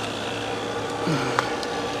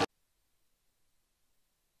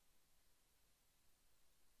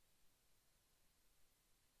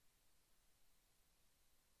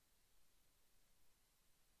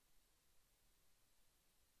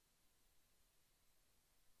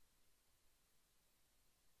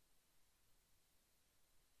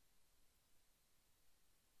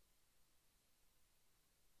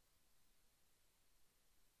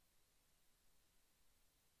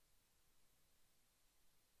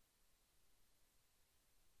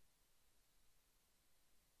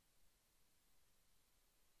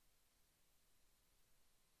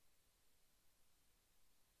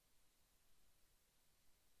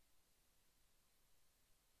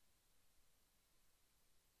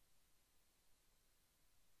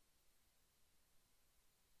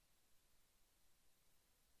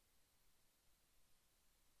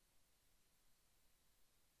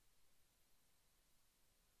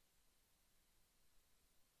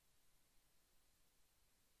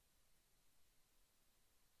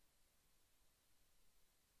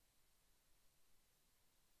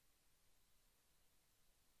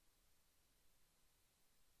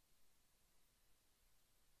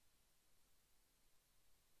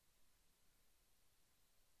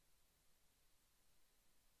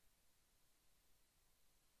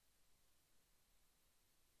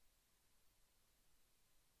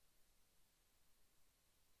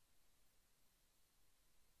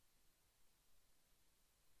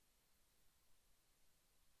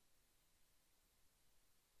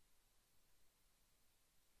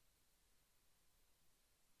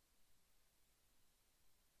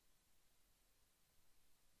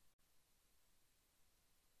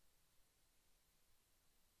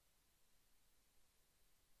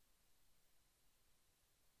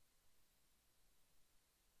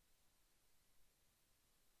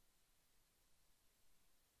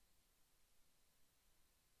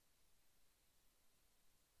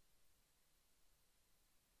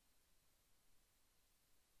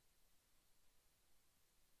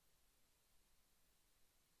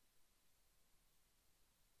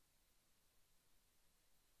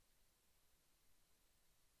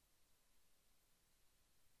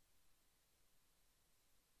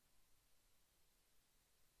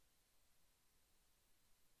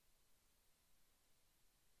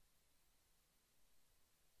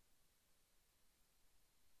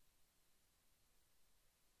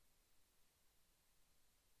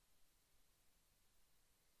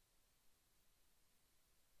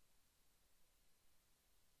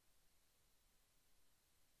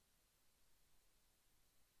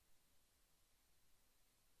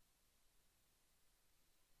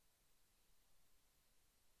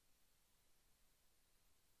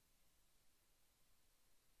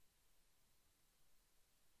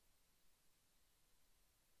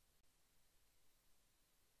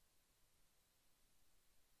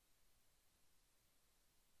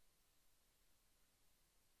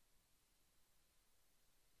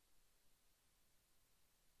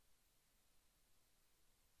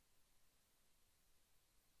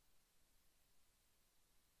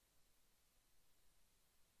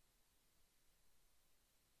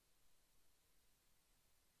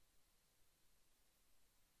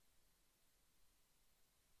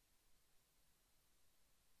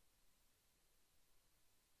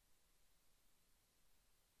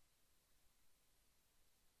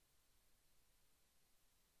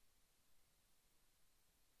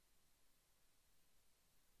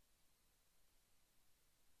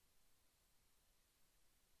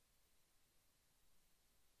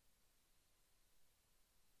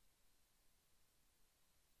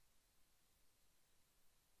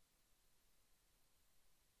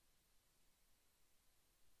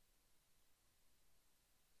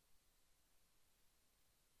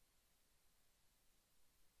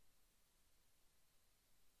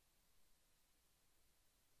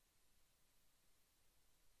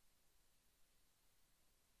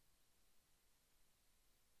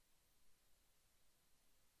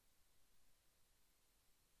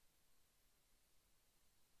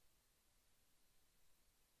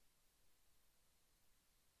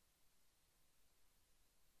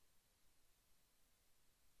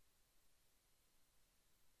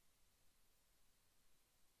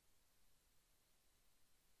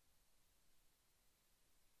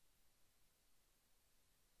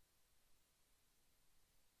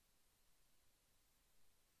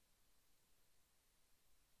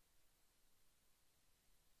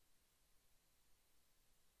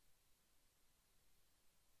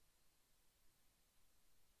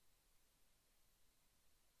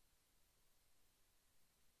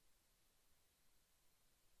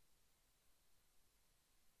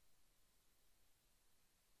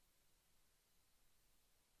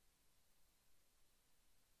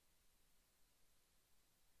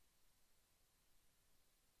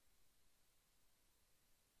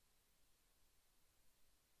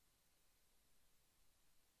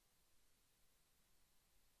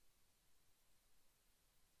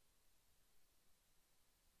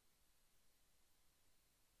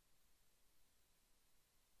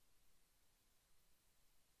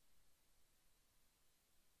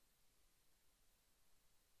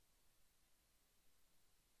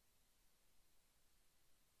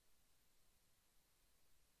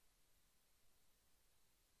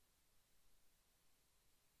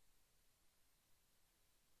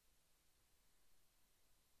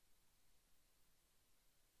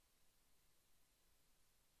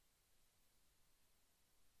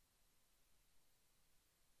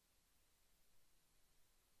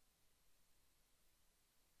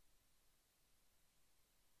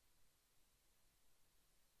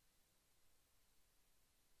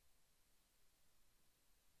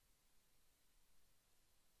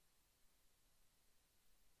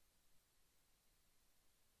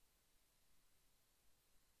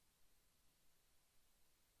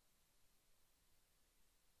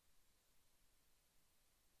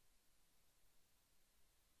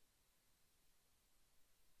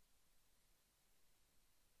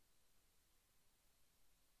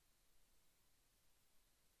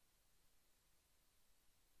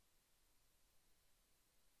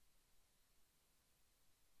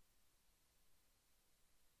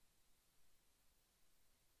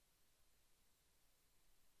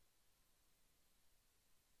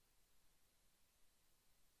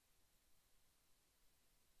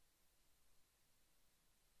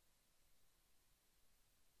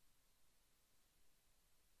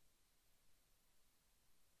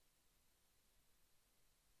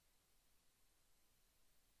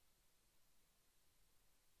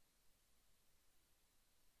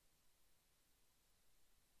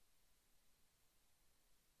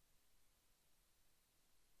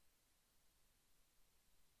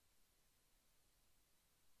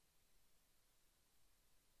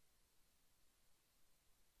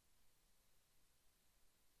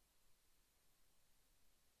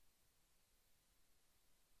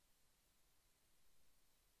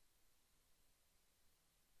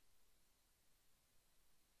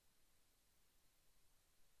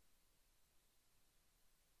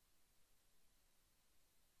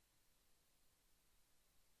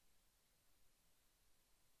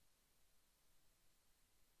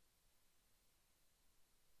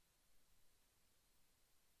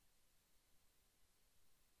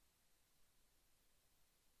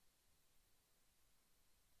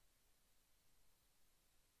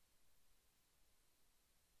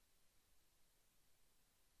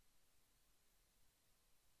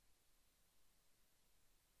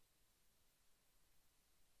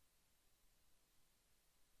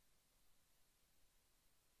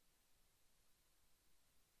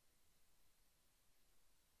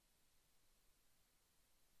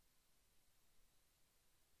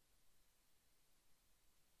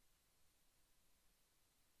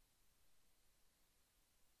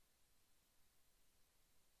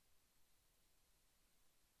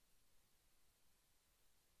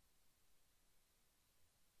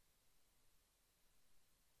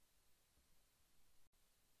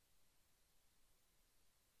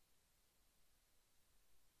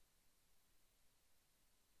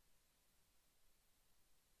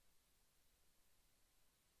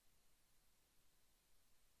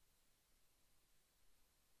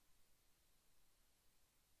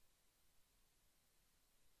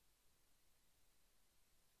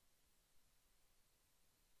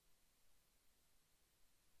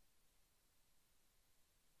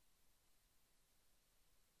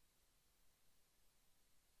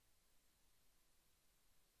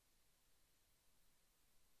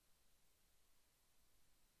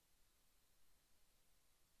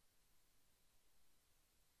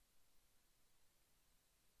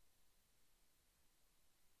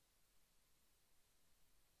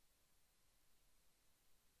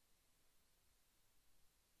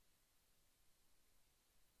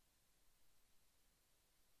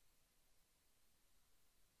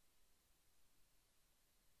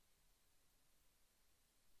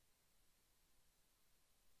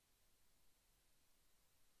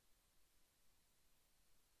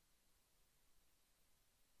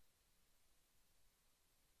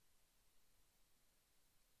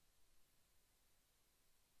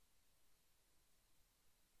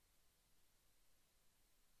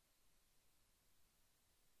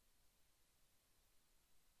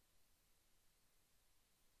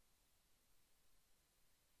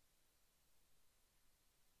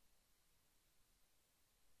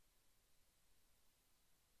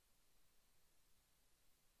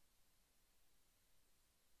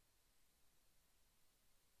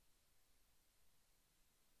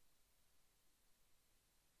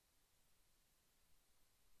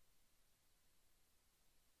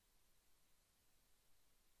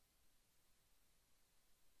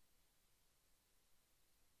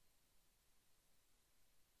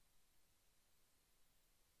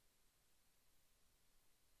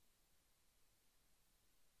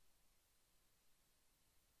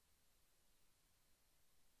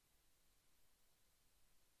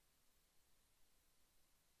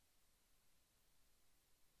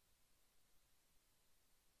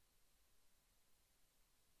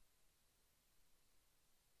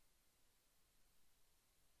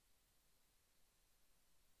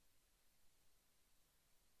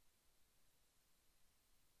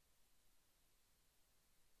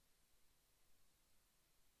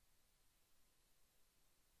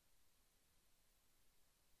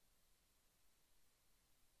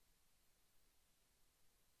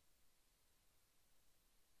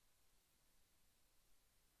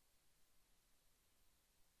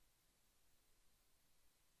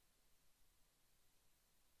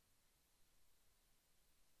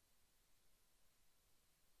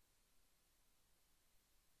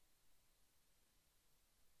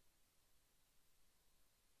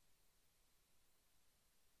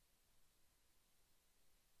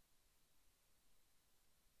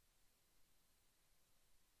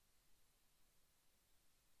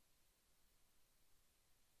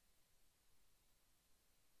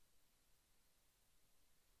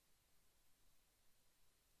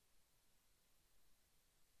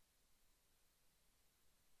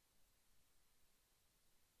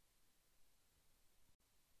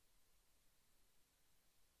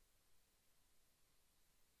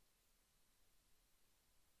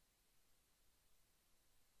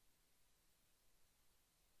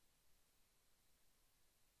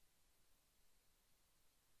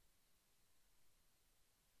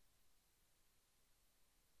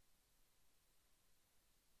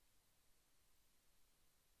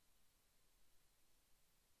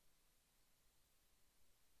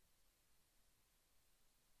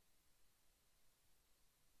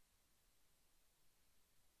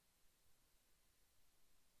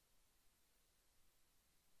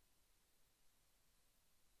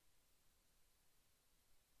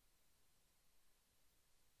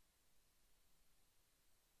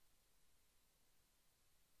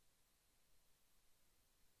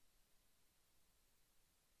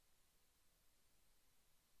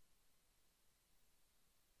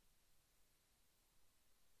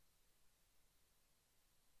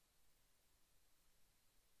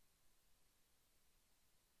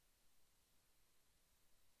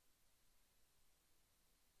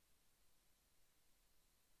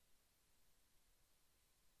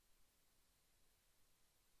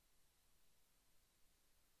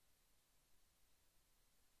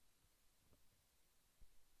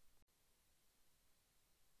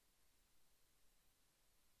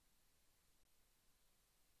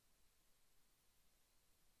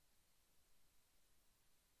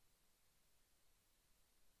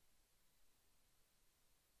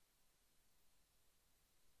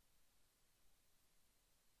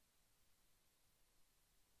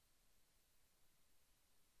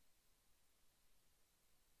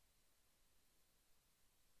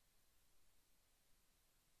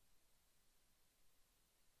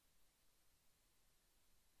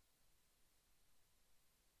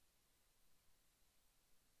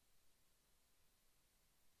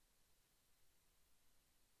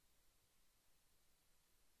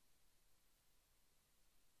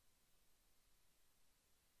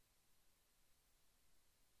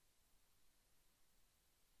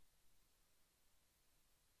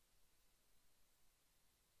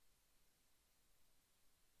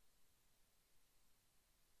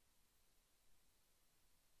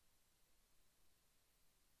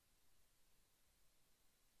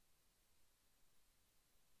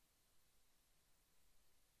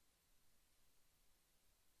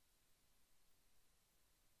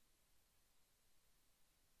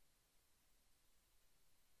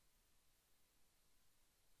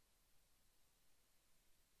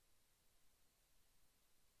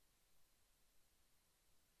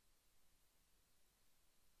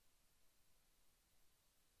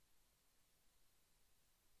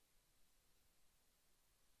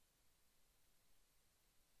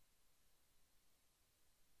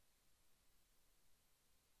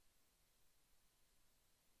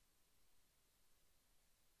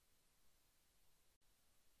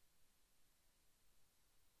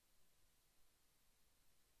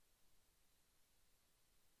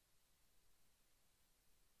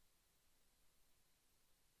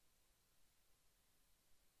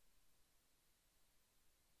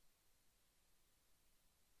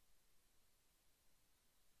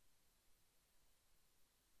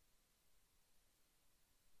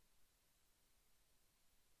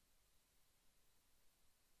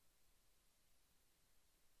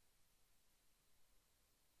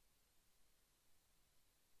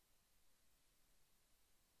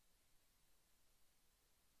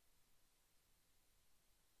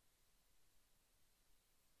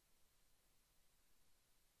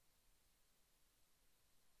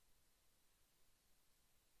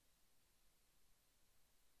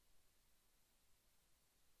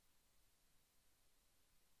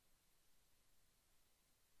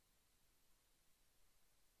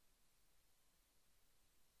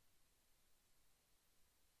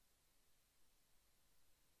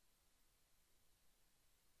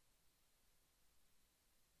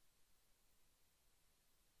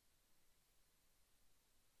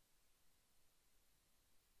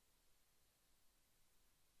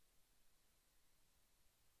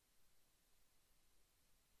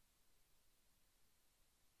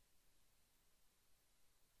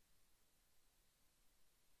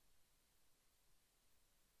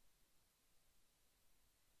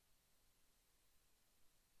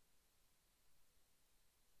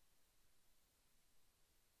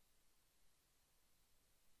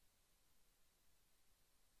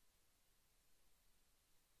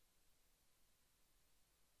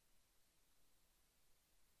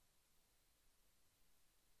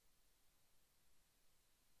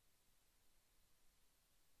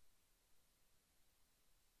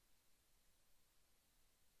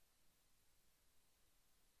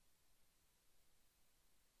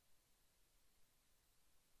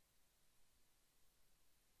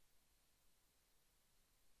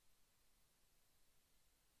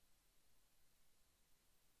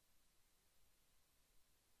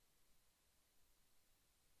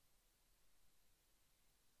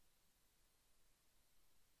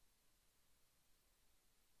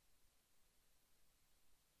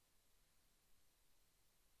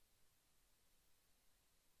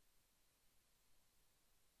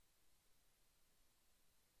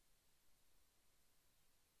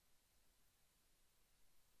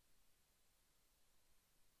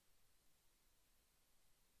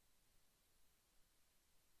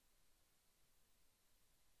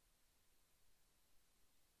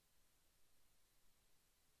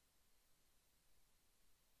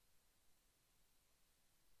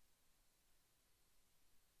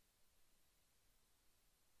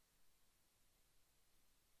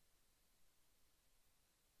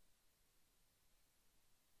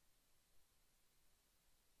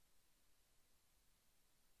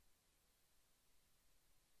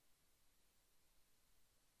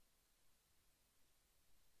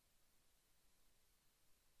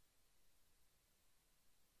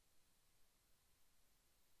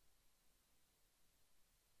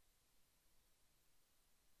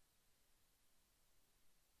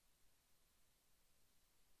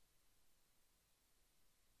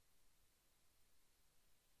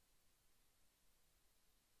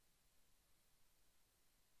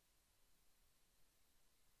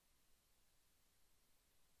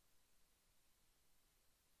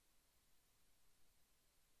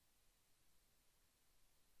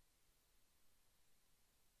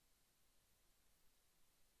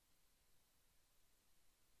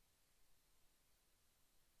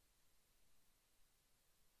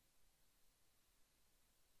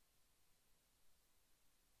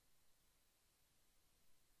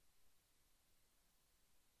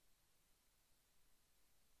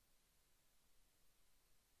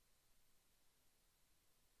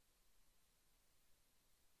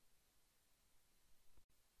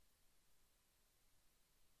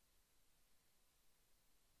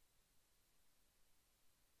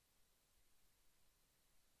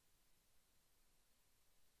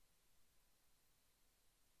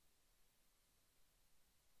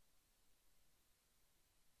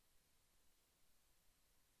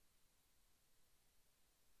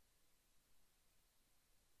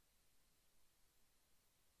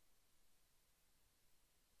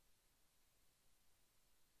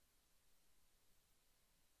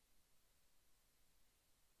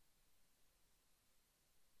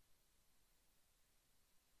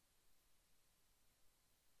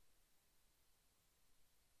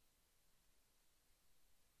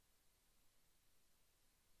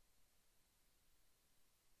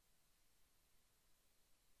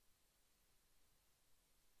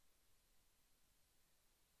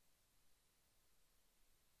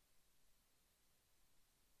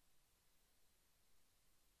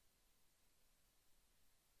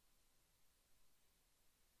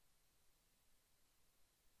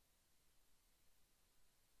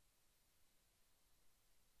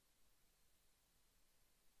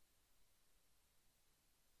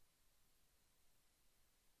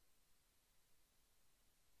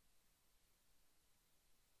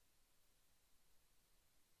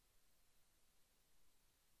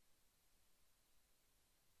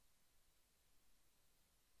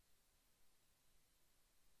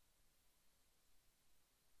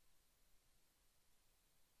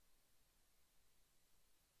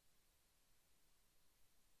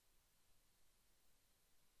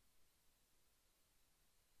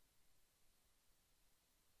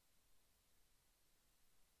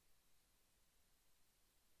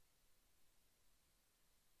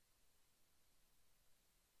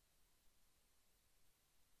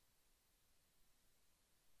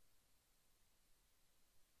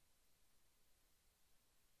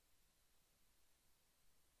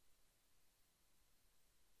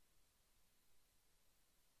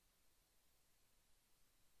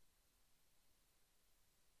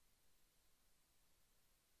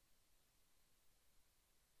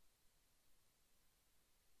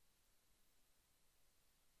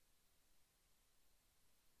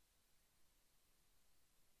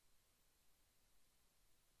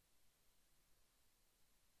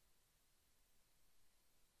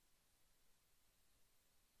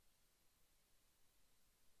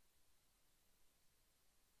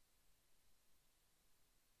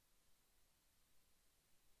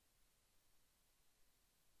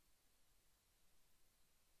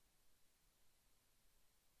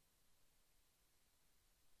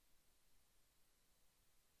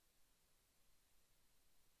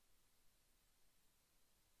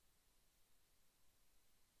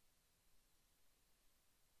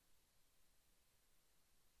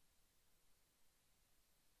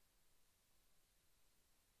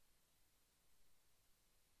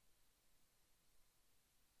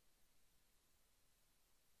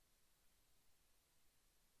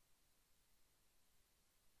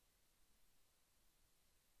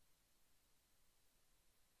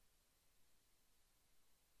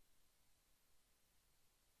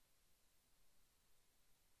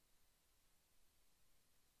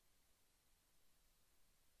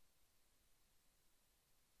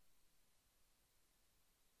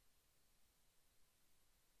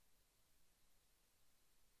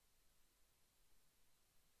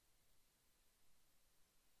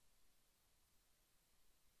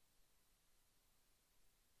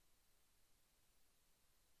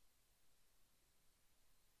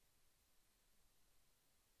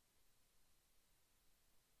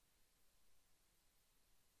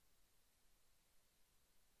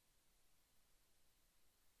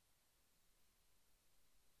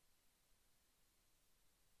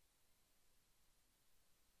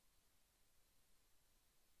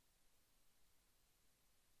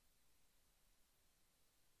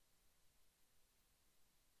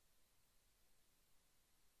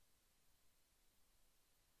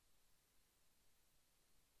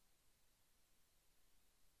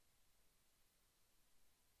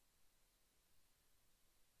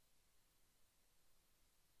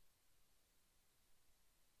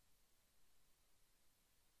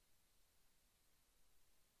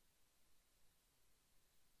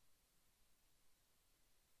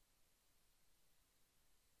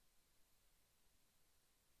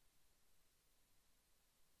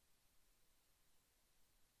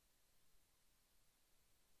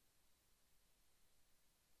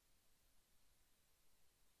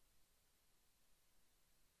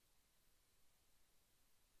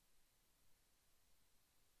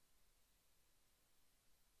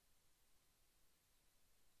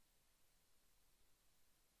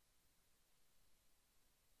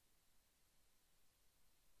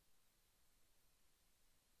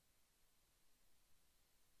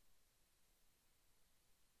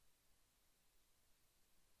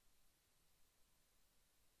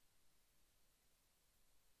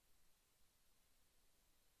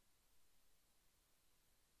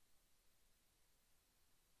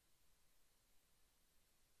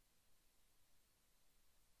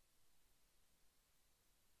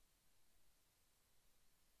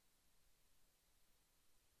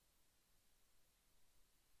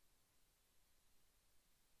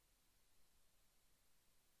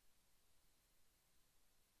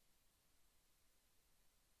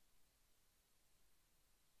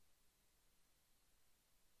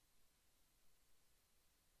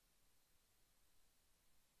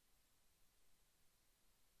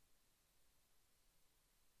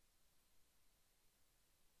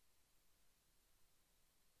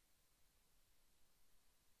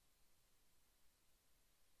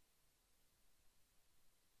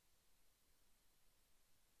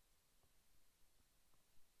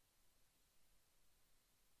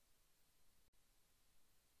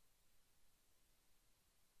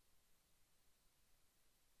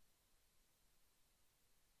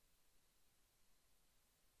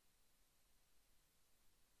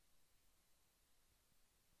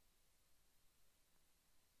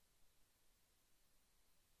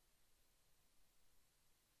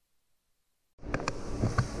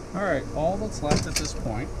 Alright, all that's left at this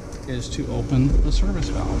point is to open the service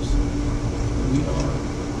valves. We are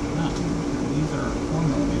done. These are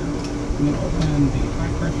 4mm. I'm going to open the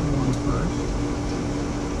high pressure one first.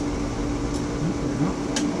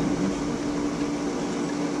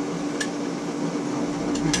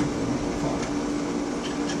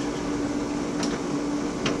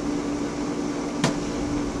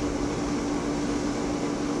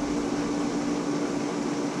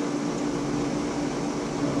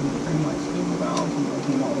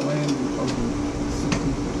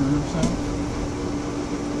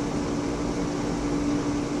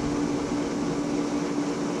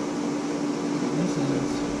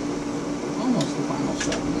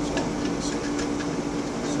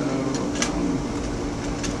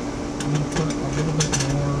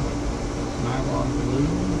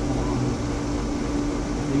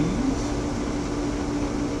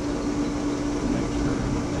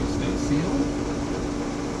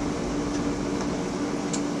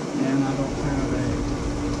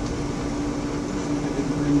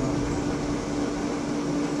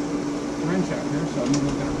 Out here, so I'm going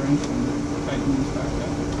to get a wrench and tighten this back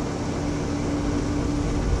up.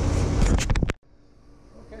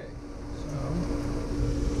 Okay, so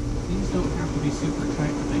these don't have to be super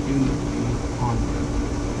tight, but they do need to be on here.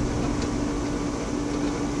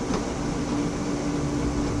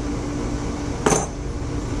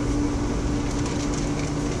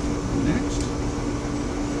 Next,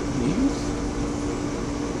 these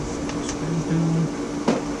screws down.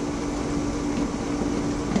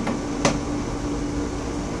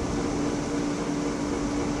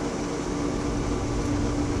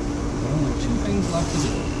 Left to do.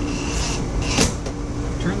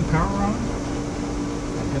 Turn the power on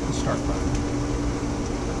and hit the start button.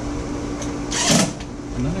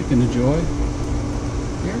 And then I can enjoy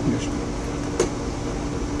the air conditioning.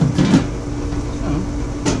 So,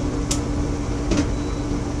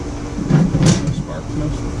 no sparks, no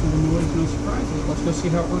noise, no surprises. Let's go see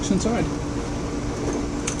how it works inside.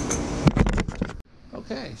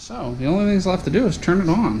 Okay, so the only thing that's left to do is turn it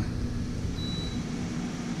on.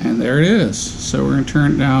 And there it is. So we're going to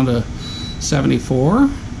turn it down to 74.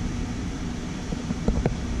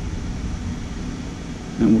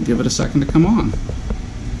 And we'll give it a second to come on.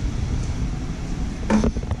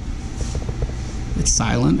 It's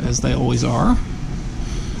silent, as they always are.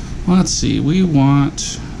 Let's see, we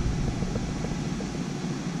want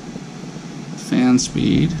fan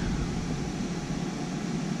speed.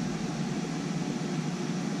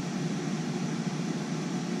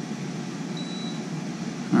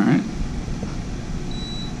 Alright.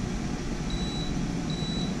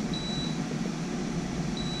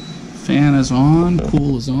 Fan is on,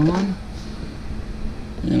 cool is on,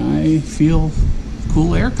 and I feel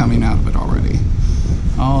cool air coming out of it already.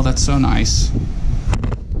 Oh, that's so nice.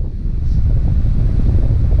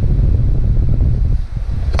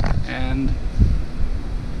 And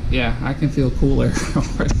yeah, I can feel cool air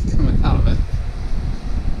already coming out of it.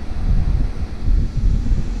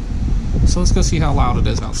 So let's go see how loud it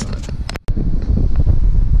is outside.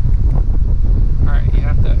 Alright, you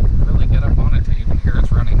have to really get up on it till you can hear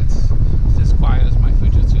it's running. It's as quiet as my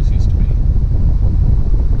Fujitsu's used to be.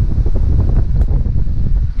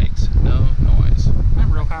 Makes no noise.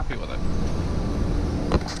 I'm real happy with it.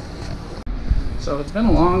 So it's been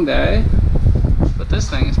a long day, but this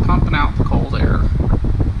thing is pumping out the cold air.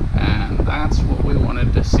 And that's what we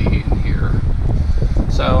wanted to see in here.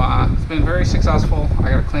 So it's been very successful.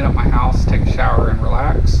 I gotta clean up my house, take a shower, and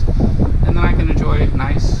relax. And then I can enjoy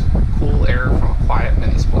nice, cool air from a quiet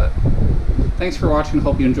mini split. Thanks for watching. I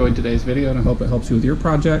hope you enjoyed today's video, and I hope it helps you with your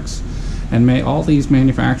projects. And may all these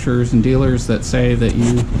manufacturers and dealers that say that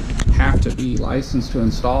you have to be licensed to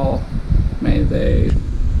install, may they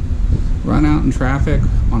run out in traffic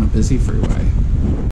on a busy freeway.